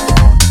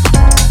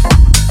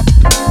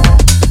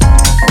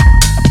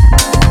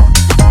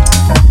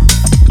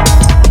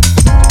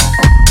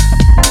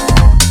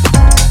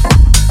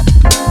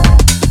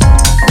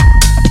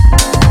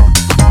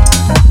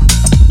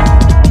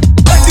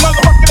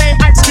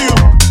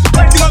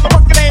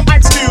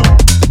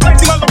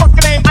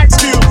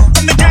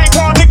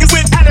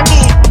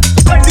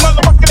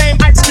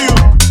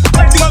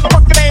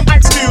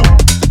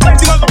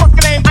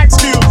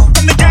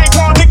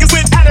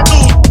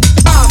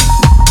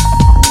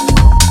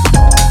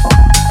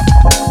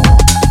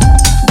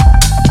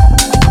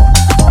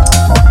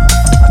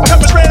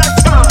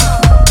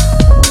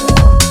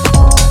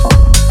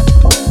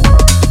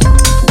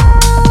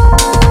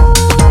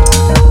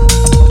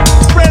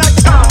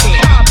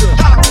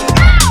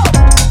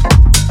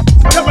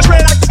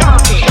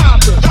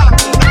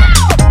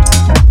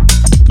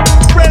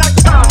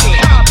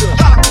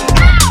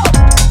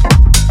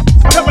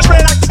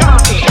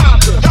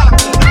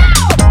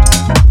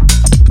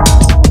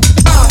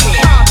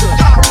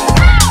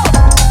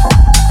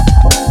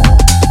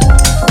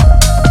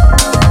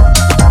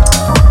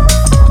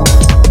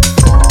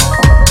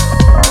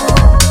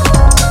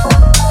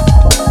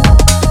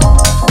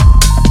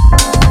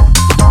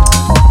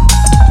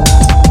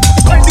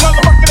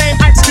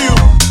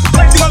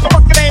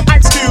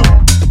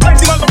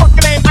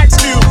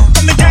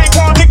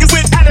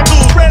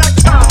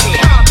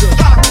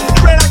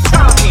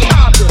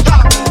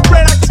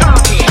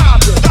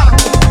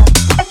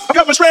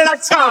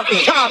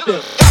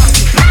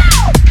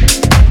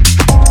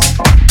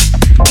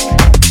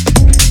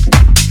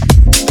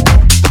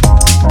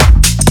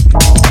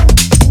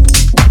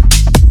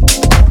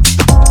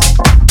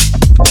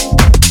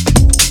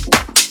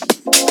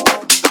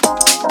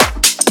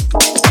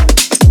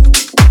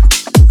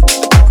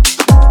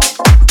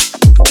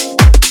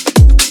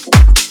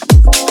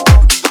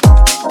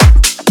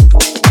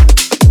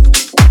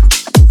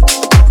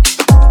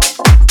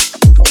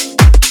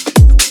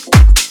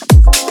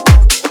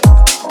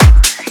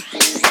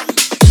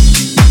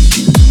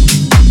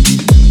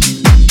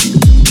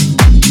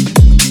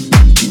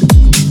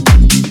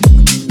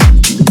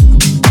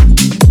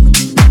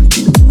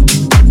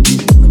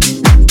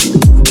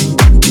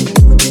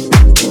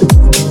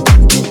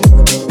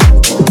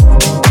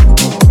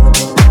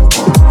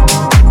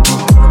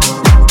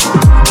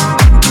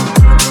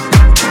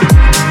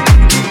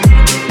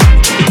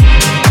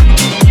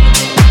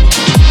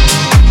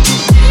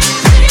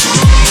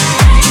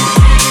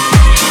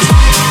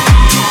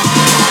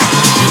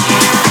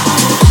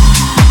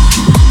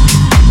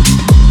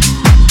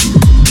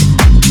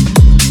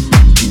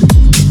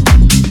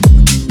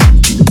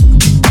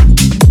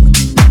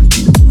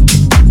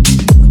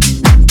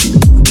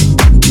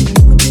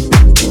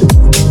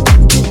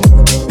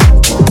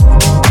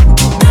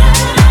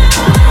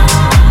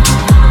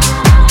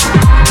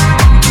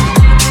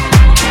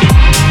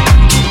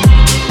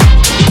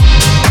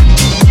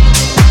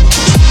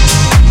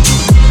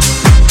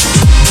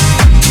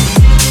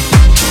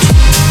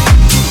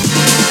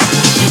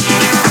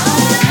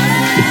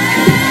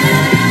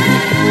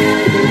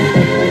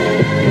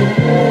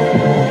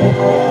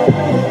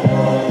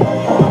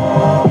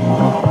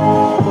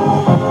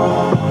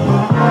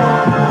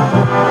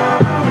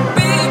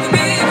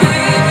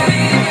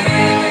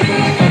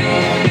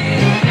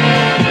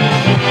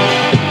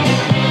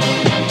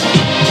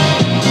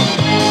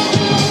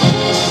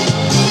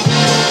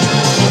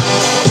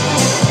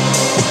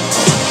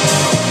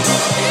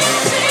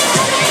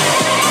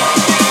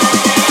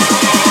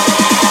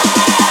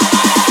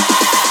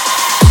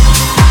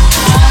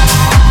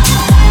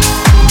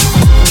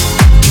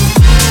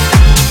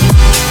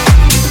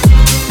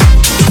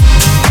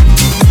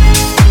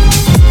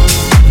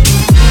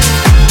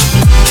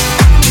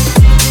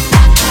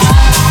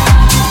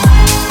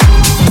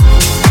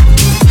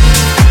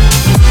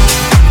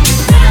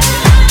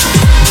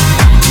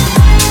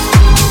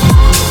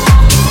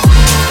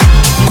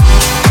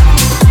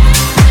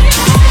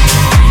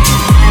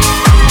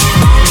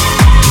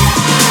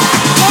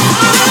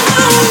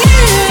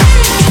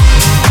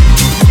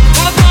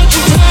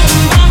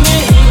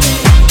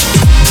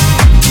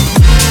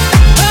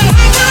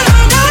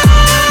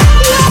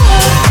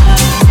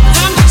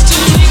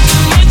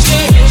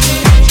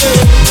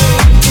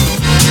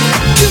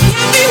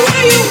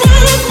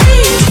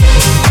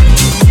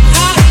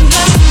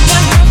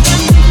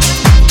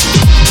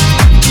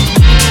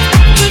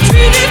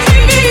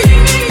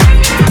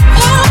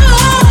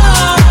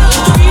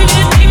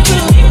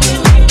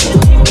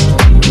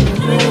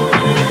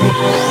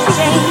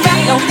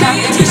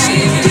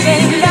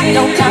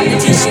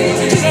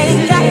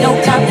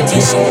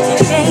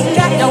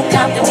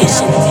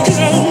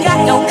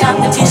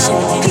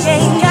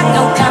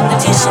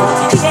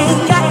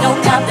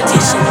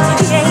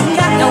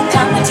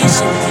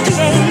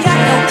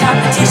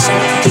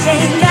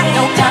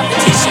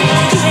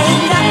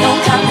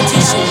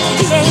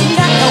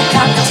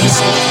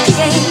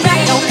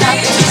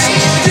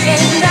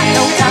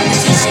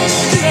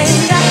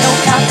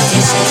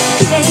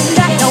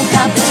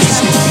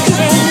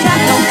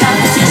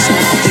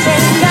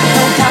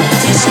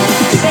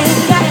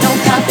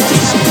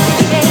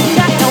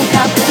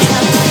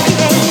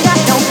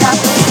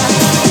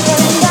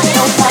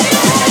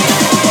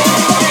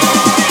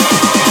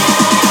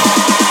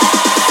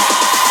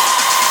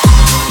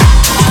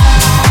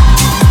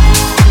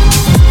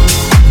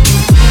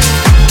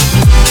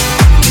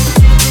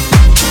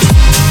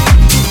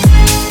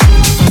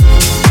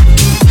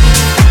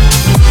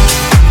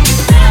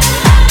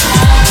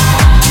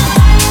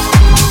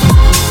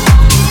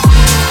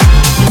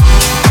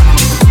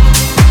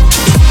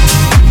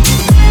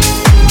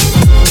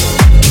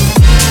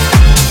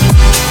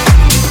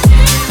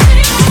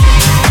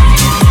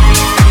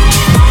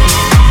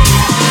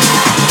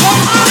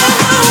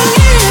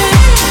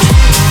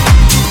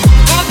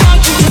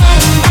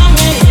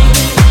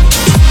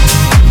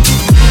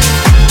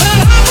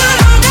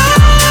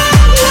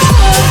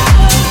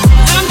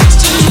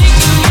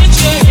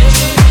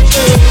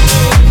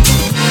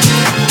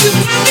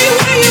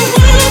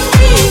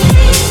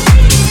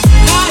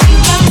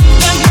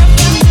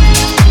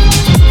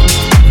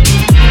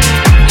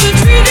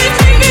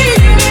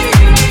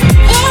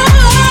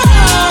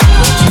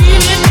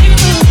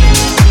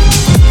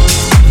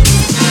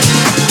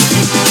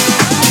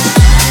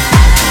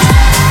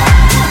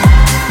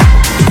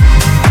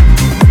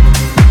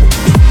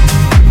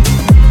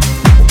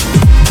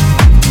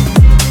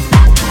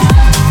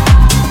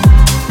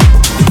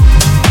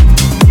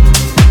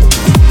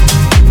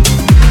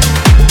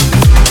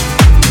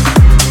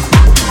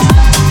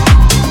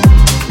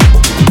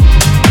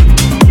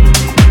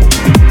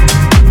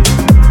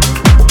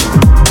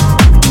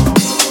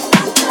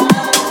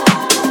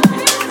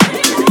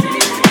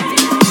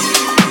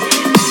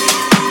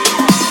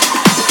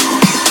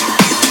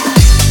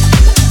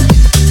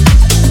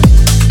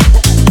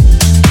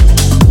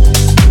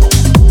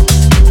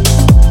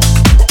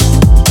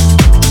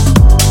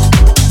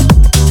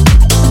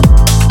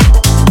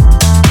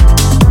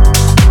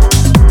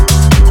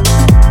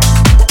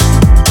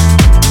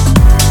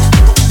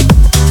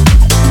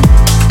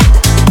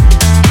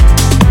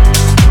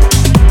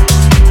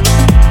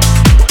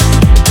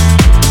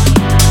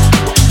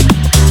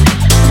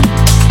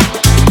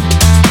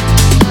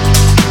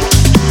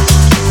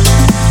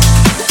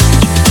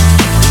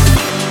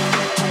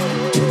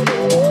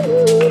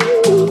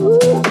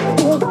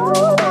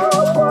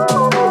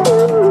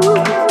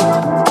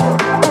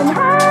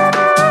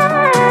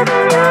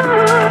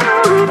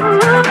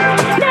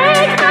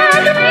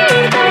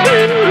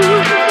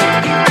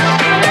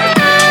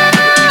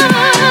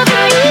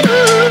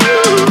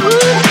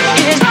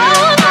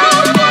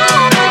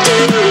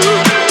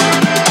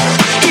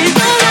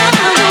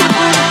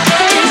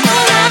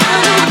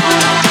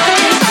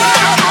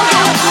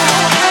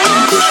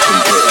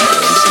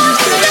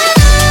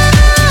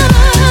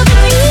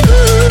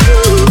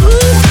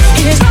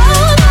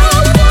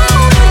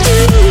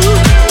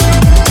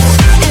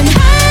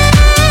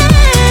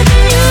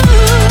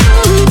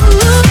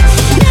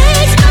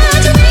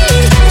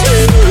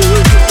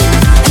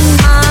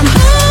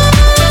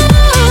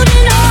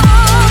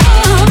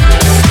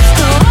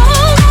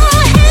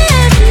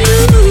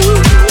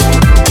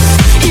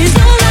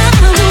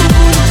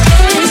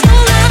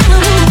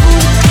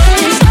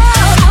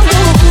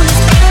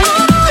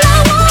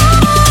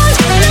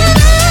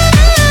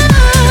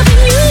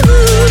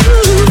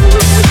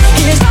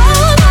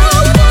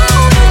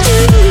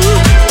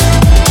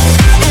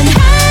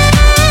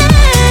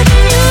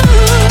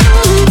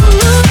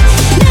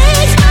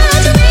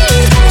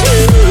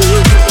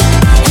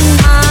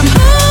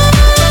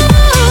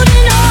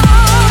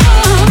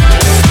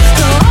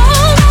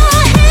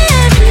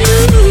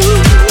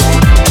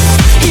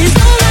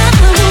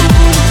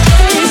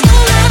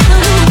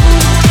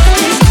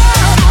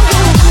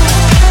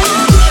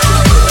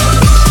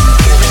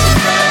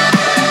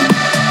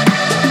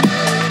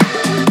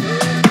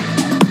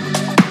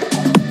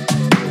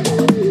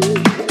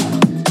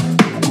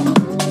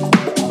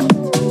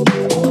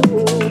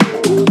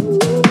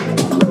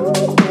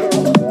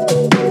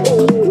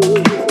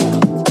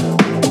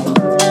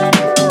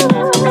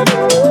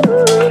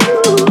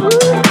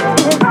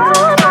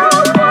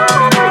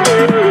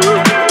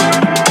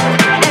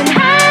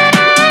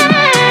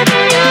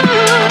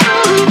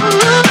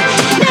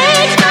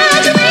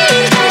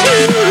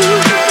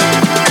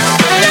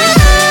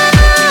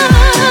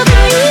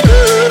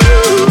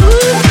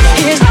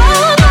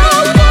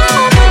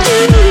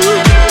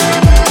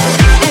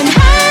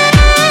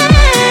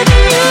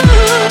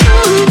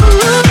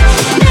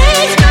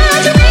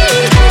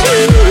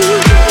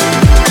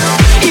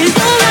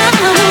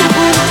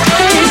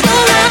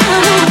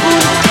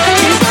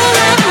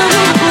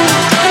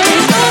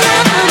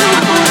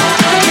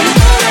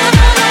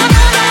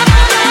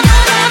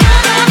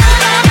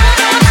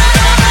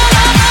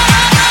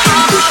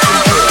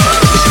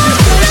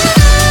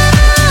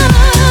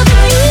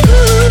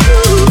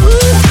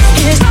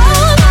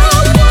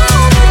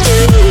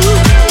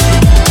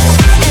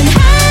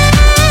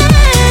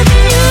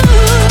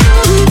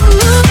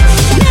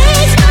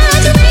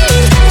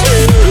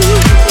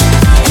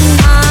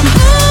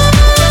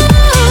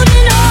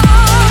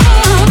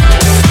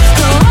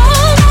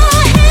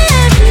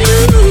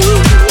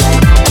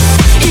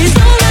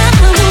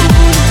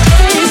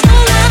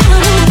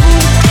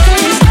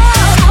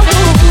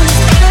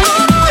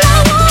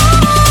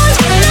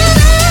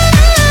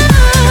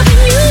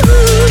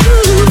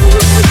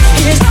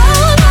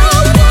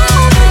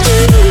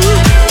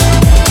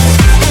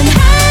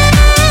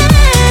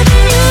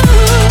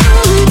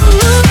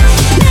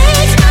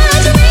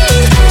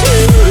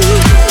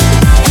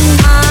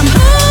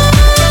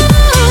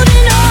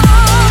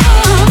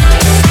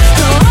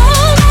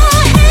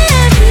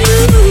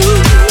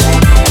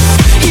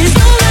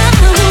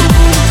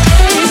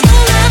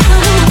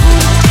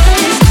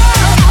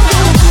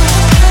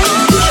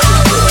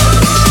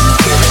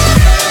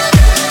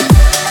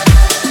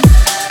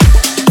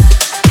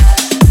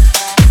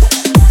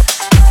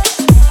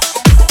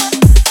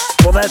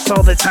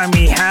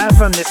 time we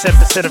have on this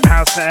episode of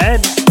House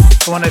Ed.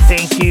 I want to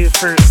thank you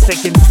for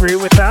sticking through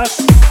with us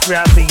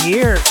throughout the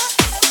year,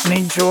 and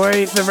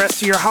enjoy the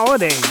rest of your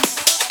holidays.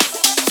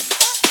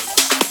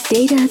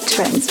 Data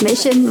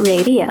Transmission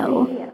Radio.